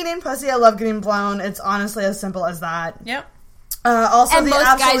 love eating pussy. I love getting blown. It's honestly as simple as that. Yep. Also, and the most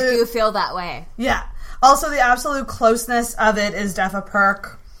absolute, guys do feel that way. Yeah. Also, the absolute closeness of it is def a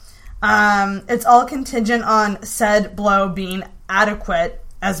perk. It's all contingent on said blow being adequate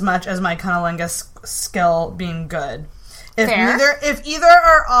as much as my cunnilingus skill being good. If either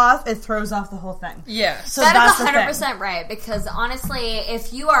are off, it throws off the whole thing. Yes. So That that's is the 100% right, because honestly,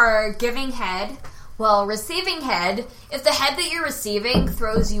 if you are giving head, well, receiving head, if the head that you're receiving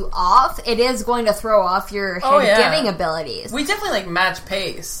throws you off, it is going to throw off your head-giving abilities. We definitely, like, match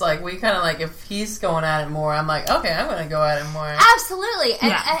pace. Like, we kind of, like, if he's going at it more, I'm like, okay, I'm going to go at it more. Absolutely.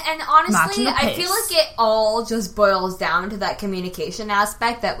 And, Yeah. and honestly, Matching the I feel pace. like it all just boils down to that communication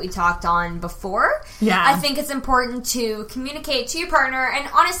aspect that we talked on before. Yeah. I think it's important to communicate to your partner, and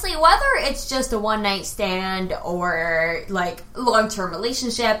honestly, whether it's just a one-night stand or, like, long-term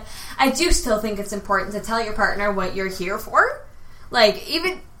relationship, I do still think it's important to tell your partner what you're here for. Like,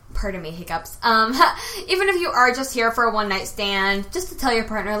 even... Pardon me, hiccups. Even if you are just here for a one-night stand, just to tell your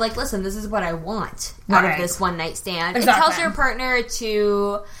partner, like, listen, this is what I want out of this one-night stand. Exactly. It tells your partner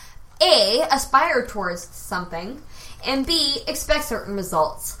to, A, aspire towards something, and B, expect certain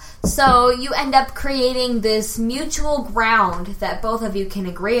results. So you end up creating this mutual ground that both of you can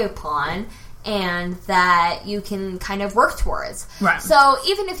agree upon and that you can kind of work towards. Right. So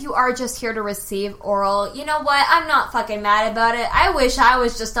even if you are just here to receive oral, you know what? I'm not fucking mad about it. I wish I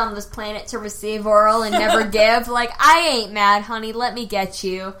was just on this planet to receive oral and never give. Like, I ain't mad, honey. Let me get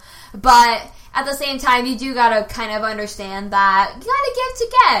you. But at the same time, you do gotta kind of understand that you gotta give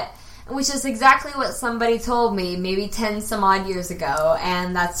to get. Which is exactly what somebody told me maybe 10 some odd years ago.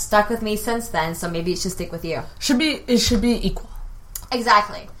 And that's stuck with me since then, so maybe it should stick with you. It should be equal.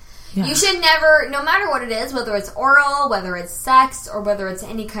 Exactly. Yeah. You should never, no matter what it is, whether it's oral, whether it's sex, or whether it's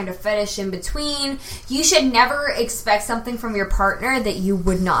any kind of fetish in between, you should never expect something from your partner that you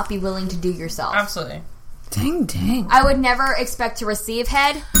would not be willing to do yourself. Absolutely. Dang. I would never expect to receive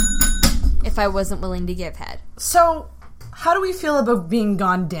head if I wasn't willing to give head. So, how do we feel about being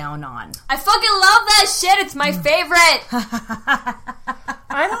gone down on? I fucking love that shit. It's my favorite.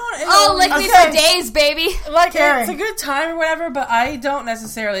 I don't... Oh, lick me for days, baby. Like, Carrie. it's a good time or whatever, but I don't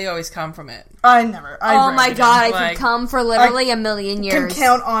necessarily always come from it. I never. Oh my god, I Like, could come for literally a million Can years.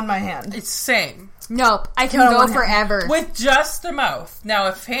 count on my hand. It's same. Nope, I can Count go on one forever. With just the mouth. Now,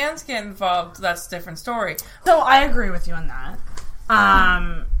 if hands get involved, that's a different story. So I agree with you on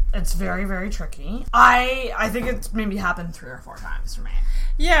that. It's very, very tricky. I think it's maybe happened 3 or 4 times for me.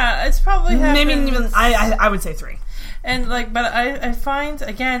 Yeah, it's probably happened. Maybe even I would say 3. And, like, but I find,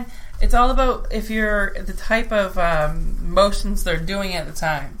 again, it's all about if you're the type of motions they're doing at the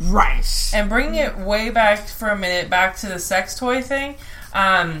time. Right. And bringing it way back for a minute, back to the sex toy thing.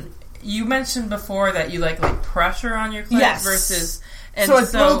 You mentioned before that you like pressure on your clit Yes. versus... And So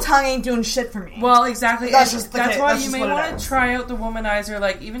its little tongue ain't doing shit for me. Well, exactly. That's And just the that's case. why That's you just may what it want is. to try out the womanizer,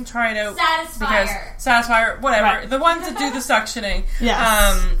 like even try it out. Satisfier. Because Satisfier, whatever. Right. The ones that do the suctioning.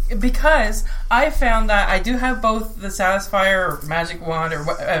 Yes. Because I found that I do have both the Satisfier or Magic Wand or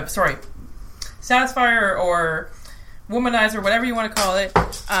Satisfier or womanizer, whatever you want to call it.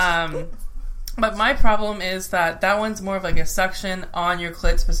 But my problem is that one's more of like a suction on your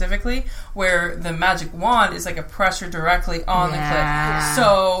clit specifically, where the Magic Wand is like a pressure directly on the clit.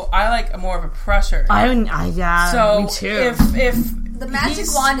 So I like more of a pressure. Yeah, So me too. if The magic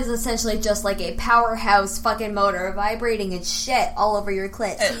wand is essentially just like a powerhouse fucking motor vibrating its shit all over your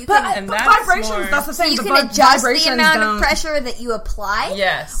clit. So you But, can, and but that's vibrations, more- that's the same. you the can adjust the vibrations amount don't- of pressure that you apply.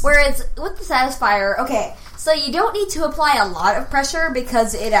 Yes. Whereas with the Satisfier, okay, so you don't need to apply a lot of pressure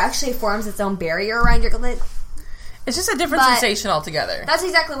because it actually forms its own barrier around your clit. It's just a different But sensation altogether. That's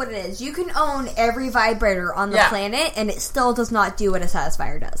exactly what it is. You can own every vibrator on the planet, and it still does not do what a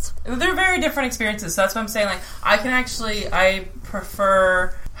Satisfyer does. They're very different experiences. So that's what I'm saying. Like, I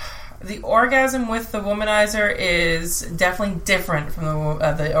prefer the orgasm with the womanizer is definitely different from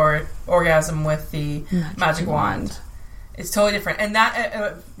the orgasm with the magic wand. It's totally different. And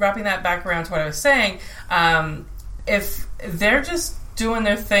that wrapping that back around to what I was saying, if they're just doing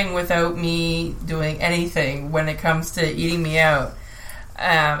their thing without me doing anything when it comes to eating me out,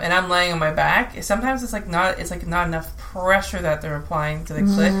 and I'm laying on my back, sometimes it's not enough pressure that they're applying to the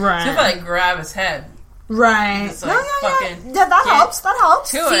clit. Right. So if I grab his head, Right. it's like that helps. That helps.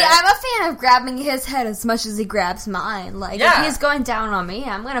 See, I'm a fan of grabbing his head as much as he grabs mine. Like, if he's going down on me,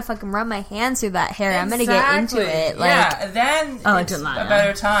 I'm gonna fucking run my hands through that hair. I'm gonna get into it. Like, then it's a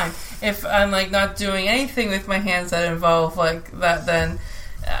better time. If I'm like not doing anything with my hands that involve like that, then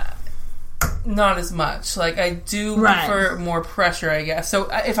not as much. Like, I do prefer more pressure, I guess. So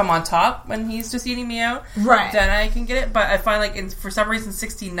if I'm on top when he's just eating me out, then I can get it. But I find like for some reason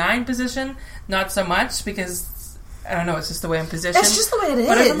 69 position, not so much, because I don't know, it's just the way I'm positioned. It's just the way it is.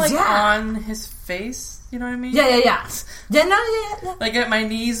 But if I'm like on his face, you know what I mean? Yeah. Like at my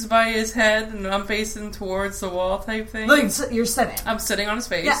knees by his head and I'm facing towards the wall type thing. Like, you're sitting. I'm sitting on his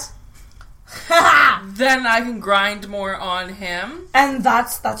face. Yeah. Then I can grind more on him, and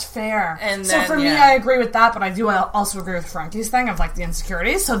that's fair. And so then, for me, I agree with that, but I do also agree with Frankie's thing of like the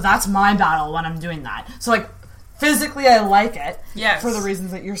insecurities. So that's my battle when I'm doing that. So like physically, I like it, for the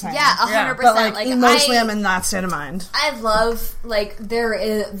reasons that you're saying. Yeah, 100%. But like emotionally, I'm in that state of mind. I love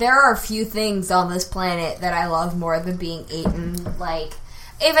there are a few things on this planet that I love more than being eaten. Like,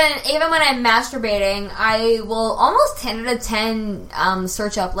 Even when I'm masturbating, I will almost 10 out of 10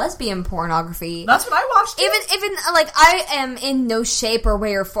 search up lesbian pornography. That's what I watched. Even like, I am in no shape or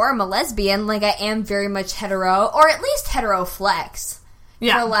way or form a lesbian. Like, I am very much hetero, or at least hetero flex.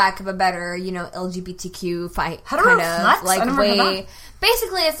 For lack of a better, LGBTQ kind of like way.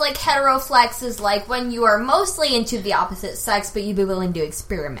 Basically, it's like hetero flex is like when you are mostly into the opposite sex, but you'd be willing to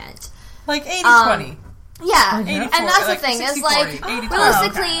experiment. Like 80-20. Yeah, and that's the thing, is like,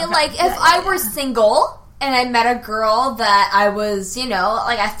 realistically, like, if I were single, and I met a girl that I was, like,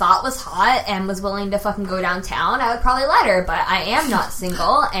 I thought was hot, and was willing to fucking go downtown, I would probably let her, but I am not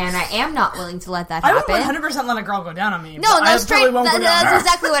single, and I am not willing to let that happen. I would 100% let a girl go down on me. No, that's exactly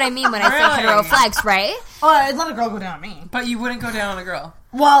what I mean when I say hetero flex, right? Oh, I'd let a girl go down on me. But you wouldn't go down on a girl.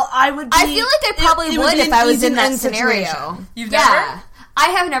 Well, I feel like I probably would if I was in that scenario. Situation. You've never? I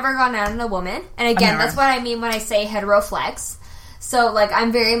have never gone out on a woman, and again, that's what I mean when I say hetero flex. So, like,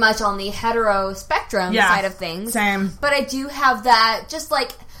 I'm very much on the hetero spectrum side of things. Same. But I do have that, just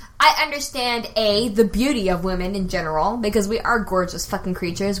like, I understand, the beauty of women in general, because we are gorgeous fucking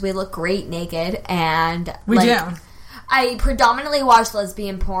creatures. We look great naked, and we do. I predominantly watch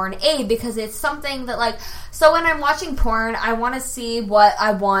lesbian porn, because it's something that, like, so when I'm watching porn, I want to see what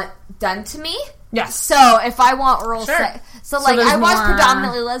I want done to me. Yes. So, if I want oral sex... So, like, I watch more...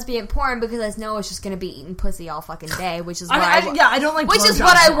 predominantly lesbian porn because I know it's just going to be eating pussy all fucking day, which is what I don't like which is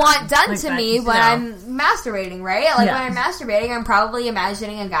what I want done to me when no. I'm masturbating, right? Like, when I'm masturbating, I'm probably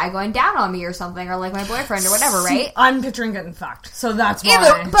imagining a guy going down on me or something, or, like, my boyfriend or whatever, right? I'm picturing getting fucked, so that's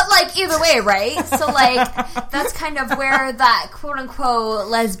why. But, like, either way, right? So, like, that's kind of where that quote-unquote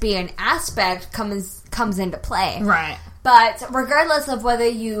lesbian aspect comes into play. Right. But regardless of whether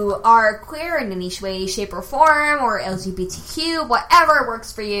you are queer in any way, shape, or form, or LGBTQ, whatever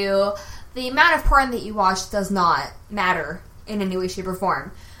works for you, the amount of porn that you watch does not matter in any way, shape, or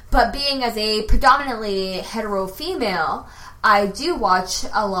form. But being as a predominantly hetero female, I do watch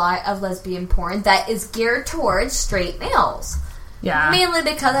a lot of lesbian porn that is geared towards straight males. Yeah. Mainly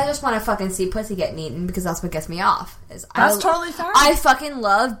because I just want to fucking see pussy getting eaten, because that's what gets me off. That's totally fair. I fucking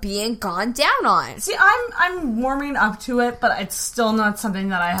love being gone down on. See, I'm warming up to it, but it's still not something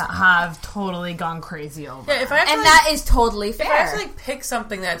that I have totally gone crazy over. Yeah, that is totally fair. If I have to, like, pick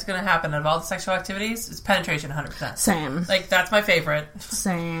something that's going to happen out of all the sexual activities, it's penetration 100%. Same. Like, that's my favorite.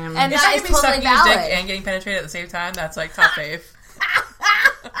 Same. And if that I is can be totally sucking valid. your dick and getting penetrated at the same time, that's, like, top fave.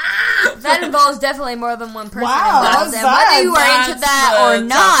 That involves definitely more than one person that's involved. And whether you are into that or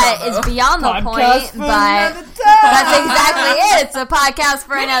not is beyond the point, but that's exactly it. It's a podcast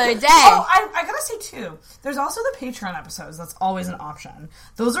for another day. Oh, I gotta say, too, there's also the Patreon episodes. That's always an option.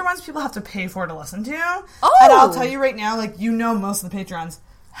 Those are ones people have to pay for to listen to. Oh! And I'll tell you right now, like, most of the Patrons.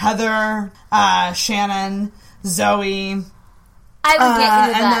 Heather, Shannon, Zoe... I would get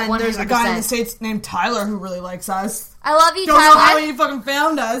into that. And then 100%. there's a guy in the States named Tyler who really likes us. I love you, Don't Tyler. know how you fucking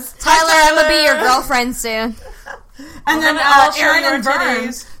found us. Tyler, I'm gonna be your girlfriend soon. And then I'll show Aaron you and our Vern.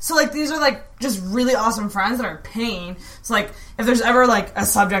 titties. So, like, these are, like, just really awesome friends that are paying. So, like, if there's ever, like, a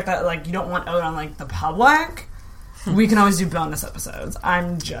subject that, like, you don't want out on, like, the public, we can always do bonus episodes.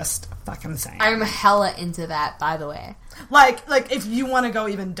 I'm just fucking saying. I'm hella into that, by the way. Like if you want to go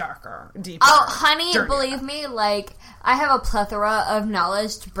even darker, deeper. Oh, honey, dirtier. believe me, like, I have a plethora of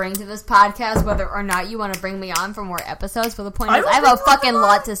knowledge to bring to this podcast, whether or not you want to bring me on for more episodes. But the point is, I have a fucking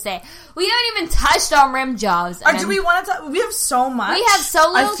lot to say. We haven't even touched on rim jobs. Do we want to? We have so much. We have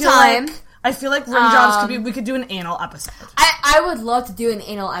so little I feel time. I feel like rim jobs we could do an anal episode. I would love to do an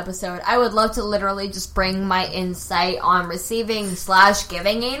anal episode. I would love to literally just bring my insight on receiving /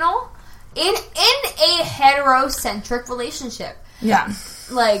 giving anal in a heterocentric relationship. Yeah.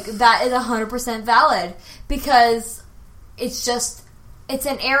 Like, that is 100% valid, because it's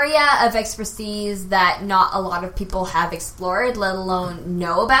an area of expertise that not a lot of people have explored, let alone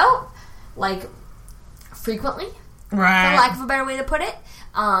know about, like, frequently, Right. for lack of a better way to put it.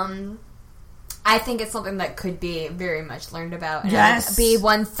 I think it's something that could be very much learned about. And Yes. I'd be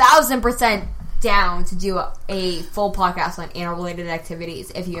 1,000% down to do a full podcast on anal-related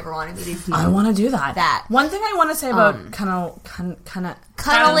activities if you ever wanted me to do I want to do that. that. One thing I want to say about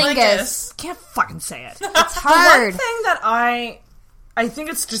Cunnilingus. can't fucking say it. It's One hard. thing that I think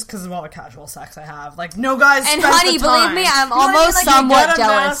it's just because of all the casual sex I have. Like, no guys And spent honey, the time. believe me, I'm You know what I mean? almost Like, somewhat gotta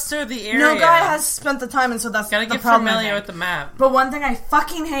jealous. master the area. no guy has spent the time, and so that's Gotta the get problem. familiar I with think. the map. But one thing I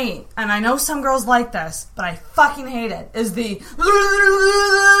fucking hate, and I know some girls like this, but I fucking hate it, is the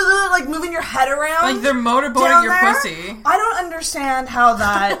like moving your head around. Like they're motorboating down your there. pussy. I don't understand how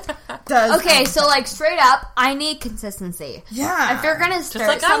that does. Okay, so, like, straight up, I need consistency. yeah, If you're gonna start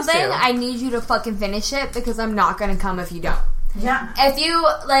like guys something, do. I need you to fucking finish it, because I'm not gonna come if you don't. yeah, If you,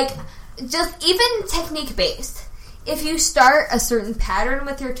 like, just even technique based, if you start a certain pattern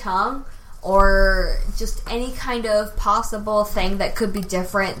with your tongue, or just any kind of possible thing that could be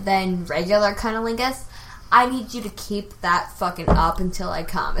different than regular cunnilingus, I need you to keep that fucking up until I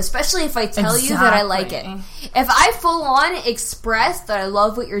come. Especially if I tell you that I like it. If I full on express that I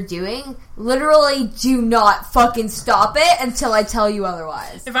love what you're doing, literally do not fucking stop it until I tell you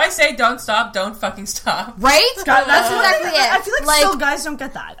otherwise. If I say don't stop, don't fucking stop. Right? God, That's exactly it. I feel like still guys don't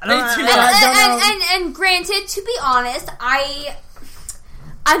get that. I don't, They do I not. don't know. And granted, to be honest,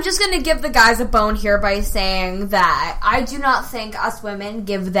 I'm just going to give the guys a bone here by saying that I do not think us women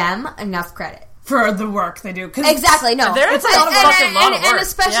give them enough credit. For the work they do. 'Cause Exactly, no. It's a lot of fucking lot of work. And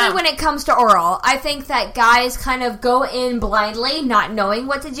especially Yeah. when it comes to oral. I think that guys kind of go in blindly, not knowing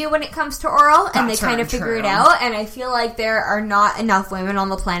what to do when it comes to oral, and they That's kind of very figure it true. out. And I feel like there are not enough women on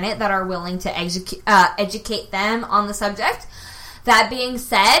the planet that are willing to educate them on the subject. That being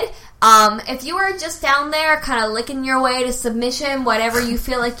said, if you are just down there kind of licking your way to submission, whatever you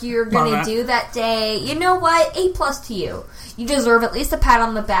feel like you're going to Love it. do that day, you know what? A+ to you. You deserve at least a pat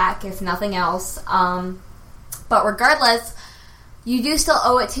on the back, if nothing else. But regardless, you do still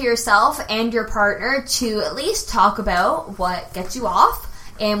owe it to yourself and your partner to at least talk about what gets you off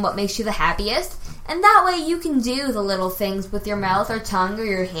and what makes you the happiest. And that way you can do the little things with your mouth or tongue or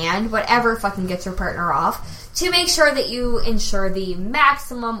your hand, whatever fucking gets your partner off, to make sure that you ensure the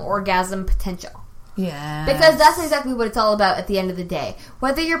maximum orgasm potential. Yeah. Because that's exactly what it's all about at the end of the day.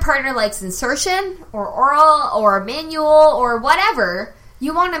 Whether your partner likes insertion, or oral, or manual, or whatever,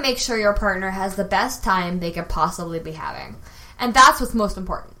 you want to make sure your partner has the best time they could possibly be having. And that's what's most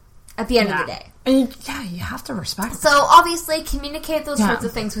important at the end of the day. And you have to respect So obviously communicate those Yeah. sorts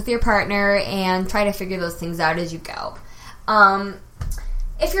of things with your partner and try to figure those things out as you go.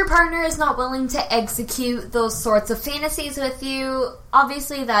 If your partner is not willing to execute those sorts of fantasies with you,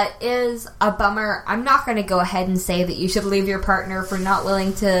 obviously that is a bummer. I'm not going to go ahead and say that you should leave your partner for not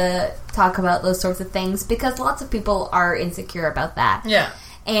willing to talk about those sorts of things, because lots of people are insecure about that. Yeah.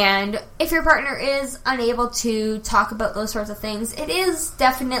 And if your partner is unable to talk about those sorts of things, it is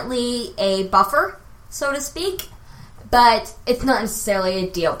definitely a buffer, so to speak, but it's not necessarily a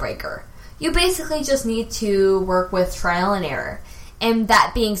deal breaker. You basically just need to work with trial and error. And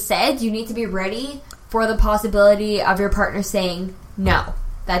that being said, you need to be ready for the possibility of your partner saying, no,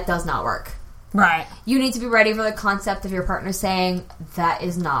 that does not work. Right. You need to be ready for the concept of your partner saying, that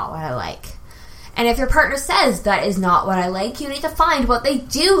is not what I like. And if your partner says, that is not what I like, you need to find what they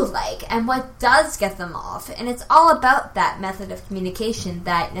do like and what does get them off. And it's all about that method of communication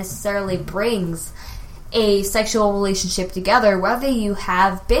that necessarily brings a sexual relationship together, whether you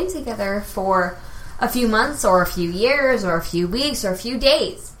have been together for a few months or a few years or a few weeks or a few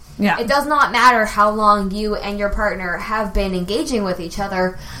days. Yeah. It does not matter how long you and your partner have been engaging with each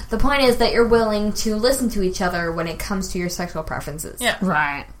other. The point is that you're willing to listen to each other when it comes to your sexual preferences. Yeah.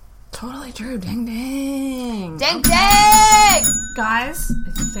 Right. Totally true. Ding ding. Dang dang! Guys,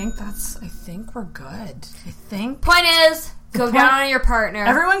 I think we're good. I think Point is, go down on your partner.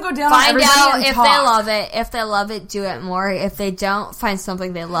 everyone go down on Find everybody out and if talk. they love it. If they love it, do it more. If they don't, find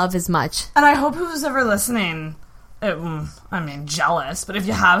something they love as much. And I hope who's ever listening, jealous, but if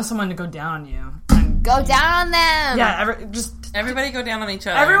you have someone to go down on you, and Go down on them. yeah, Everybody go down on each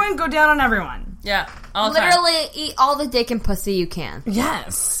other. everyone go down on everyone. Yeah. All the time. Literally eat all the dick and pussy you can.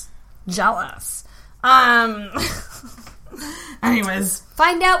 Yes. Jealous. Anyways.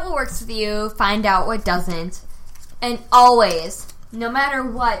 Find out what works with you. Find out what doesn't. And always, no matter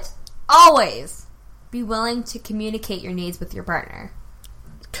what, always be willing to communicate your needs with your partner.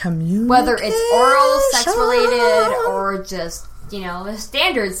 Whether it's oral sex related or just, a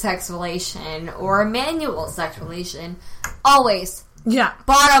standard sex relation or a manual sex relation. Always. Yeah.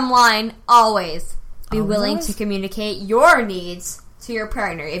 Bottom line, always be willing to communicate your needs to your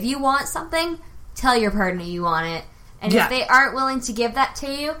partner. If you want something, tell your partner you want it. And if they aren't willing to give that to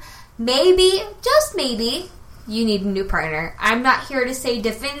you, maybe, just maybe, you need a new partner. I'm not here to say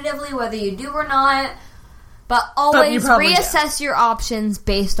definitively whether you do or not, but always reassess your options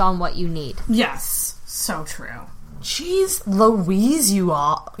based on what you need. Yes. So true. Jeez Louise, you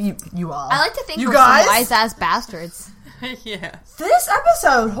all. I like to think you we're guys? some wise-ass bastards. Yeah. This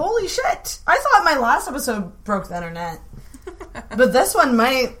episode, holy shit. I thought my last episode broke the internet. But this one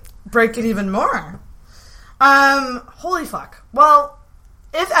might break it even more. Holy fuck. Well,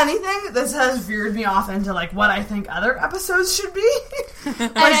 if anything, this has veered me off into what I think other episodes should be.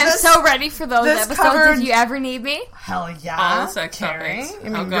 And I'm so ready for those episodes if you ever need me. Hell yeah. All the sex Carrie. topics. I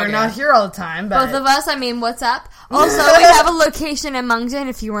mean, Oh, God, you're not here all the time, but... Both of us, what's up? Also, we have a location in Moncton,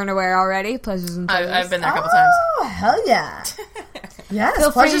 if you weren't aware already. Pleasures and Pleasures. I've been there a couple times. Oh, hell yeah. Yes.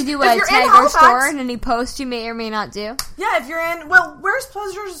 Feel free to do a tag or store in any post you may or may not do. Yeah, if you're in... Well, where's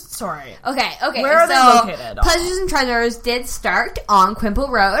Pleasures? Sorry. Okay. Where are they located? Pleasures and Treasures did start on Quimple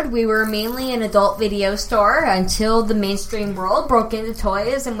Road. We were mainly an adult video store until the mainstream world broke into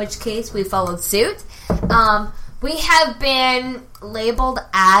toys, in which case we followed suit. We have been labeled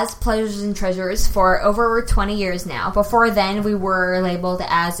as Pleasures and Treasures for over 20 years now. Before then, we were labeled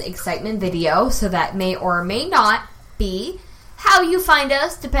as Excitement Video, so that may or may not be how you find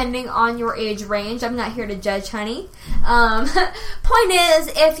us, depending on your age range. I'm not here to judge, honey. Point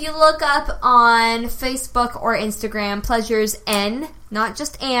is, if you look up on Facebook or Instagram, Pleasures N, not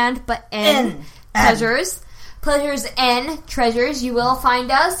just and, but N. Pleasures. Pleasures and Treasures, you will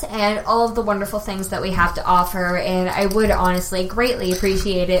find us and all of the wonderful things that we have to offer, and I would honestly greatly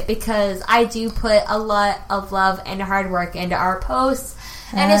appreciate it because I do put a lot of love and hard work into our posts,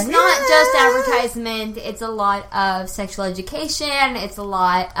 and it's not just advertisement, it's a lot of sexual education, it's a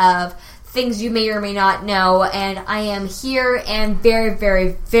lot of things you may or may not know, and I am here and very, very,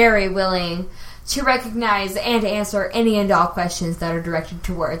 very willing to recognize and answer any and all questions that are directed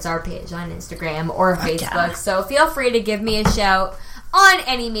towards our page on Instagram or Facebook. So feel free to give me a shout on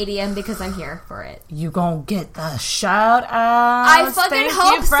any medium because I'm here for it. You gonna get the shout out. I fucking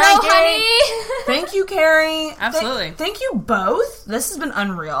hope so, honey. Thank you, Carrie. Absolutely. Thank you both. This has been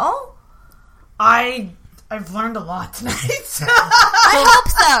unreal. I've learned a lot tonight. I hope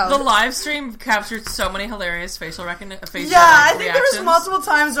so. The live stream captured so many hilarious facial reactions. I think there was multiple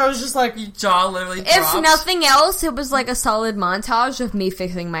times where I was just like... Your jaw literally dropped. If nothing else, it was like a solid montage of me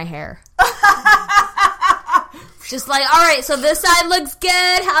fixing my hair. Just like, alright, so this side looks good.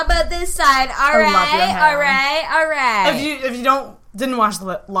 How about this side? Alright. If you didn't watch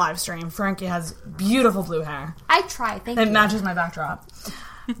the live stream, Frankie has beautiful blue hair. I tried, thank you. It matches my backdrop.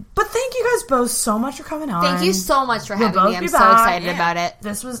 But thank you guys both so much for coming on. Thank you so much for having me. I'm so back. excited about it.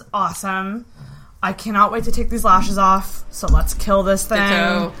 This was awesome. I cannot wait to take these lashes off. So let's kill this thing.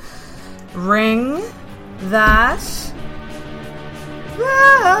 Ditto. Ring that.